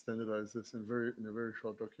can standardize this in a very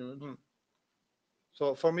short document.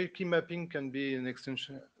 So for me, key mapping can be an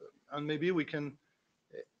extension, and maybe we can,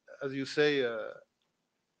 as you say,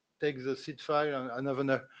 take the seed file and have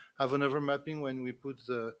another mapping when we put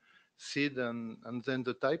the seed and then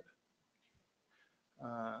the type.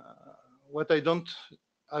 What I don't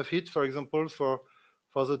have hit, for example, for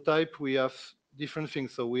the type, we have different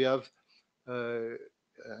things. So we have,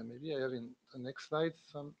 maybe I have in the next slide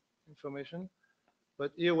some information.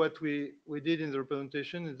 But here, what we did in the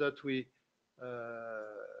representation is that we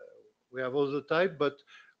have all the type, but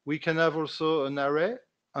we can have also an array.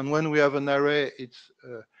 And when we have an array, it's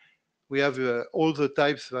we have all the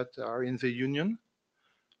types that are in the union,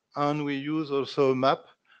 and we use also a map,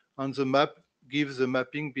 and the map gives the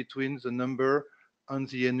mapping between the number and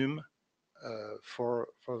the enum for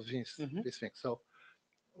this thing. So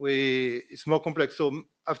it's more complex. So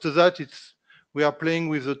after that, we are playing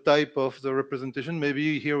with the type of the representation.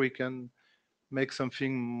 Maybe here we can make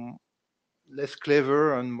something less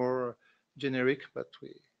clever and more generic, but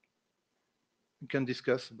we can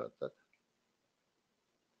discuss about that.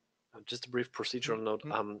 Just a brief procedural note.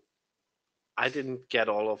 I didn't get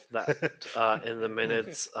all of that in the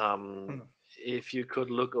minutes. If you could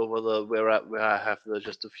look over where I have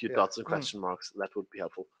just a few dots and question marks, that would be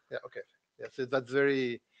helpful. Yeah. Okay. Yeah. So that's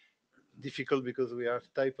very difficult because we have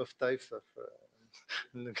types of.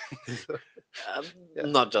 Not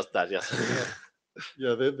just that. Yes.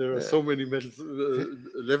 Yeah, there are so many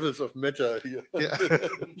levels of meta here. Yeah.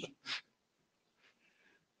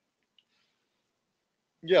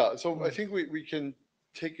 Yeah, so I think we can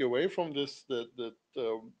take away from this that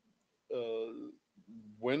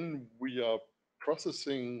when we are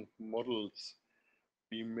processing models,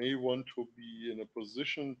 we may want to be in a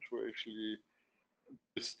position to actually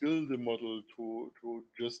distill the model to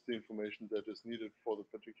just the information that is needed for the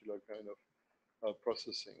particular kind of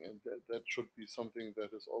processing, and that should be something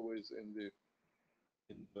that is always in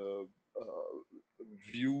the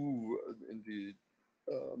view, in the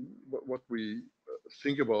what we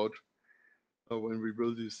think about when we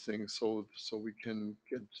build these things, so we can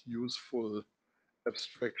get useful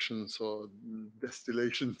abstractions or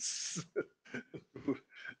distillations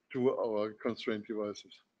to our constraint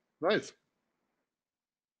devices. Nice.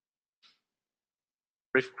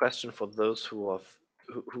 Brief question for those who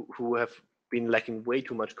have been lacking way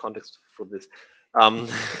too much context for this.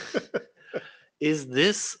 Is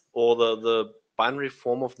this, or the binary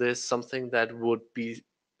form of this, something that would be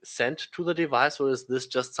sent to the device, or is this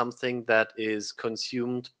just something that is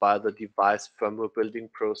consumed by the device firmware building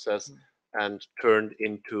process and turned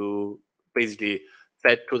into, basically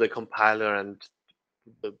fed to the compiler, and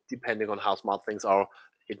depending on how smart things are,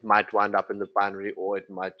 it might wind up in the binary, or it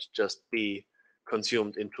might just be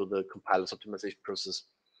consumed into the compiler's optimization process?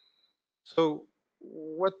 So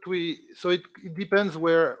it depends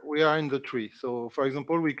where we are in the tree. So for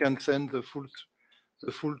example, we can send the full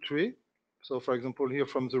tree. So for example, here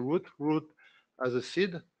from the root as a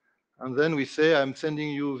seed, and then we say, I'm sending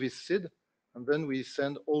you this seed, and then we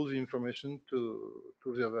send all the information to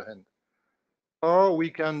the other end. Or we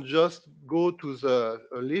can just go to the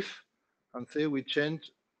leaf and say we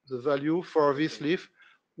change the value for this leaf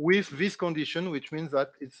with this condition, which means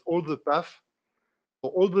that it's all the path, or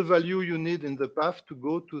all the value you need in the path to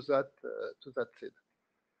go to that seed.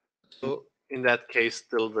 So in that case,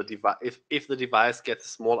 still the device, if the device gets a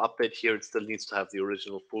small update here, it still needs to have the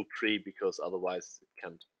original full tree, because otherwise it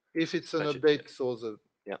can't. if it's an Fetch it, update, so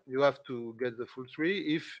Yeah. you have to get the full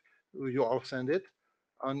tree. If you all send it,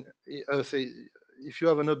 and say if you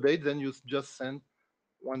have an update, then you just send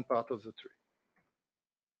one part of the tree.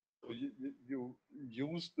 So you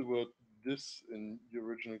used the word "this" in your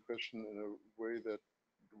original question in a way that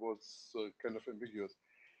was kind of ambiguous.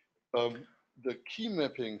 The key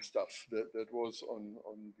mapping stuff that was on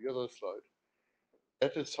the other slide,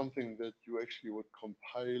 that is something that you actually would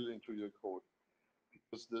compile into your code.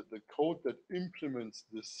 Because the code that implements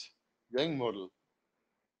this Yang model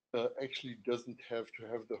actually doesn't have to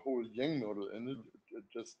have the whole Yang model in it. It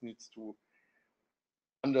just needs to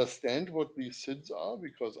understand what these SIDs are,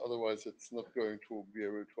 because otherwise it's not going to be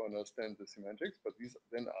able to understand the semantics, but these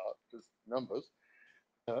then are just numbers,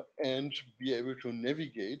 and be able to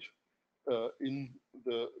navigate in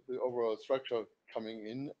the overall structure coming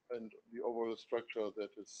in, and the overall structure that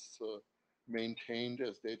is maintained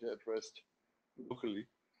as data at rest locally.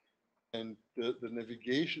 And the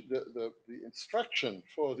navigation, the instruction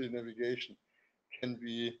for the navigation can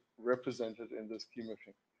be represented in this key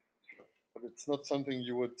mapping. But it's not something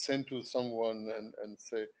you would send to someone and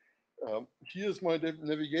say, here's my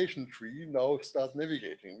navigation tree, now start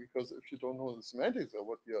navigating. Because if you don't know the semantics of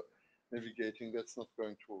what you're navigating, that's not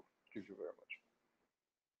going to give you very much.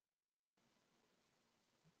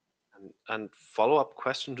 And follow-up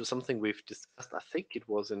question to something we've discussed, I think it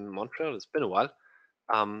was in Montreal, it's been a while.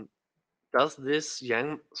 Does this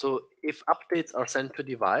Yang, so if updates are sent to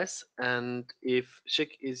device, and if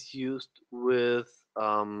SHIC is used with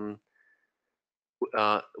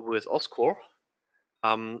OSCORE,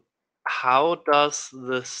 how does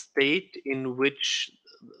the state in which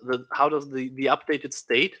how does the updated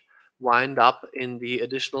state wind up in the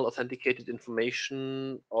additional authenticated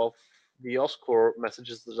information of the OSCORE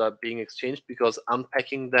messages that are being exchanged? Because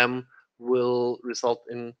unpacking them will result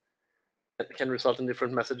in can result in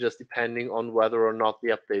different messages depending on whether or not the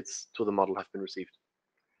updates to the model have been received.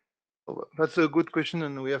 That's a good question,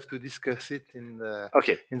 and we have to discuss it in the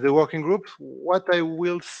Okay. working group. What I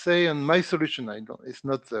will say on my solution, it's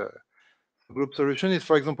not the group solution, is,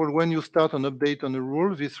 for example, when you start an update on a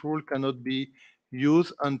rule, this rule cannot be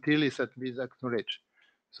used until it's at least acknowledged.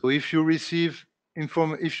 So if you receive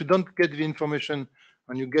if you don't get the information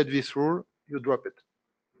and you get this rule, you drop it.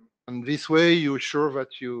 And this way you're sure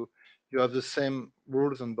that you have the same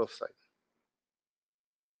rules on both sides.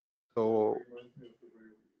 So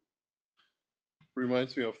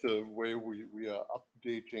reminds me of the way we are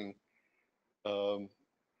updating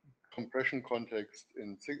compression context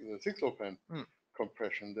in the 6LoWPAN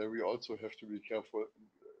compression. There we also have to be careful.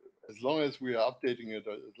 As long as we are updating it,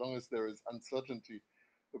 as long as there is uncertainty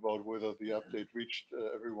about whether the update reached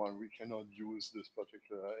everyone, we cannot use this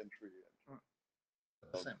particular entry.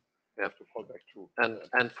 same. We have to fall back to.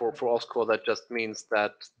 And for OSCORE, that just means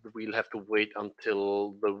that we'll have to wait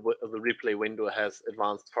until the replay window has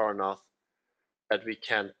advanced far enough that we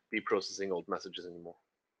can't be processing old messages anymore.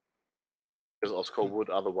 Because OSCORE would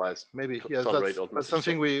otherwise maybe yes, tolerate old that's messages.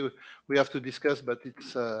 something we have to discuss, but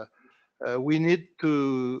it's we need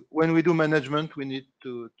to, when we do management, we need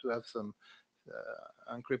to have some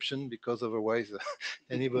encryption, because otherwise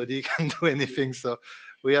anybody can do anything. So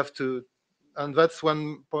we have to, and that's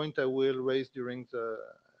one point I will raise during the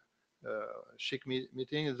SHIC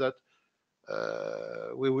meeting, is that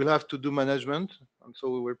we will have to do management, and so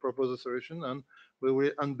we will propose a solution, and we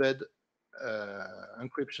will embed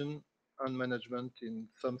encryption and management in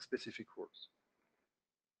some specific rules,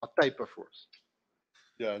 a type of rules.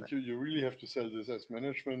 Yeah, and you really have to sell this as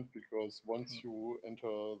management, because once you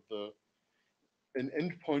enter an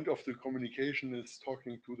endpoint of the communication is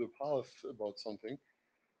talking to the path about something.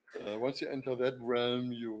 Once you enter that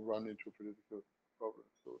realm, you run into political problems.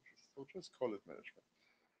 So just call it management.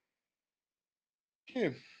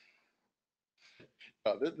 Okay.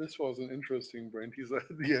 Yeah, this was an interesting brain teaser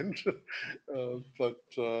at the end, but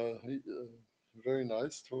very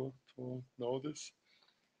nice to know this.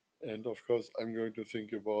 And of course, I'm going to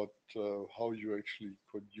think about how you actually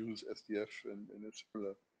could use SDF in a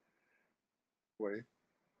similar way.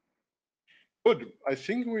 Good. I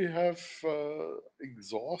think we have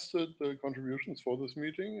exhausted the contributions for this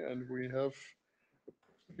meeting, and we have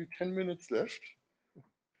approximately 10 minutes left.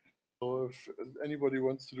 So if anybody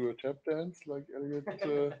wants to do a tap dance like Elliot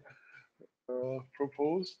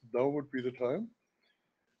proposed, now would be the time.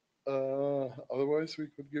 Otherwise, we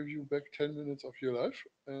could give you back 10 minutes of your life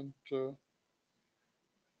and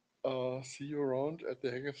see you around at the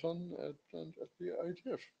hackathon and at the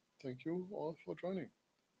IETF. Thank you all for joining.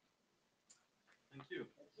 Thank you.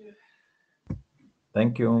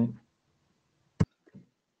 Thank you.